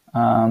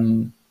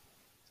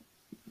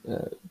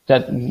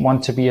that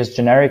want to be as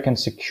generic and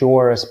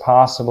secure as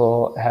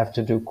possible have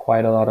to do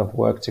quite a lot of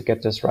work to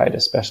get this right,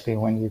 especially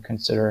when you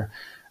consider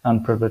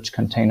unprivileged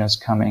containers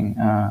coming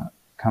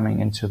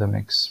into the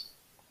mix.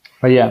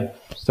 But yeah,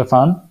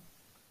 Stephane?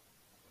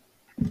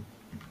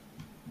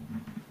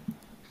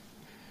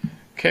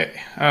 Okay,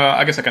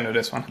 I guess I can do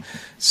this one.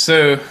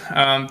 So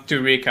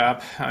to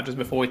recap, just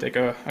before we take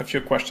a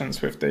few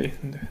questions with the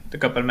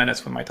couple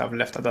minutes we might have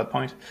left at that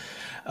point.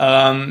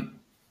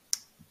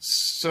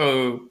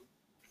 So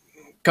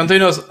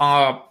containers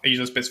are a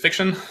user space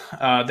fiction.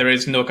 There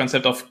is no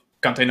concept of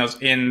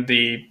containers in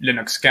the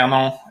Linux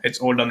kernel. It's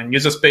all done in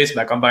user space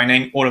by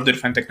combining all of the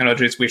different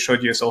technologies we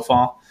showed you so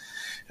far.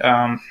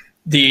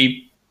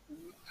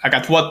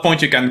 At what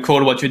point you can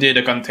call what you did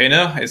a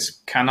container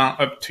is kind of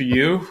up to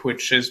you,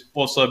 which is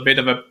also a bit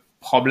of a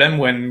problem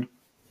when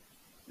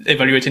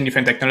evaluating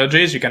different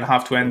technologies. You can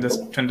have to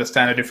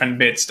understand the different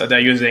bits that they're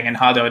using and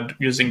how they're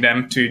using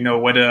them to know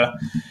whether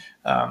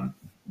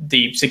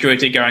the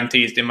security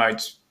guarantees they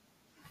might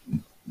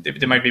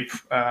be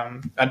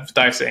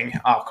advertising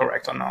are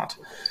correct or not.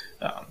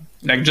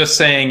 Like just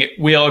saying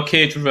we are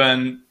okay to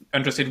run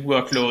untrusted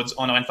workloads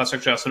on our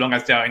infrastructure so long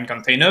as they are in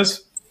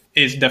containers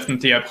is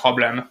definitely a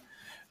problem.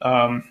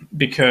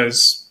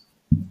 Because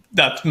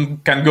that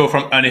can go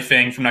from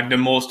anything from like the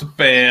most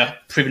bare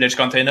privileged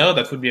container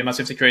that would be a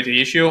massive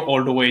security issue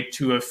all the way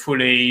to a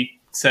fully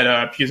set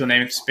up user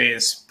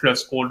namespace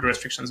plus all the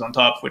restrictions on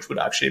top, which would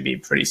actually be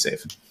pretty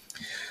safe.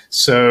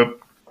 So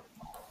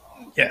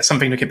yeah,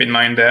 something to keep in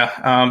mind there.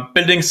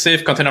 Building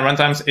safe container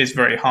runtimes is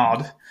very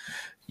hard.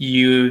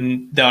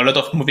 There are a lot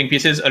of moving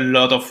pieces, a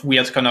lot of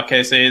weird corner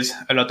cases,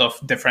 a lot of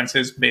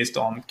differences based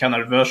on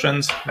kernel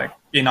versions. Like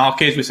in our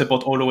case, we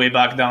support all the way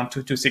back down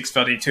to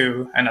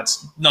 632, and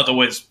that's not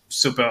always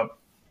super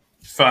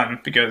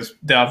fun because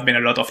there have been a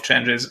lot of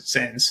changes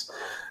since,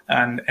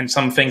 and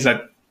some things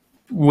that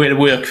will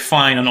work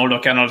fine on older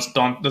kernels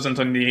doesn't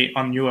only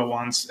on newer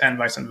ones, and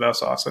vice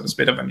versa. So there's a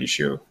bit of an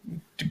issue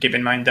to keep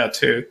in mind there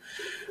too.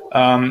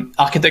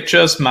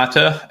 Architectures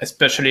matter,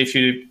 especially if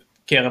you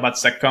care about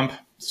seccomp.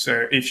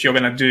 So if you're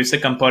going to do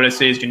seccomp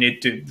policies, you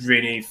need to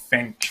really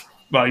think,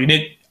 well,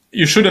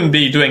 you shouldn't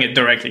be doing it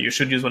directly. You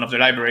should use one of the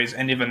libraries.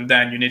 And even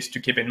then, you need to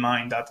keep in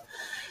mind that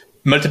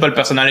multiple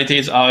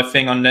personalities are a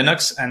thing on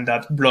Linux, and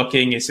that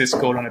blocking a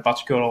syscall on a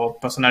particular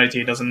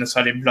personality doesn't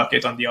necessarily block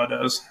it on the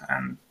others,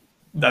 and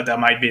that there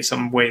might be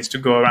some ways to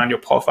go around your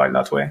profile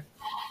that way.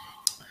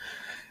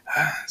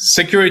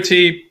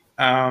 Security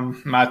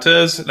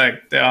matters.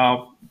 Like there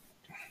are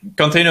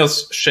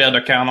containers share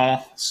the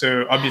kernel,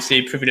 so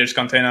obviously privileged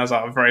containers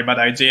are a very bad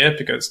idea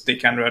because they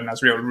can run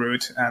as real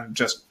root and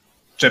just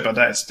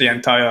jeopardize the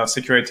entire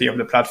security of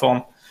the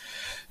platform.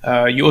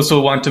 You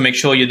also want to make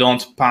sure you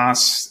don't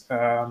pass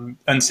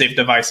unsafe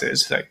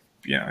devices. Like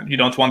you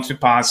don't want to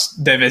pass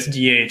dev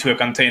SDA to a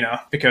container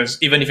because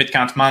even if it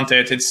can't mount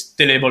it, it's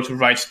still able to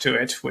write to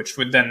it, which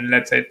would then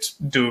let it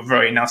do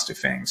very nasty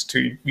things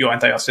to your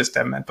entire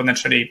system and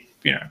potentially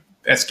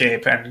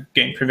escape and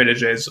gain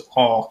privileges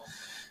or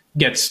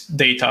gets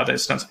data that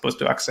it's not supposed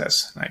to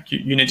access. Like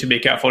you need to be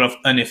careful of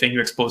anything you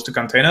expose to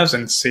containers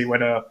and see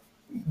whether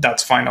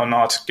that's fine or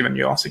not, given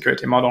your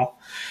security model.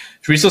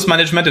 Resource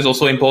management is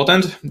also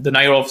important.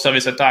 Denial of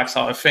service attacks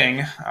are a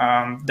thing.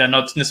 They're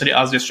not necessarily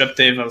as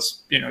disruptive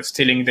as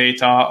stealing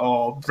data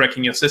or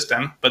breaking your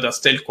system, but they're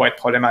still quite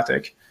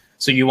problematic.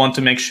 So you want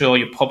to make sure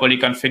you properly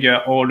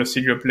configure all the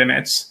cgroup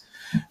limits.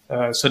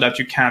 so that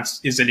you can't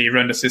easily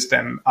run the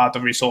system out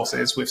of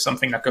resources with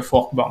something like a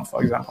fork bomb,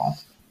 for example.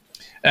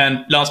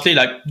 And lastly,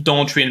 like,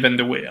 don't reinvent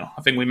the wheel.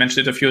 I think we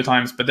mentioned it a few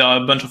times, but there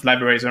are a bunch of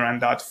libraries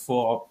around that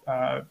for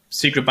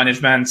C group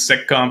management,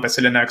 seccomp,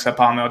 SLNX,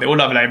 AppArmor. They all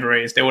have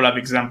libraries, they all have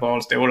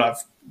examples, they all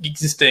have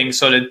existing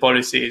solid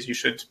policies you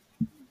should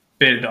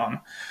build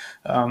on.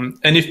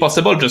 And if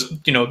possible,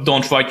 just,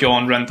 don't write your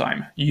own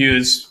runtime.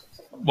 Use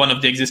one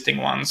of the existing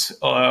ones.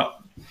 Or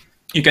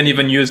you can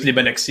even use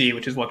libelxc,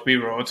 which is what we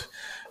wrote,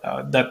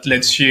 that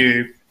lets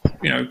you,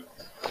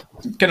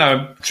 kind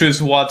of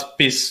choose what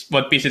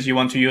pieces you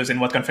want to use and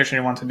what configuration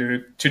you want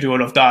to do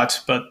all of that.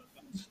 But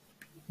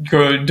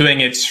doing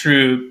it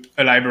through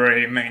a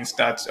library means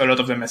that a lot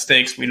of the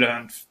mistakes we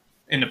learned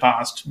in the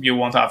past, you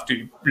won't have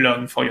to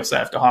learn for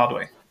yourself the hard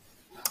way.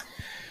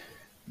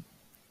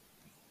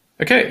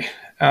 Okay,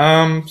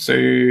 so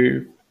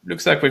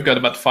looks like we've got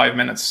about 5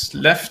 minutes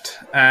left,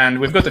 and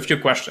we've got a few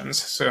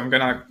questions. So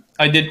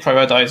I did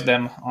prioritize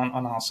them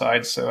on our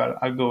side, so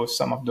I'll go with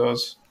some of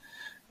those.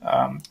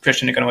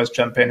 Christian, you can always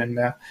jump in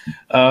there.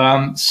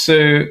 And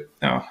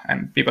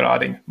people are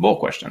adding more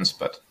questions,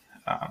 but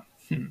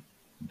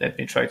let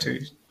me try to.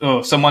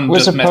 Oh, someone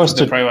just messed with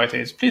the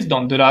priorities. Please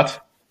don't do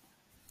that.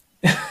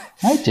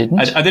 I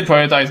didn't. I did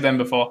prioritize them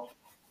before.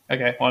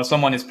 Okay, well,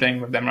 someone is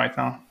playing with them right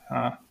now.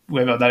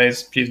 Whoever that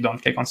is, please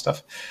don't click on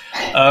stuff.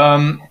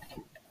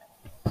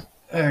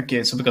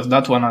 Okay, so because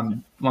that one I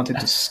wanted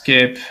to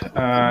skip,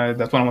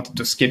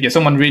 Yeah,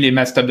 someone really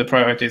messed up the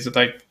priorities that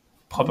I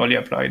properly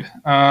applied.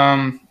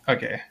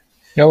 Okay.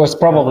 That was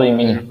probably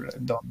me.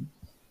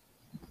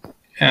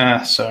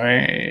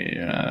 Sorry.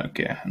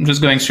 Okay, I'm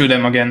just going through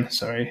them again.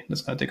 Sorry,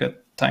 that's gonna take a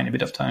tiny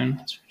bit of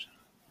time.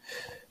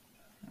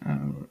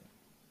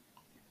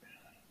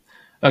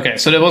 Okay,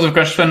 so there was a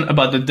question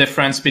about the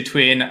difference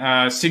between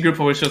C group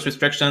resource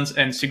restrictions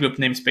and C group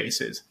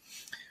namespaces.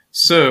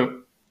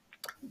 So,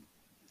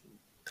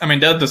 I mean,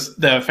 they're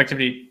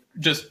effectively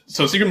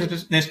so C group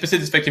namespaces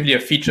is effectively a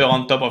feature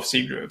on top of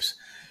C groups.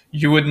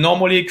 You would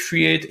normally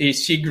create a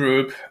C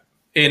group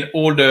in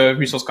all the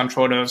resource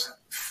controllers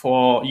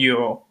for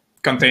your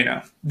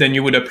container. Then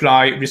you would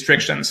apply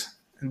restrictions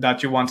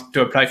that you want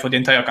to apply for the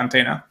entire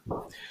container.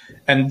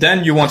 And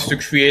then you want to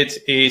create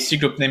a C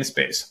group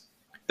namespace.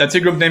 That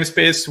C group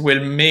namespace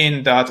will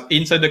mean that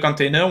inside the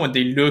container, when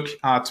they look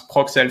at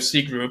proxelf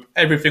C group,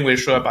 everything will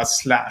show up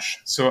as /.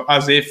 So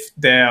as if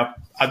they're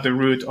at the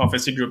root of a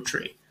C group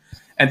tree.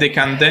 And they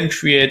can then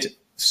create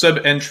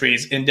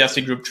sub-entries in their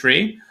C group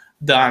tree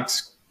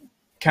that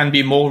can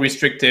be more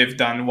restrictive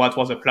than what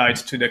was applied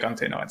to the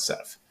container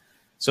itself.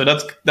 So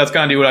that's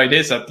kind of the whole idea,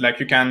 is that like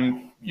you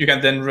can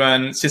then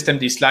run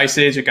systemd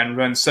slices, you can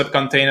run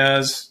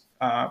sub-containers,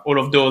 all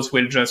of those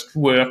will just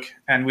work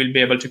and will be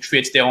able to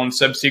create their own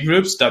sub-C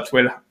groups that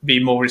will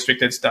be more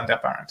restricted than their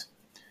parent.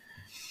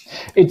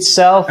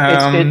 Itself,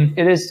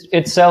 it is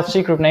itself,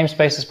 C group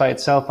namespaces by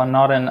itself are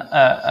not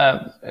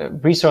a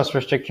resource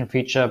restriction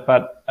feature,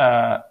 but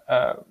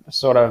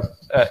sort of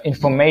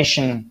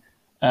information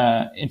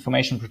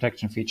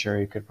protection feature,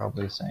 you could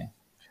probably say.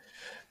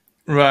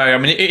 Right. I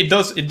mean, it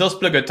does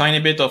plug a tiny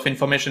bit of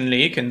information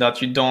leak in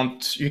that you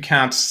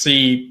can't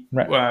see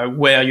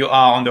where you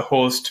are on the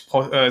host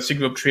C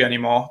group tree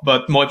anymore.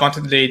 But more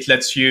importantly, it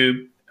lets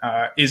you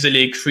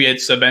easily create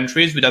sub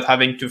entries without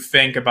having to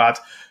think about,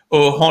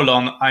 oh, hold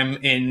on, I'm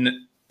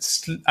in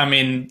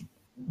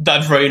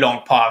that very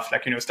long path,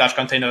 like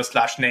 /container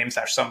 /name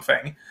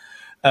 /something.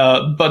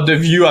 But the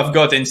view I've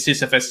got in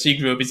sysfs C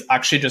group is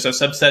actually just a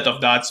subset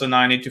of that. So now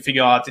I need to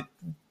figure out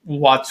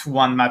what's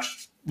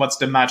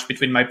the match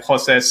between my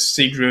process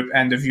C group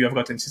and the view I've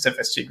got in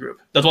sysfs C group.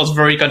 That was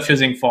very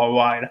confusing for a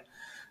while.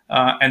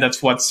 And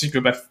that's what C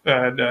group,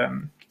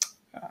 the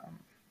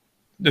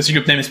C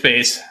group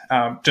namespace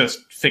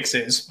just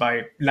fixes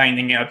by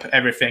lining up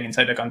everything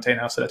inside the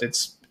container so that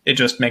it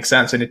just makes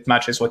sense and it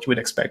matches what you would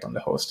expect on the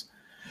host.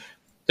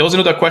 There was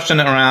another question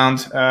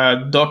around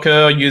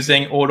Docker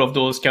using all of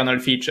those kernel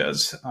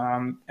features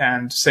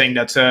and saying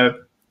that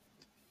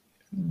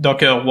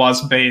Docker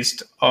was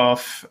based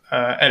off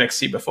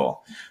LXC before.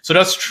 So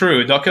that's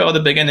true. Docker at the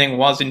beginning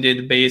was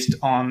indeed based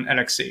on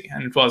LXC,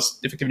 and it was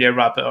effectively a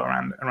wrapper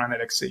around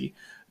LXC.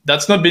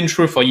 That's not been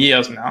true for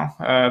years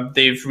now.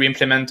 They've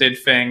re-implemented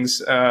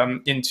things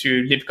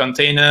into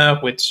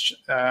libcontainer, which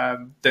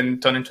then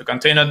turned into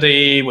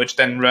containerd, which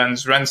then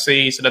runs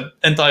runc. So that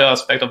entire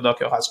aspect of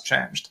Docker has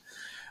changed.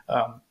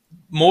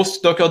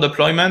 Most Docker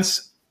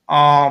deployments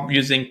are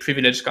using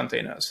privileged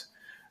containers.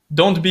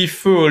 Don't be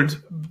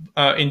fooled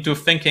into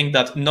thinking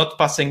that not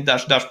passing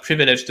 --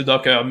 privilege to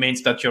Docker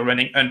means that you're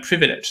running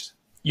unprivileged.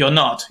 You're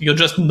not. You're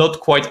just not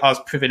quite as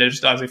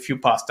privileged as if you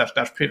pass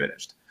 --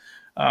 privileged.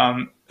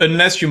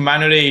 Unless you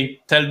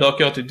manually tell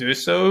Docker to do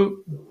so,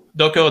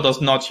 Docker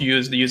does not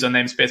use the user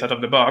namespace out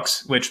of the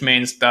box, which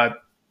means that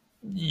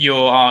you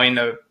are in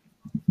a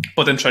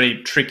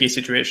potentially tricky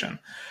situation.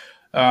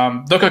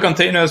 Docker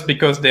containers,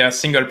 because they are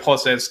single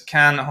process,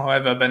 can,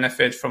 however,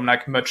 benefit from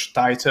like much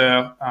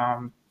tighter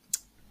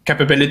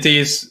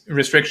capabilities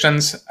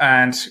restrictions,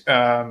 and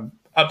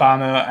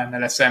Brauner and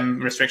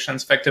LSM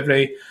restrictions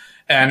effectively.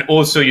 And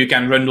also you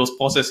can run those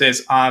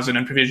processes as an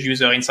unprivileged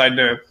user inside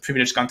the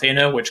privileged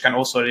container, which can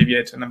also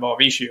alleviate a number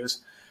of issues.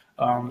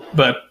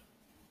 But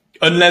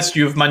unless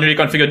you've manually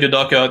configured your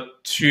Docker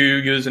to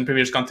use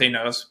unprivileged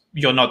containers,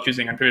 you're not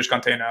using unprivileged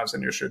containers,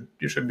 and you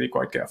should be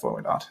quite careful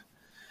with that.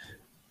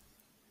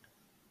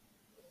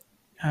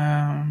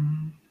 Let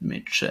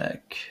me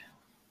check.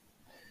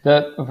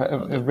 The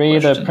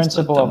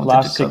principle of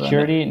last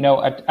security.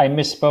 No, I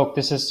misspoke.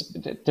 This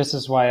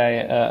is why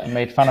I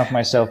made fun of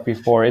myself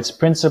before. It's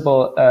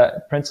principle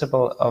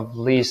of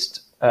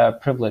least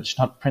privilege,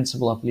 not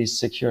principle of least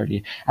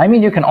security. I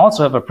mean, you can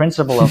also have a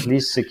principle of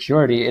least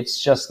security.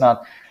 It's just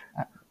not.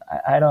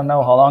 I don't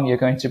know how long you're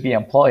going to be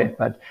employed,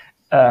 but.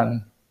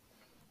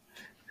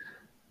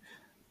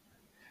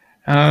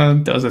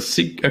 There's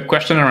a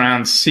question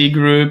around C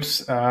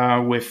groups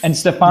with. And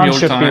Stephane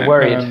should be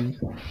worried.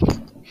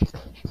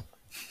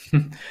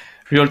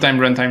 Real-time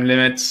runtime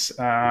limits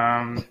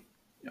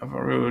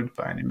overruled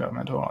by an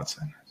environmental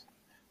outside.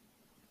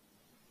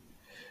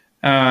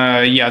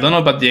 I don't know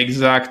about the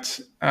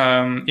exact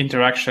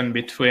interaction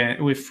with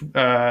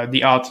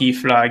the RT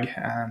flag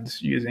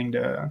and using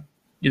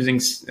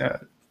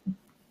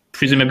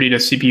presumably the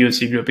CPU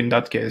C group in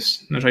that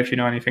case. Not sure if you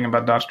know anything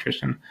about that,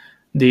 Christian.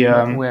 The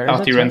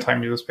RT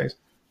runtime user space.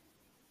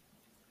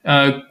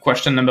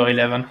 Question number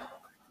 11.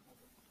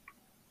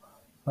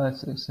 5,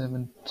 6,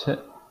 7, 10.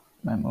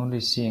 I'm only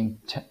seeing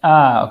 10.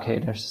 Okay,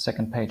 there's the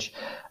second page.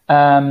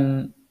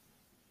 Run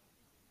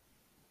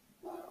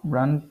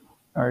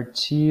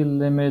RT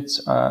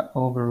limits are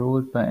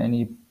overruled by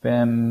any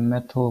bare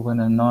metal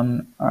when a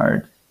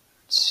non-RT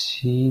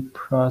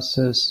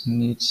process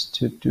needs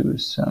to do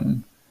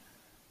some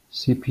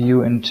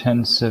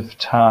CPU-intensive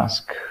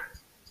task.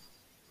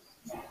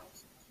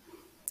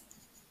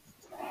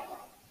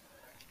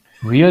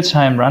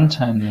 Real-time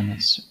runtime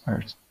limits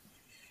are.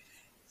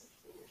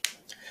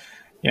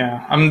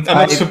 Yeah, I'm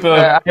not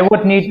super. I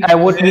would need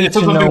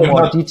to know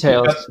more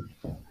details.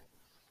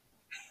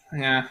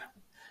 Yeah,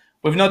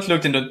 we've not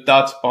looked into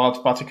that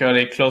part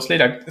particularly closely.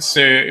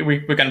 So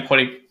we can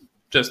probably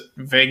just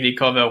vaguely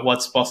cover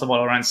what's possible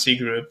around C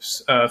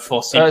groups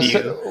for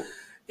CPU.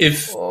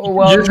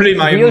 Usually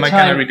my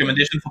kind of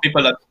recommendation for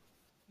people that.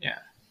 Yeah.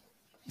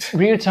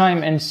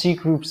 Real-time and C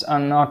groups are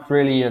not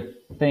really a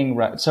thing,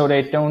 right? So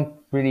they don't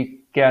really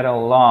get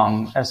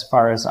along, as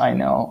far as I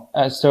know.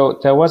 So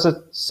there was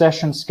a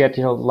session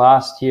scheduled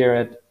last year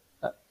at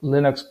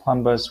Linux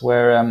Plumbers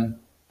where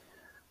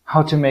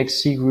how to make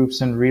C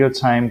groups in real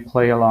time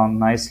play along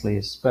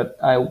nicely. But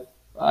I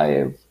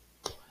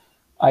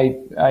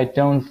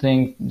don't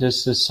think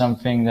this is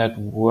something that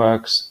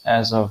works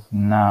as of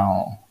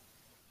now.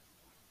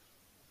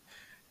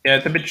 Yeah,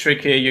 it's a bit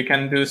tricky. You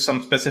can do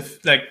some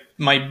specific, like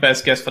my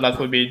best guess for that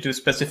would be do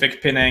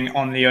specific pinning,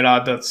 only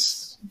allow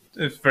that's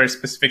a very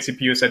specific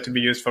CPU set to be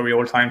used for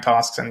real-time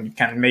tasks, and you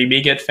can maybe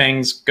get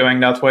things going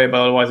that way, but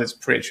otherwise it's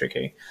pretty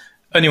tricky.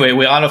 Anyway,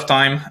 we're out of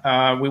time.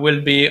 We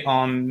will be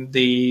on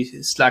the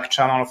Slack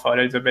channel for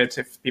a little bit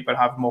if people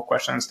have more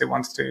questions they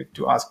want to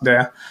ask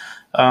there.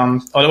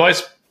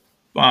 Otherwise,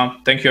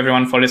 thank you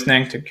everyone for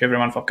listening. Thank you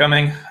everyone for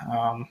coming.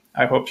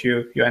 I hope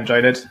you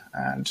enjoyed it,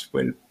 and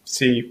we'll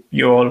see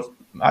you all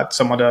at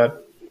some other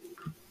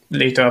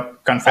later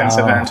conference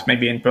event,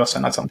 maybe in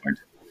person at some point.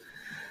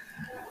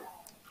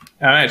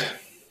 All right.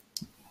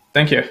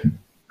 Thank you.